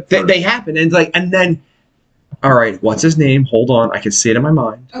them again. they happen, and then, all right, what's his name? Hold on, I can see it in my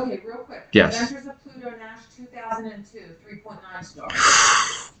mind. Okay, real quick. Yes. Adventures of Pluto Nash 2002, 3.9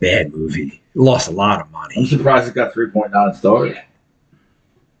 stars. Bad movie. Lost a lot of I'm money. surprised it got 3.9 stars. Yeah.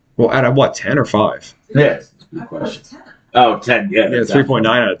 Well, out of what, 10 or 5? Yeah, that's a good I question. thought it was 10. Oh, 10, yeah. Yeah, that's 3.9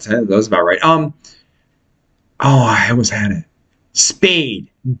 out of 10. That was about right. Oh, I almost had it. Spade.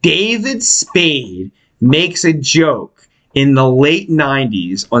 David Spade makes a joke in the late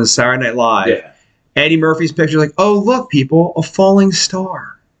 90s on Saturday Night Live. Yeah. Eddie Murphy's picture, like, oh, look, people, a falling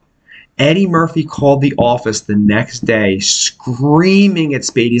star. Eddie Murphy called the office the next day screaming at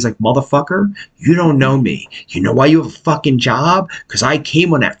Spade. He's like, motherfucker, you don't know me. You know why you have a fucking job? Because I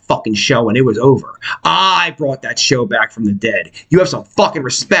came on that fucking show and it was over. I brought that show back from the dead. You have some fucking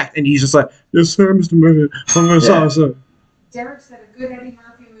respect. And he's just like, yes, sir, Mr. Murphy. I'm going to Yeah. sir. Derek said a good Eddie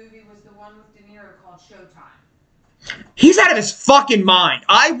Murphy movie was the one with De Niro called Showtime. He's out of his fucking mind.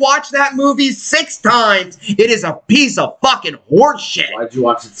 I watched that movie 6 times. It is a piece of fucking horseshit. Why'd you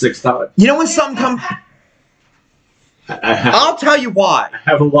watch it 6 times? You know when something comes... I'll tell you why. I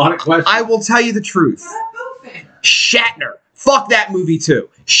have a lot of questions. I will tell you the truth. Got a Bowfinger. Shatner. Fuck that movie too.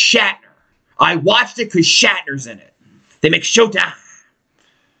 Shatner. I watched it because Shatner's in it. They make Showtime.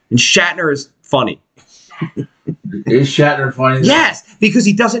 And Shatner is funny. Is Shatner funny? Yes, because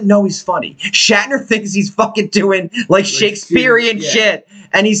he doesn't know he's funny. Shatner thinks he's fucking doing like Shakespearean yeah. shit.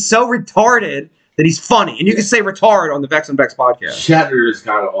 And he's so retarded that he's funny. And you can say retard on the Vex On Vex podcast. Shatner is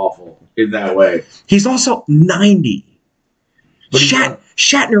kind of awful in that way. He's also 90. But he's not-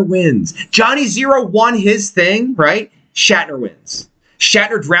 Shatner wins. Johnny Zero won his thing, right? Shatner wins.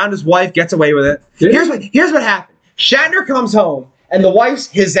 Shatner drowned his wife, gets away with it. Yeah. Here's what happened. Shatner comes home, and the wife's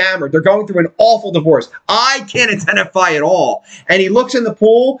his hammered. They're going through an awful divorce. I can't identify at all. And he looks in the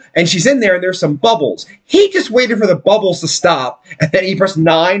pool, and she's in there, and there's some bubbles. He just waited for the bubbles to stop, and then he pressed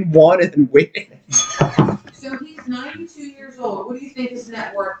 9-1 and then waited. So he's 92 years old. What do you think his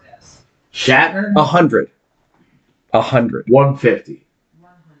net worth is? Shatner? 100. 100. 150.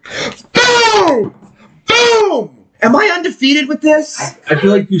 100. Boom! Boom! Am I undefeated with this? I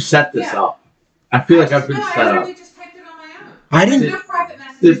feel like you set this Yeah. up. I feel like I've been No, I set up. literally just typed it on my own. I There's didn't. no private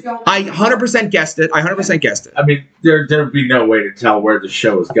messages going on. I 100% guessed it. I 100% guessed it. I mean, there'd be no way to tell where the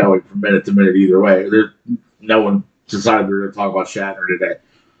show is going from minute to minute either way. No one decided we were going to talk about Shatner today.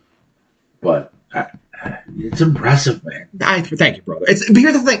 But it's impressive, man. Thank you, brother. But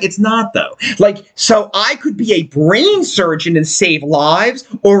here's the thing. It's not, though. Like, so I could be a brain surgeon and save lives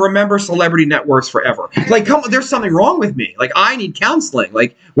or remember celebrity networks forever. Like, come on, there's something wrong with me. Like, I need counseling.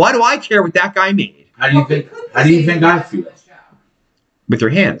 Like, why do I care what that guy made? How do you think I feel? With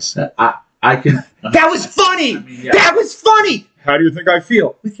your hands. I can. That was funny. I mean, yeah. That was funny. How do you think I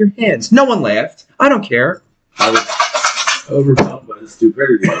feel? With your hands. No one laughed. I don't care. I was overwhelmed by the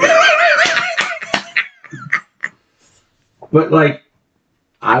stupidity. But like,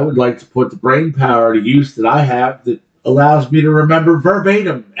 I would like to put the brain power to use that I have that allows me to remember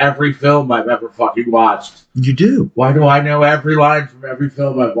verbatim every film I've ever fucking watched. You do. Why do I know every line from every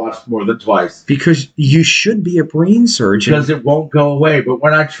film I've watched more than twice? Because you should be a brain surgeon. Because it won't go away. But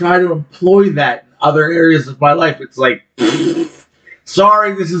when I try to employ that in other areas of my life, it's like,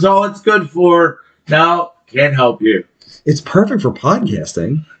 sorry, this is all it's good for. No, can't help you. It's perfect for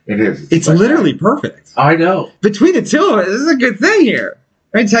podcasting. It is. It's literally perfect. I know. Between the two of us, this is a good thing here.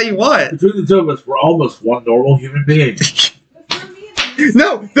 I tell you what. Between the two of us, we're almost one normal human being.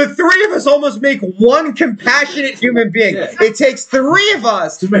 No, the three of us almost make one compassionate human being. Yeah. It takes three of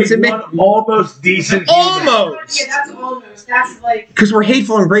us to make one almost decent almost. Yeah, that's almost. That's like. Because we're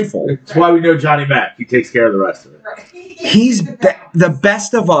hateful and grateful. That's why we know Johnny Mac. He takes care of the rest of it. Right. He's the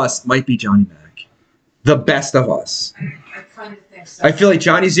best of us. Might be Johnny Mac. The best of us. I kind of think so. I feel like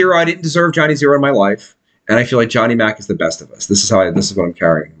Johnny Zero. I didn't deserve Johnny Zero in my life, and I feel like Johnny Mac is the best of us. This is what I'm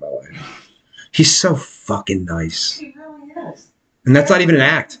carrying in my life. He's so fucking nice. He really is. And that's not even an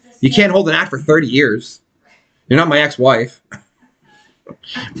act. You can't hold an act for 30 years. You're not my ex-wife.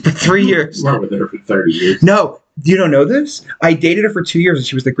 For 3 years. You weren't with her for 30 years. No, you don't know this? I dated her for 2 years and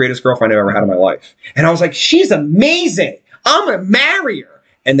she was the greatest girlfriend I've ever had in my life. And I was like, she's amazing. I'm going to marry her.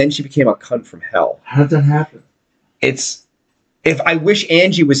 And then she became a cunt from hell. How did that happen? If I wish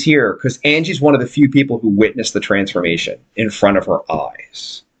Angie was here, because Angie's one of the few people who witnessed the transformation in front of her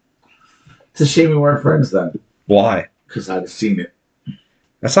eyes. It's a shame we weren't friends then. Why? Because I'd have seen it.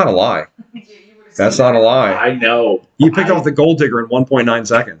 That's not a lie. Yeah, you would've That's seen not a that. lie. I know. You picked off the gold digger in 1.9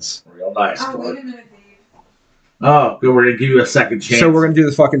 seconds. Real nice. Oh, boy. wait a minute, Dave. Oh, good. We're going to give you a second chance. So we're going to do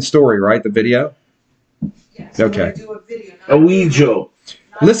the fucking story, right? The video? Yes, Okay. we're gonna do a video. A Ouija.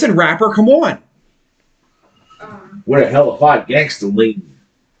 Listen, rapper, come on. What a hell of 5 gangster lean.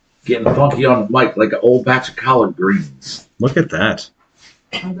 Getting funky on the mic like an old batch of collard greens. Look at that.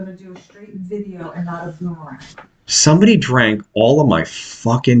 I'm gonna do a straight video and not a boomerang. Somebody drank all of my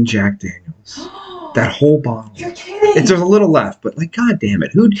fucking Jack Daniels. That whole bottle. You're kidding. There's a little left, but like, god damn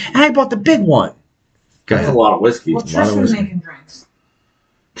it. And I bought the big one. Go That's a ahead. lot of whiskey. Well, a lot of Trish was whiskey. making drinks.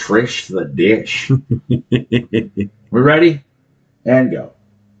 Trish to the dish. We ready? And go.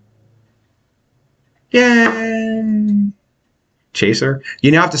 Yay. Chaser.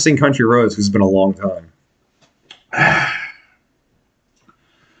 You now have to sing Country Roads because it's been a long time.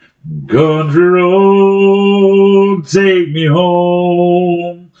 Country road, take me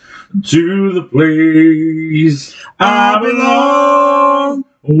home to the place I belong.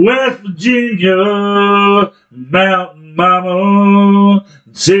 West Virginia, Mountain Mama,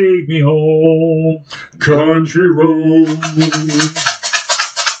 take me home. Country road.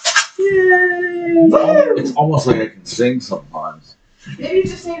 Yay. It's almost like I can sing sometimes. Maybe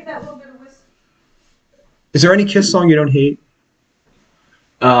just save that little bit of whiskey. Is there any Kiss song you don't hate?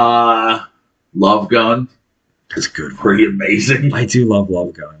 Love Gun. That's a good. Pretty amazing. I do love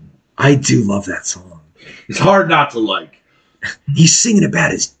Love Gun. I do love that song. It's hard not to like. He's singing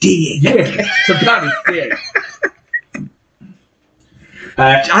about his dick. Yeah, it's about his dick.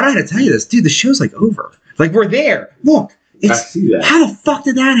 I don't know how to tell you this. Dude, the show's like over. Like, we're there. Look. I see that. How the fuck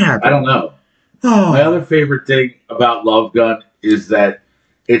did that happen? I don't know. Oh. My other favorite thing about Love Gun is that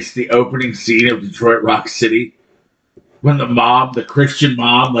it's the opening scene of Detroit Rock City when the mom, the Christian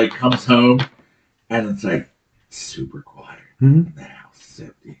mom, like comes home and it's like super quiet. Mhm. And the house is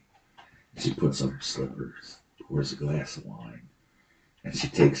empty. She puts on her slippers, pours a glass of wine, and she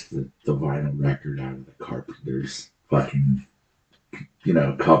takes the vinyl record out of the Carpenter's fucking,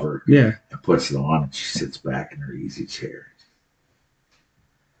 cover Yeah. and puts it on, and she sits back in her easy chair.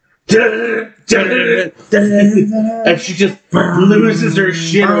 And she just loses her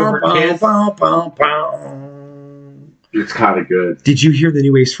shit over Kiss. It's kind of good. Did you hear the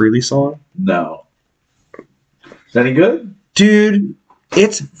new Ace Frehley song? No. Is that any good? Dude,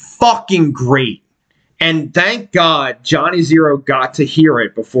 it's fucking great. And thank God Johnny Zero got to hear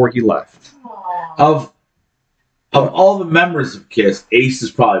it before he left. Aww. Of all the members of Kiss, Ace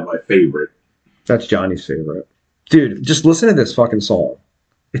is probably my favorite. That's Johnny's favorite. Dude, just listen to this fucking song.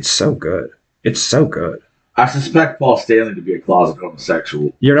 It's so good. It's so good. I suspect Paul Stanley to be a closet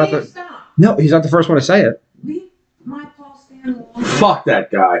homosexual. You're not Dave, the... stop. No, he's not the first one to say it. Leave my Paul Stanley alone. Fuck that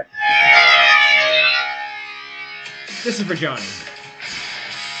guy. This is for Johnny.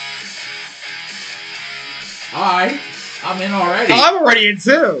 Alright, I'm in already. I'm already in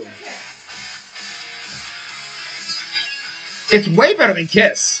too. It's way better than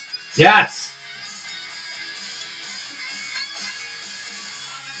Kiss. Yes.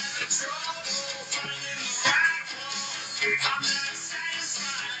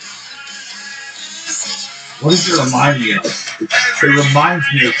 What does it remind me of? It reminds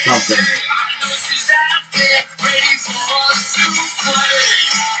me of something.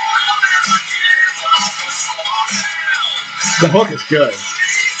 The hook is good.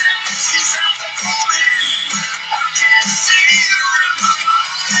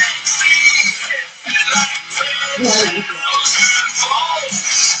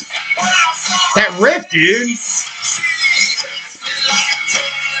 That riff, dude.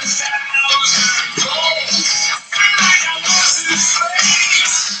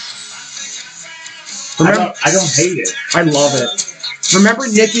 I don't hate it. I love it. Remember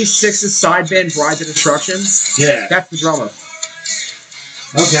Nikki Sixx's side band, Bride to Destruction? Yeah. That's the drummer.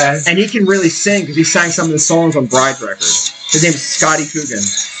 Okay. And he can really sing because he sang some of the songs on Bride's record. His name is Scotty Coogan.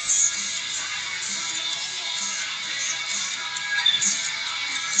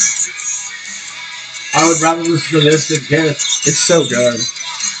 I would rather listen to this than Kiss. It's so good.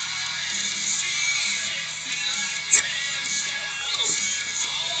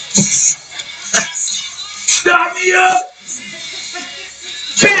 Stop me up!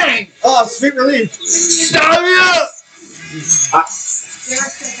 Bang! Oh, sweet relief. Stop me up!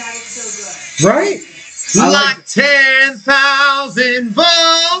 Derek said that is so good. Right? Like 10,000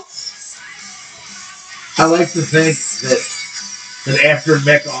 volts. I like to think that after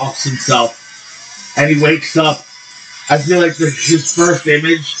Mick offs himself and he wakes up, I feel like his first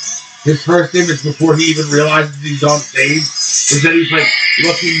image before he even realizes he's on stage is that he's like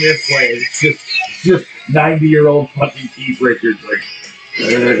looking this way. And it's just 90-year-old fucking Keith Richards like,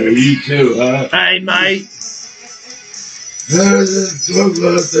 you too, huh? Hey, mate.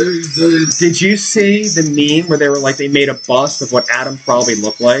 Did you see the meme where they were like, they made a bust of what Adam probably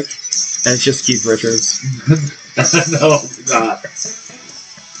looked like? And it's just Keith Richards. No, it's not.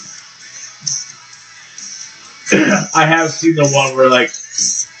 I have seen the one where like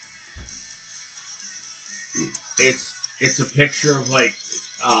it's a picture of like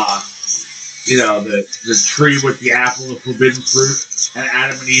the tree with the apple of forbidden fruit, and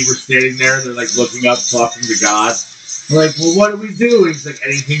Adam and Eve are standing there and they're like looking up talking to God. They're like, well, what do we do? And he's like,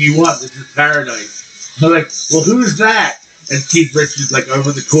 anything you want, this is paradise. They're like, well, who's that? And Keith Richards like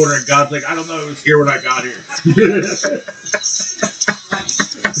over the corner, and God's like, I don't know, it was here when I got here.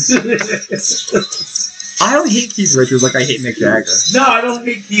 I don't hate Keith Richards like I hate Mick Jagger. No, I don't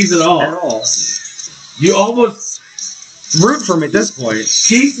hate Keith at all. At all. You almost root for him at this point.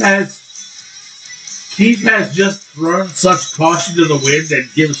 Keith has just thrown such caution to the wind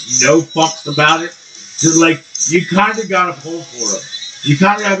and gives no fucks about it. Just like you kind of gotta pull for him. You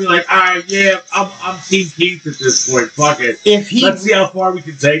kind of gotta be like, all right, yeah, I'm Team Keith at this point. Fuck it. Let's see how far we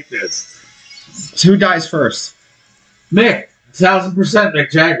can take this. So who dies first? Mick. 1,000% Mick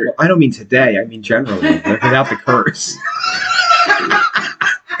Jagger. Well, I don't mean today. I mean generally, like, without the curse.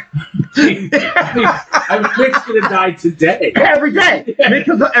 I mean, Mick's gonna die today. Every day. Mick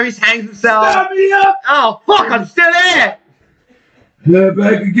comes up, he hangs himself. Stop me up! Oh, fuck, I'm still there. Yeah,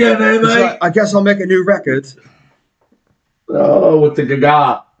 back again, eh, mate? I guess I'll make a new record. Oh, with the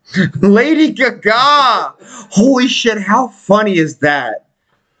Gaga. Lady Gaga. Holy shit, how funny is that?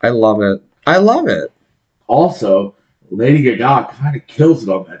 I love it. I love it. Also, Lady Gaga kind of kills it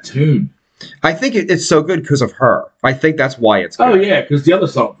on that tune. I think it's so good because of her. I think that's why it's good. Oh, yeah, because the other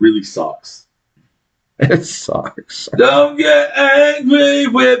song really sucks. It sucks. Don't get angry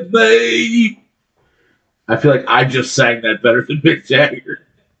with me. I feel like I just sang that better than Mick Jagger.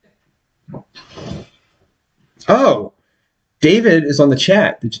 Oh, David is on the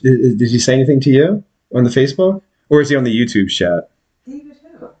chat. Did he say anything to you on the Facebook? Or is he on the YouTube chat? David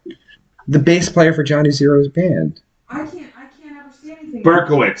who? The bass player for Johnny Zero's band. I can't ever see anything.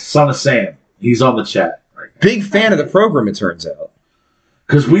 Berkowitz, son of Sam. He's on the chat. Big fan of the program, it turns out.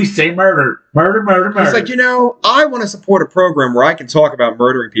 Because we say murder. Murder, murder, murder. He's like, I want to support a program where I can talk about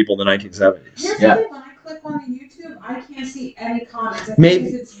murdering people in the 1970s. Here's Yeah. the thing, when I click on the YouTube, I can't see any comments. I think Maybe.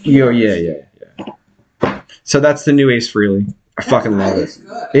 it's Yeah. So that's the new Ace Frehley. I fucking love it. It's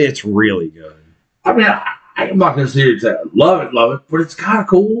good. It's really good. I mean, I'm not going to sit here and say I love it, but it's kind of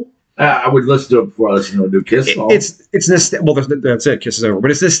cool. I would listen to it before I listen to a new Kiss song. It's that's it. Kiss is over,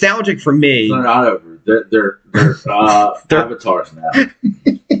 but it's nostalgic for me. They're not over. They're avatars now.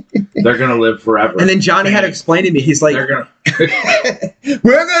 They're gonna live forever. And then Johnny had to explain to me. He's like, they're gonna.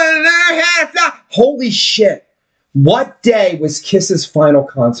 "We're gonna learn how to fly." Holy shit! What day was Kiss's final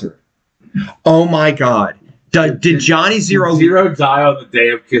concert? Oh my god! Did Johnny Zero die on the day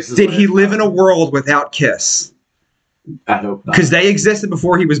of Kiss's? Did he live in a world without Kiss? I hope not. Because they existed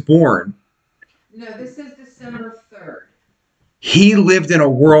before he was born. No, this is December 3rd. He lived in a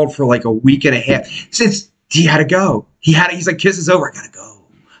world for like a week and a half. Since he had to go. He's like, Kiss is over.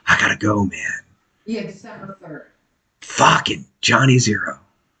 I gotta go, man. Yeah, December 3rd. Fucking Johnny Zero.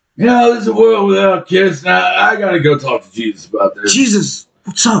 You know, this is a world without Kiss. Now I gotta go talk to Jesus about this. Jesus,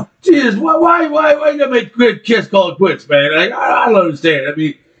 what's up? Jesus, why you gotta make Kiss call it quits, man? Like, I don't understand. I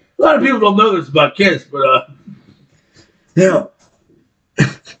mean, a lot of people don't know this about Kiss, but Yeah.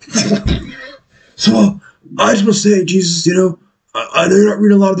 So I just want to say, Jesus, you know, I know you're not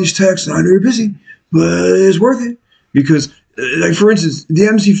reading a lot of these texts, and I know you're busy, but it's worth it because, like, for instance, the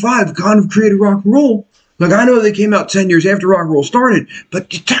MC5 kind of created rock and roll. Like, I know they came out 10 years after rock and roll started,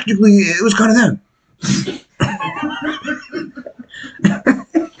 but technically it was kind of them.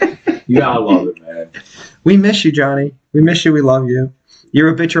 you gotta love it, man. We miss you, Johnny. We miss you. We love you. Your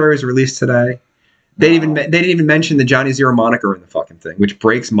obituary was released today. They didn't even mention the Johnny Zero moniker in the fucking thing, which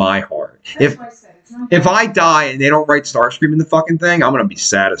breaks my heart. That's why I said it's not If I die and they don't write Starscream in the fucking thing, I'm gonna be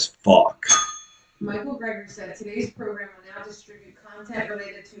sad as fuck. Michael Greger said today's program will now distribute content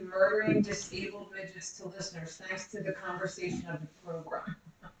related to murdering disabled midgets to listeners thanks to the conversation of the program.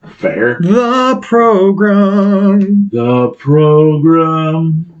 Fair. The program. The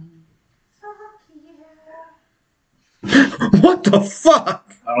program. What the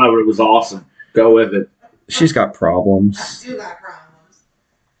fuck? I don't know, but it was awesome. Go with it. She's got problems. I do got problems.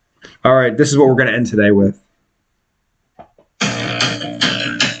 All right, this is what we're gonna end today with.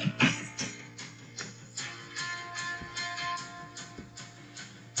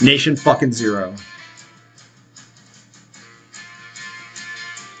 Nation fucking zero.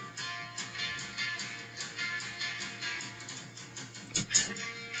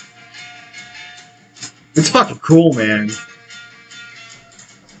 It's fucking cool, man.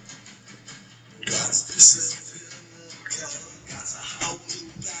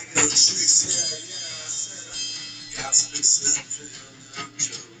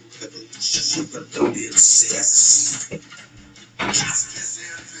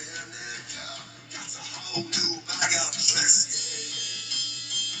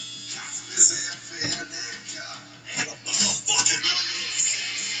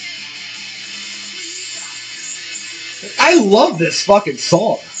 I love this fucking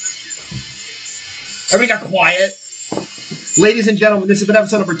song. Everybody got quiet. Ladies and gentlemen, this has been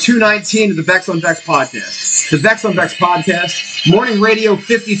episode number 219 of the Vex on Vex podcast. The Vex on Vex podcast, Morning Radio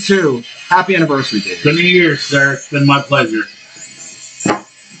 52. Happy anniversary, Dave. Good New Year, sir. It's been my pleasure.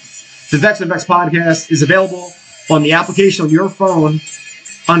 The Vex on Vex podcast is available on the application on your phone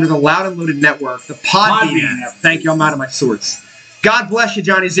under the Loud and Loaded network, the Podbean app. Thank you, I'm out of my sorts. God bless you,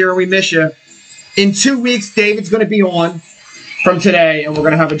 Johnny Zero. We miss you. In 2 weeks, David's going to be on from today, and we're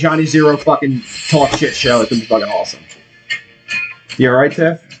going to have a Johnny Zero fucking talk shit show. It's going to be fucking awesome. You all right,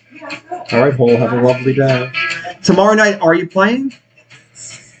 Tiff? All right, Paul. Have a lovely day. Tomorrow night, are you playing?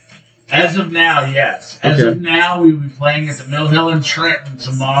 As of now, yes. As of now, we will be playing at the Mill Hill in Trenton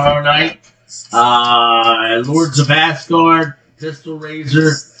tomorrow night. Lords of Asgard, Pistol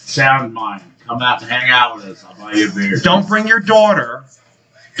Razor, Sound Mind. Come out and hang out with us. I'll buy you a beer. Don't bring your daughter.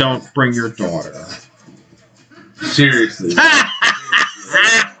 Don't bring your daughter. Seriously.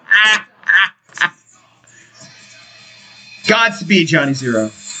 Godspeed, Johnny Zero.